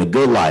were living a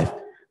good life.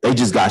 They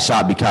just got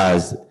shot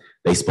because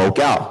they spoke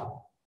out.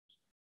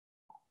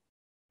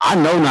 I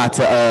know not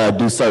to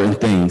do certain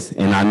things,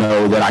 and I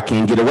know that I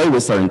can't get away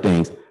with certain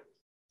things.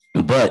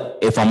 But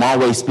if I'm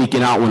always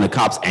speaking out when the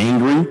cop's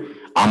angry,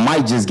 I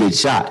might just get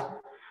shot.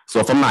 So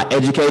if I'm not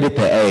educated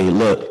to, hey,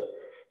 look,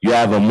 you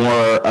have a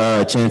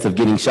more chance of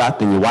getting shot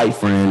than your white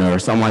friend or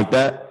something like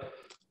that,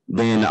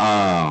 then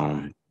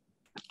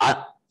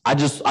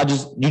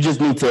you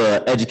just need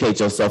to educate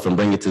yourself and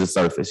bring it to the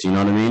surface. You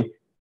know what I mean?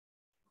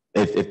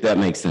 If that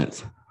makes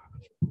sense.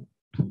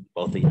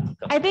 Both of you.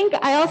 I think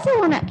I also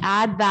want to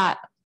add that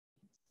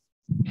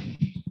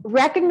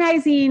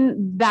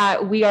recognizing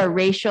that we are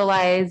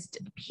racialized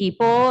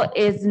people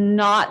is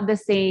not the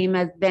same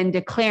as then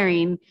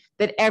declaring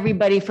that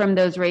everybody from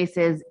those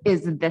races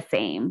is the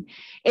same.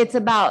 It's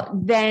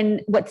about then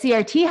what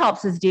CRT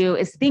helps us do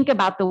is think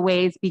about the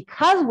ways,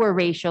 because we're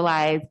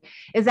racialized,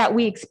 is that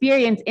we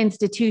experience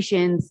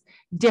institutions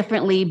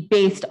differently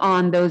based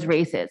on those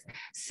races.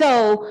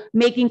 So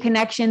making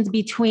connections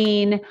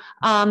between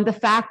the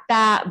fact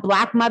that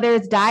Black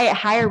mothers die at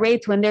higher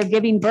rates when they're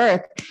giving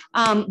birth,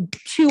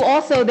 to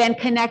also then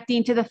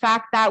connecting to the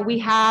fact that we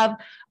have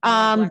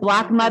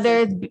Black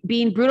mothers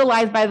being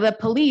brutalized by the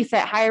police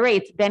at higher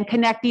rates, then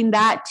connecting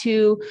that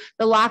to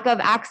the lack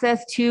of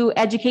access to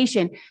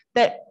education.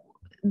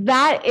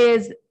 That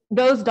is,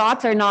 those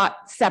dots are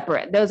not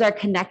separate. Those are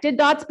connected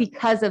dots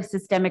because of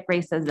systemic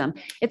racism.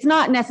 It's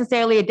not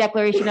necessarily a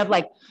declaration of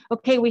like,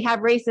 okay, we have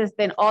racists,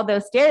 then all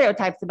those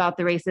stereotypes about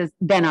the races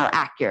then are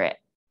accurate.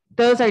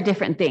 Those are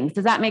different things.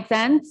 Does that make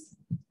sense?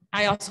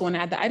 I also want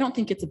to add that I don't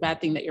think it's a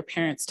bad thing that your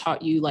parents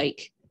taught you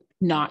like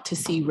not to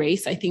see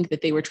race. I think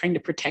that they were trying to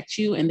protect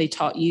you, and they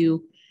taught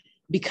you,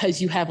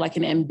 because you have like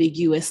an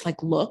ambiguous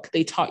like look,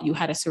 they taught you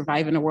how to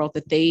survive in a world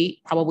that they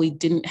probably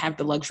didn't have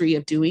the luxury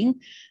of doing.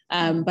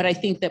 But I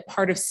think that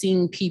part of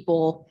seeing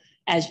people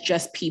as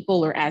just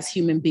people or as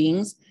human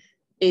beings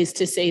is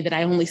to say that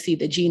I only see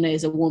that Gina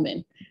is a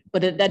woman,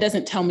 but that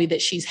doesn't tell me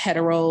that she's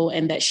hetero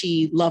and that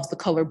she loves the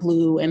color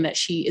blue and that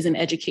she is an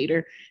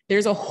educator.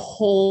 There's a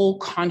whole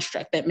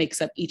construct that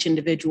makes up each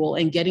individual,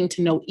 and getting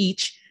to know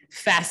each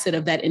facet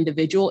of that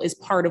individual is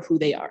part of who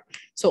they are.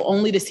 So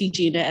only to see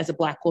Gina as a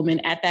Black woman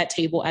at that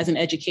table, as an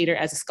educator,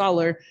 as a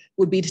scholar,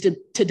 would be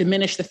to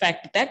diminish the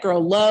fact that that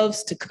girl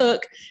loves to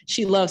cook,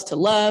 she loves to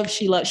love,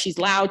 she's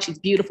loud, she's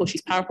beautiful,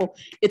 she's powerful.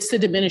 It's to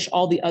diminish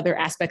all the other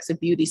aspects of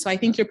beauty. So I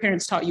think your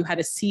parents taught you how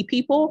to see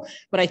people,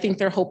 but I think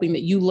they're hoping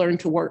that you learn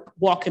to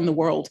walk in the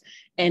world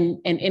and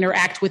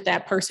interact with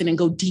that person and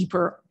go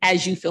deeper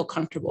as you feel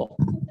comfortable.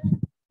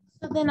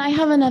 So then I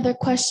have another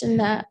question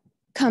that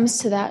comes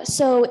to that.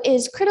 So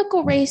is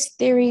critical race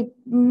theory,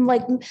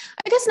 like,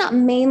 I guess not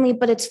mainly,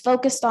 but it's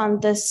focused on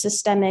the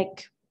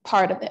systemic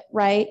part of it,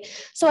 right?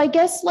 So I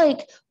guess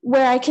like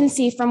where I can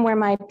see from where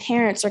my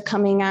parents are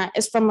coming at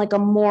is from like a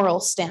moral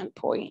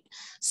standpoint.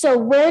 So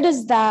where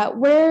is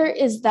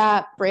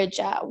that bridge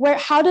at?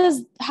 How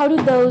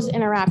do those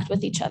interact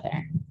with each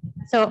other?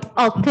 So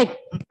I'll take,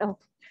 oh.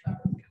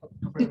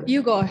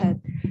 You go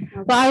ahead.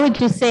 Well, I would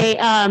just say,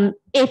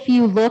 if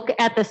you look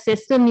at the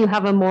system, you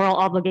have a moral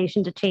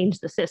obligation to change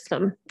the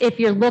system. If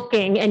you're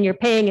looking and you're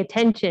paying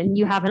attention,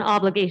 you have an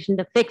obligation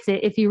to fix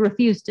it. If you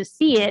refuse to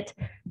see it,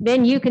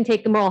 then you can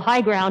take the moral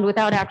high ground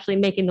without actually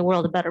making the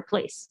world a better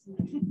place.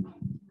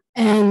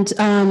 And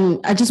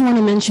I just want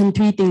to mention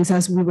 3 things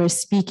as we were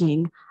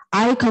speaking.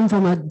 I come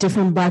from a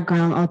different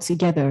background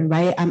altogether,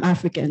 right? I'm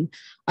African.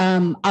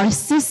 Our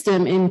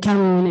system in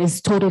Cameroon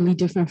is totally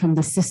different from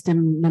the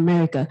system in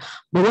America.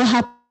 But what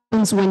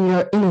happens when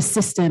you're in a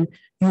system,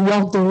 you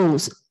walk the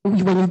rules. When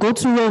you go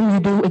to Rome, you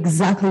do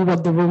exactly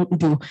what the Rome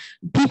do.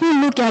 People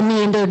look at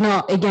me and they're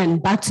not, again,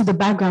 back to the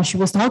background she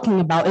was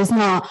talking about, it's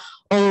not,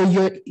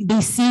 oh,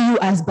 they see you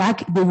as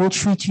Black, they will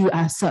treat you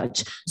as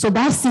such. So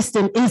that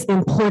system is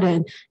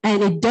important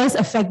and it does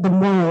affect the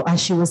moral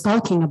as she was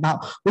talking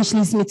about, which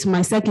leads me to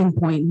my second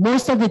point.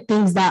 Most of the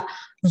things that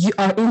you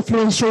are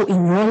influential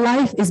in your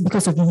life is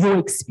because of your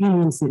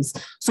experiences.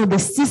 So the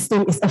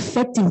system is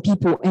affecting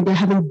people and they're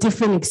having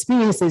different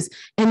experiences.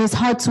 And it's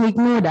hard to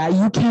ignore that.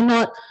 You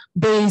cannot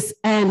base,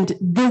 and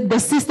the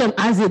system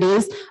as it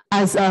is,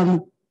 as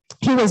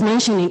he was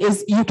mentioning,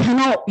 is you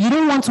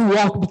don't want to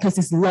walk because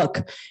it's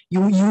luck. You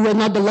were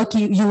not the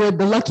lucky, you were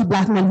the lucky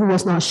Black man who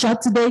was not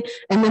shot today,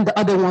 and then the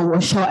other one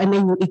was shot, and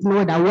then you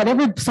ignore that.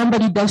 Whatever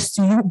somebody does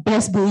to you,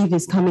 best believe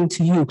is coming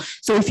to you.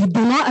 So if you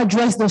do not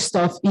address those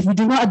stuff, if you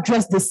do not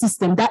address the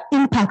system that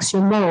impacts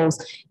your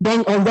morals,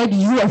 then already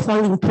you are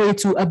falling prey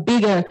to a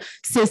bigger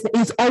system.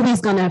 It's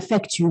always going to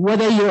affect you,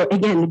 whether you're,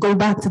 again, go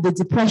back to the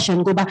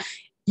depression, go back.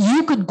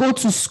 You could go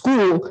to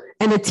school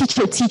and the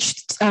teacher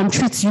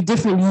treats you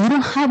differently. You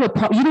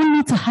don't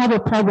need to have a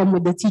problem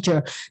with the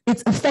teacher.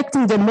 It's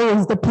affecting their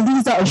morals. The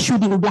police are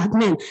shooting Black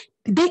men.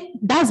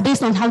 That's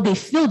based on how they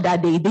feel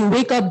that day. They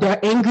wake up, they're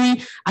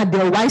angry at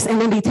their wives,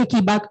 and then they take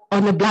it back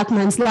on a Black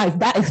man's life.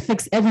 That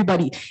affects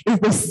everybody.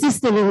 It's the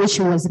system in which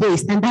it was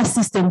based, and that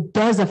system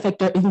does affect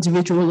their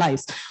individual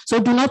lives. So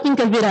do not think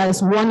of it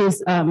as one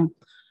is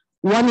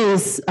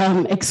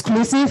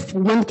exclusive.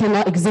 One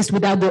cannot exist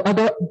without the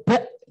other.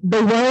 But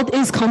the world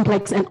is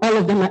complex and all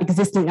of them are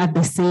existing at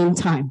the same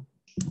time.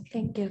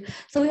 Thank you.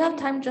 So we have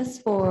time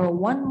just for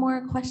one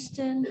more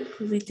question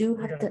because we do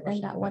have to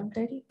end at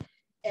 1:30.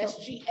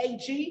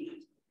 SGAG.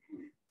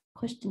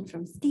 Question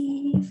from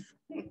Steve.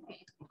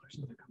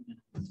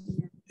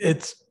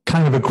 It's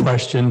kind of a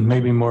question,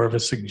 maybe more of a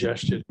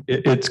suggestion.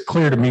 It's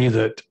clear to me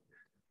that,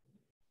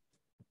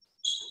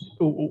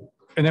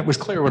 and it was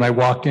clear when I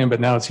walked in,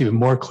 but now it's even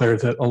more clear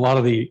that a lot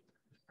of the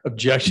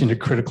objection to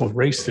critical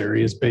race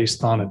theory is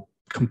based on a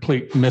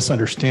complete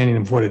misunderstanding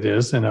of what it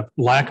is and a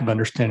lack of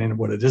understanding of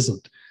what it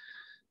isn't.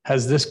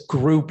 Has this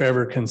group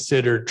ever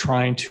considered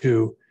trying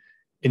to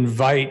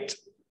invite,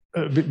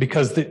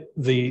 because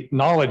the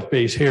knowledge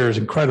base here is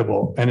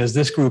incredible, and has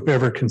this group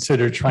ever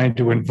considered trying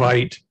to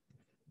invite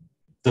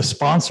the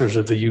sponsors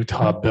of the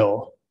Utah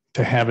bill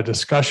to have a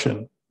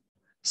discussion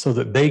so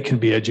that they can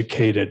be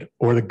educated,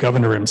 or the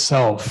governor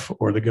himself,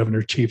 or the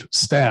governor chief of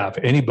staff,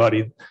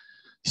 anybody,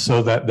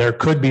 so that there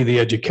could be the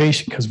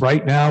education? Because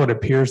right now it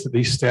appears that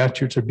these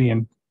statutes are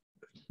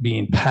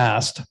being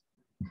passed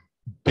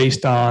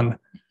based on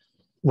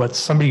what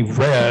somebody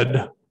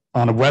read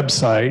on a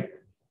website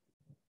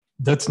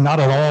that's not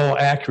at all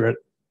accurate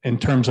in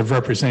terms of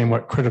representing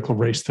what critical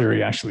race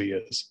theory actually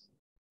is.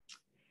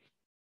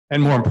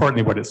 And more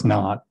importantly, what it's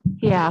not.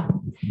 Yeah.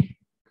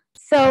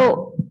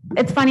 So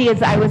it's funny,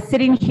 as I was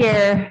sitting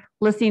here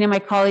listening to my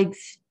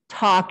colleagues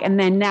talk, and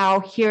then now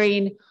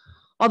hearing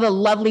all the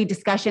lovely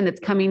discussion that's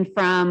coming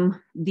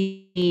from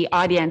the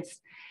audience.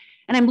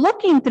 And I'm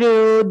looking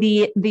through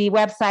the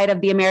website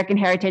of the American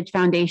Heritage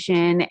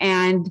Foundation,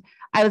 and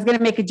I was going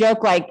to make a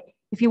joke like,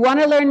 if you want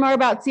to learn more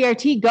about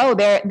CRT, go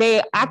there.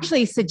 They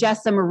actually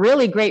suggest some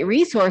really great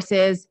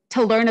resources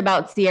to learn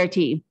about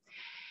CRT.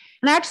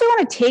 And I actually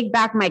want to take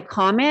back my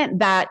comment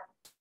that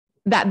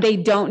they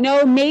don't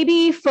know.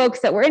 Maybe folks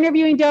that we're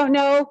interviewing don't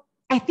know.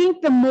 I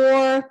think the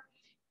more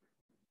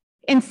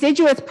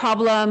insidious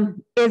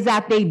problem is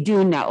that they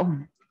do know,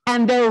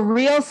 and they're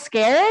real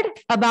scared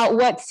about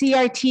what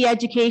CRT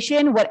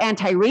education, what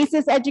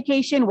anti-racist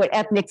education, what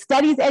ethnic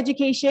studies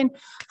education,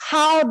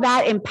 how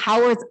that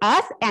empowers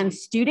us and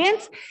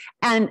students,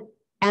 and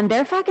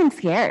they're fucking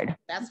scared.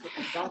 That's what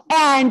they don't.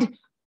 And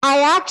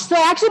I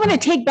actually want to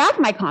take back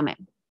my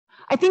comment.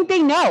 I think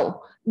they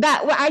know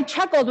that. I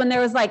chuckled when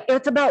there was like,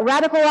 it's about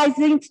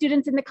radicalizing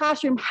students in the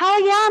classroom.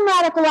 Hell yeah, I'm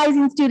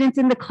radicalizing students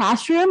in the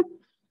classroom.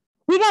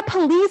 We got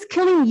police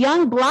killing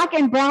young Black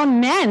and brown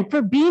men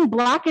for being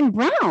Black and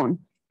brown.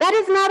 That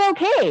is not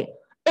okay.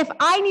 If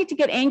I need to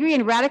get angry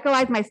and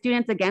radicalize my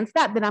students against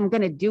that, then I'm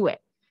going to do it.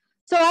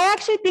 So I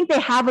actually think they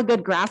have a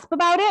good grasp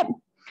about it.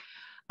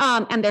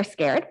 and they're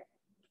scared.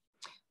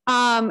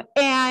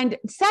 And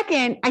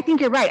second, I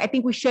think you're right. I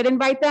think we should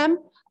invite them.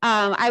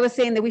 I was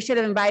saying that we should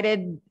have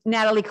invited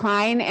Natalie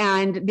Klein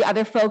and the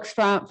other folks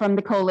from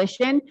the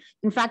coalition.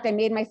 In fact, I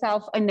made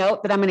myself a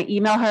note that I'm going to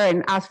email her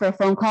and ask for a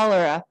phone call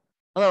or a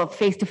little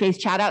face-to-face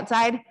chat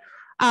outside.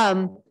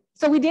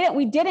 So we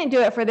didn't do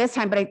it for this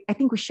time, but I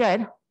think we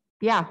should.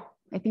 Yeah,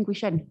 I think we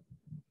should.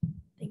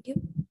 Thank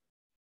you.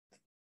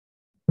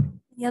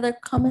 Any other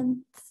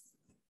comments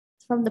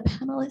from the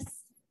panelists?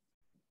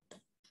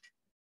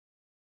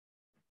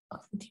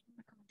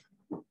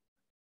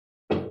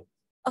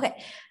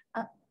 Okay.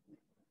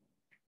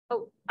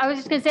 Oh, I was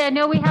just going to say, I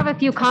know we have a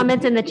few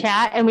comments in the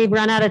chat and we've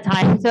run out of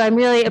time. So I'm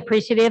really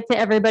appreciative to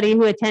everybody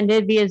who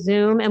attended via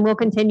Zoom, and we'll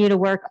continue to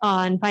work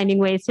on finding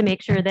ways to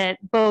make sure that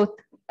both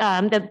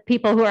the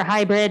people who are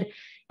hybrid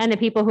and the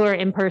people who are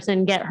in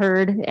person get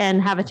heard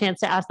and have a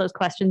chance to ask those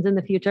questions in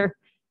the future.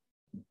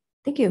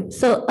 Thank you.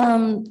 So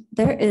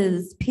there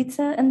is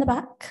pizza in the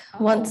back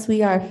once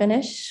we are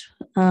finished.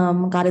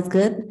 God is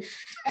good.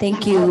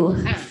 Thank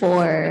you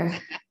for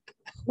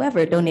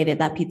whoever donated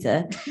that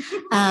pizza.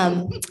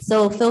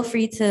 So feel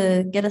free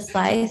to get a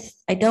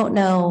slice. I don't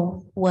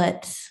know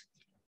what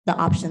the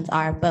options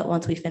are, but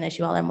once we finish,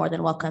 you all are more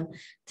than welcome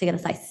to get a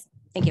slice.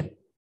 Thank you.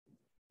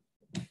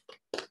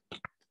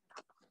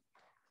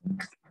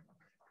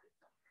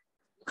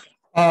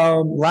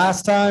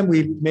 Last time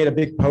we made a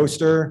big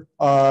poster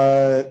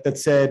that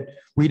said,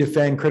 "We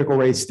defend critical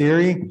race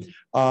theory."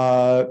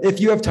 If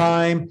you have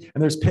time,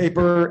 and there's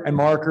paper and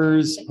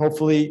markers,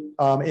 hopefully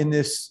in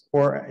this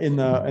or in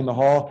the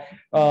hall.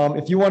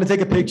 If you want to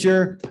take a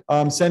picture,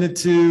 send it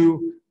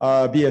to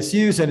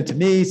BSU, send it to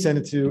me, send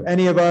it to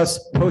any of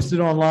us, post it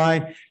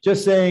online,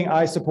 just saying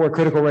I support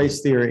critical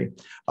race theory.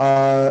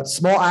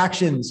 Small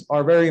actions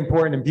are very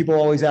important, and people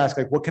always ask,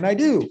 like, what can I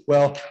do?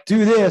 Well,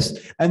 do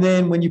this. And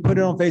then when you put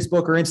it on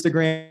Facebook or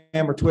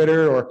Instagram or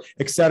Twitter or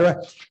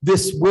etc.,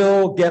 this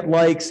will get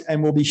likes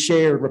and will be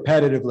shared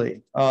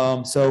repetitively.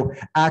 So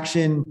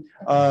action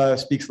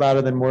speaks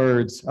louder than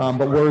words,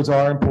 but words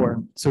are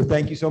important. So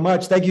thank you so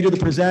much. Thank you to the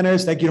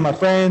presenters. Thank you to my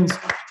friends.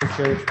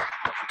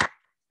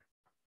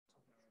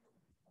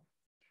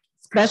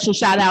 Special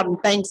shout out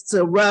and thanks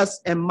to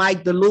Russ and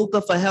Mike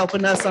DeLuca for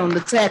helping us on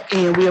the tech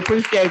end. We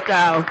appreciate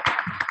y'all.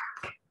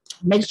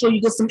 Make sure you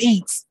get some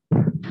eats.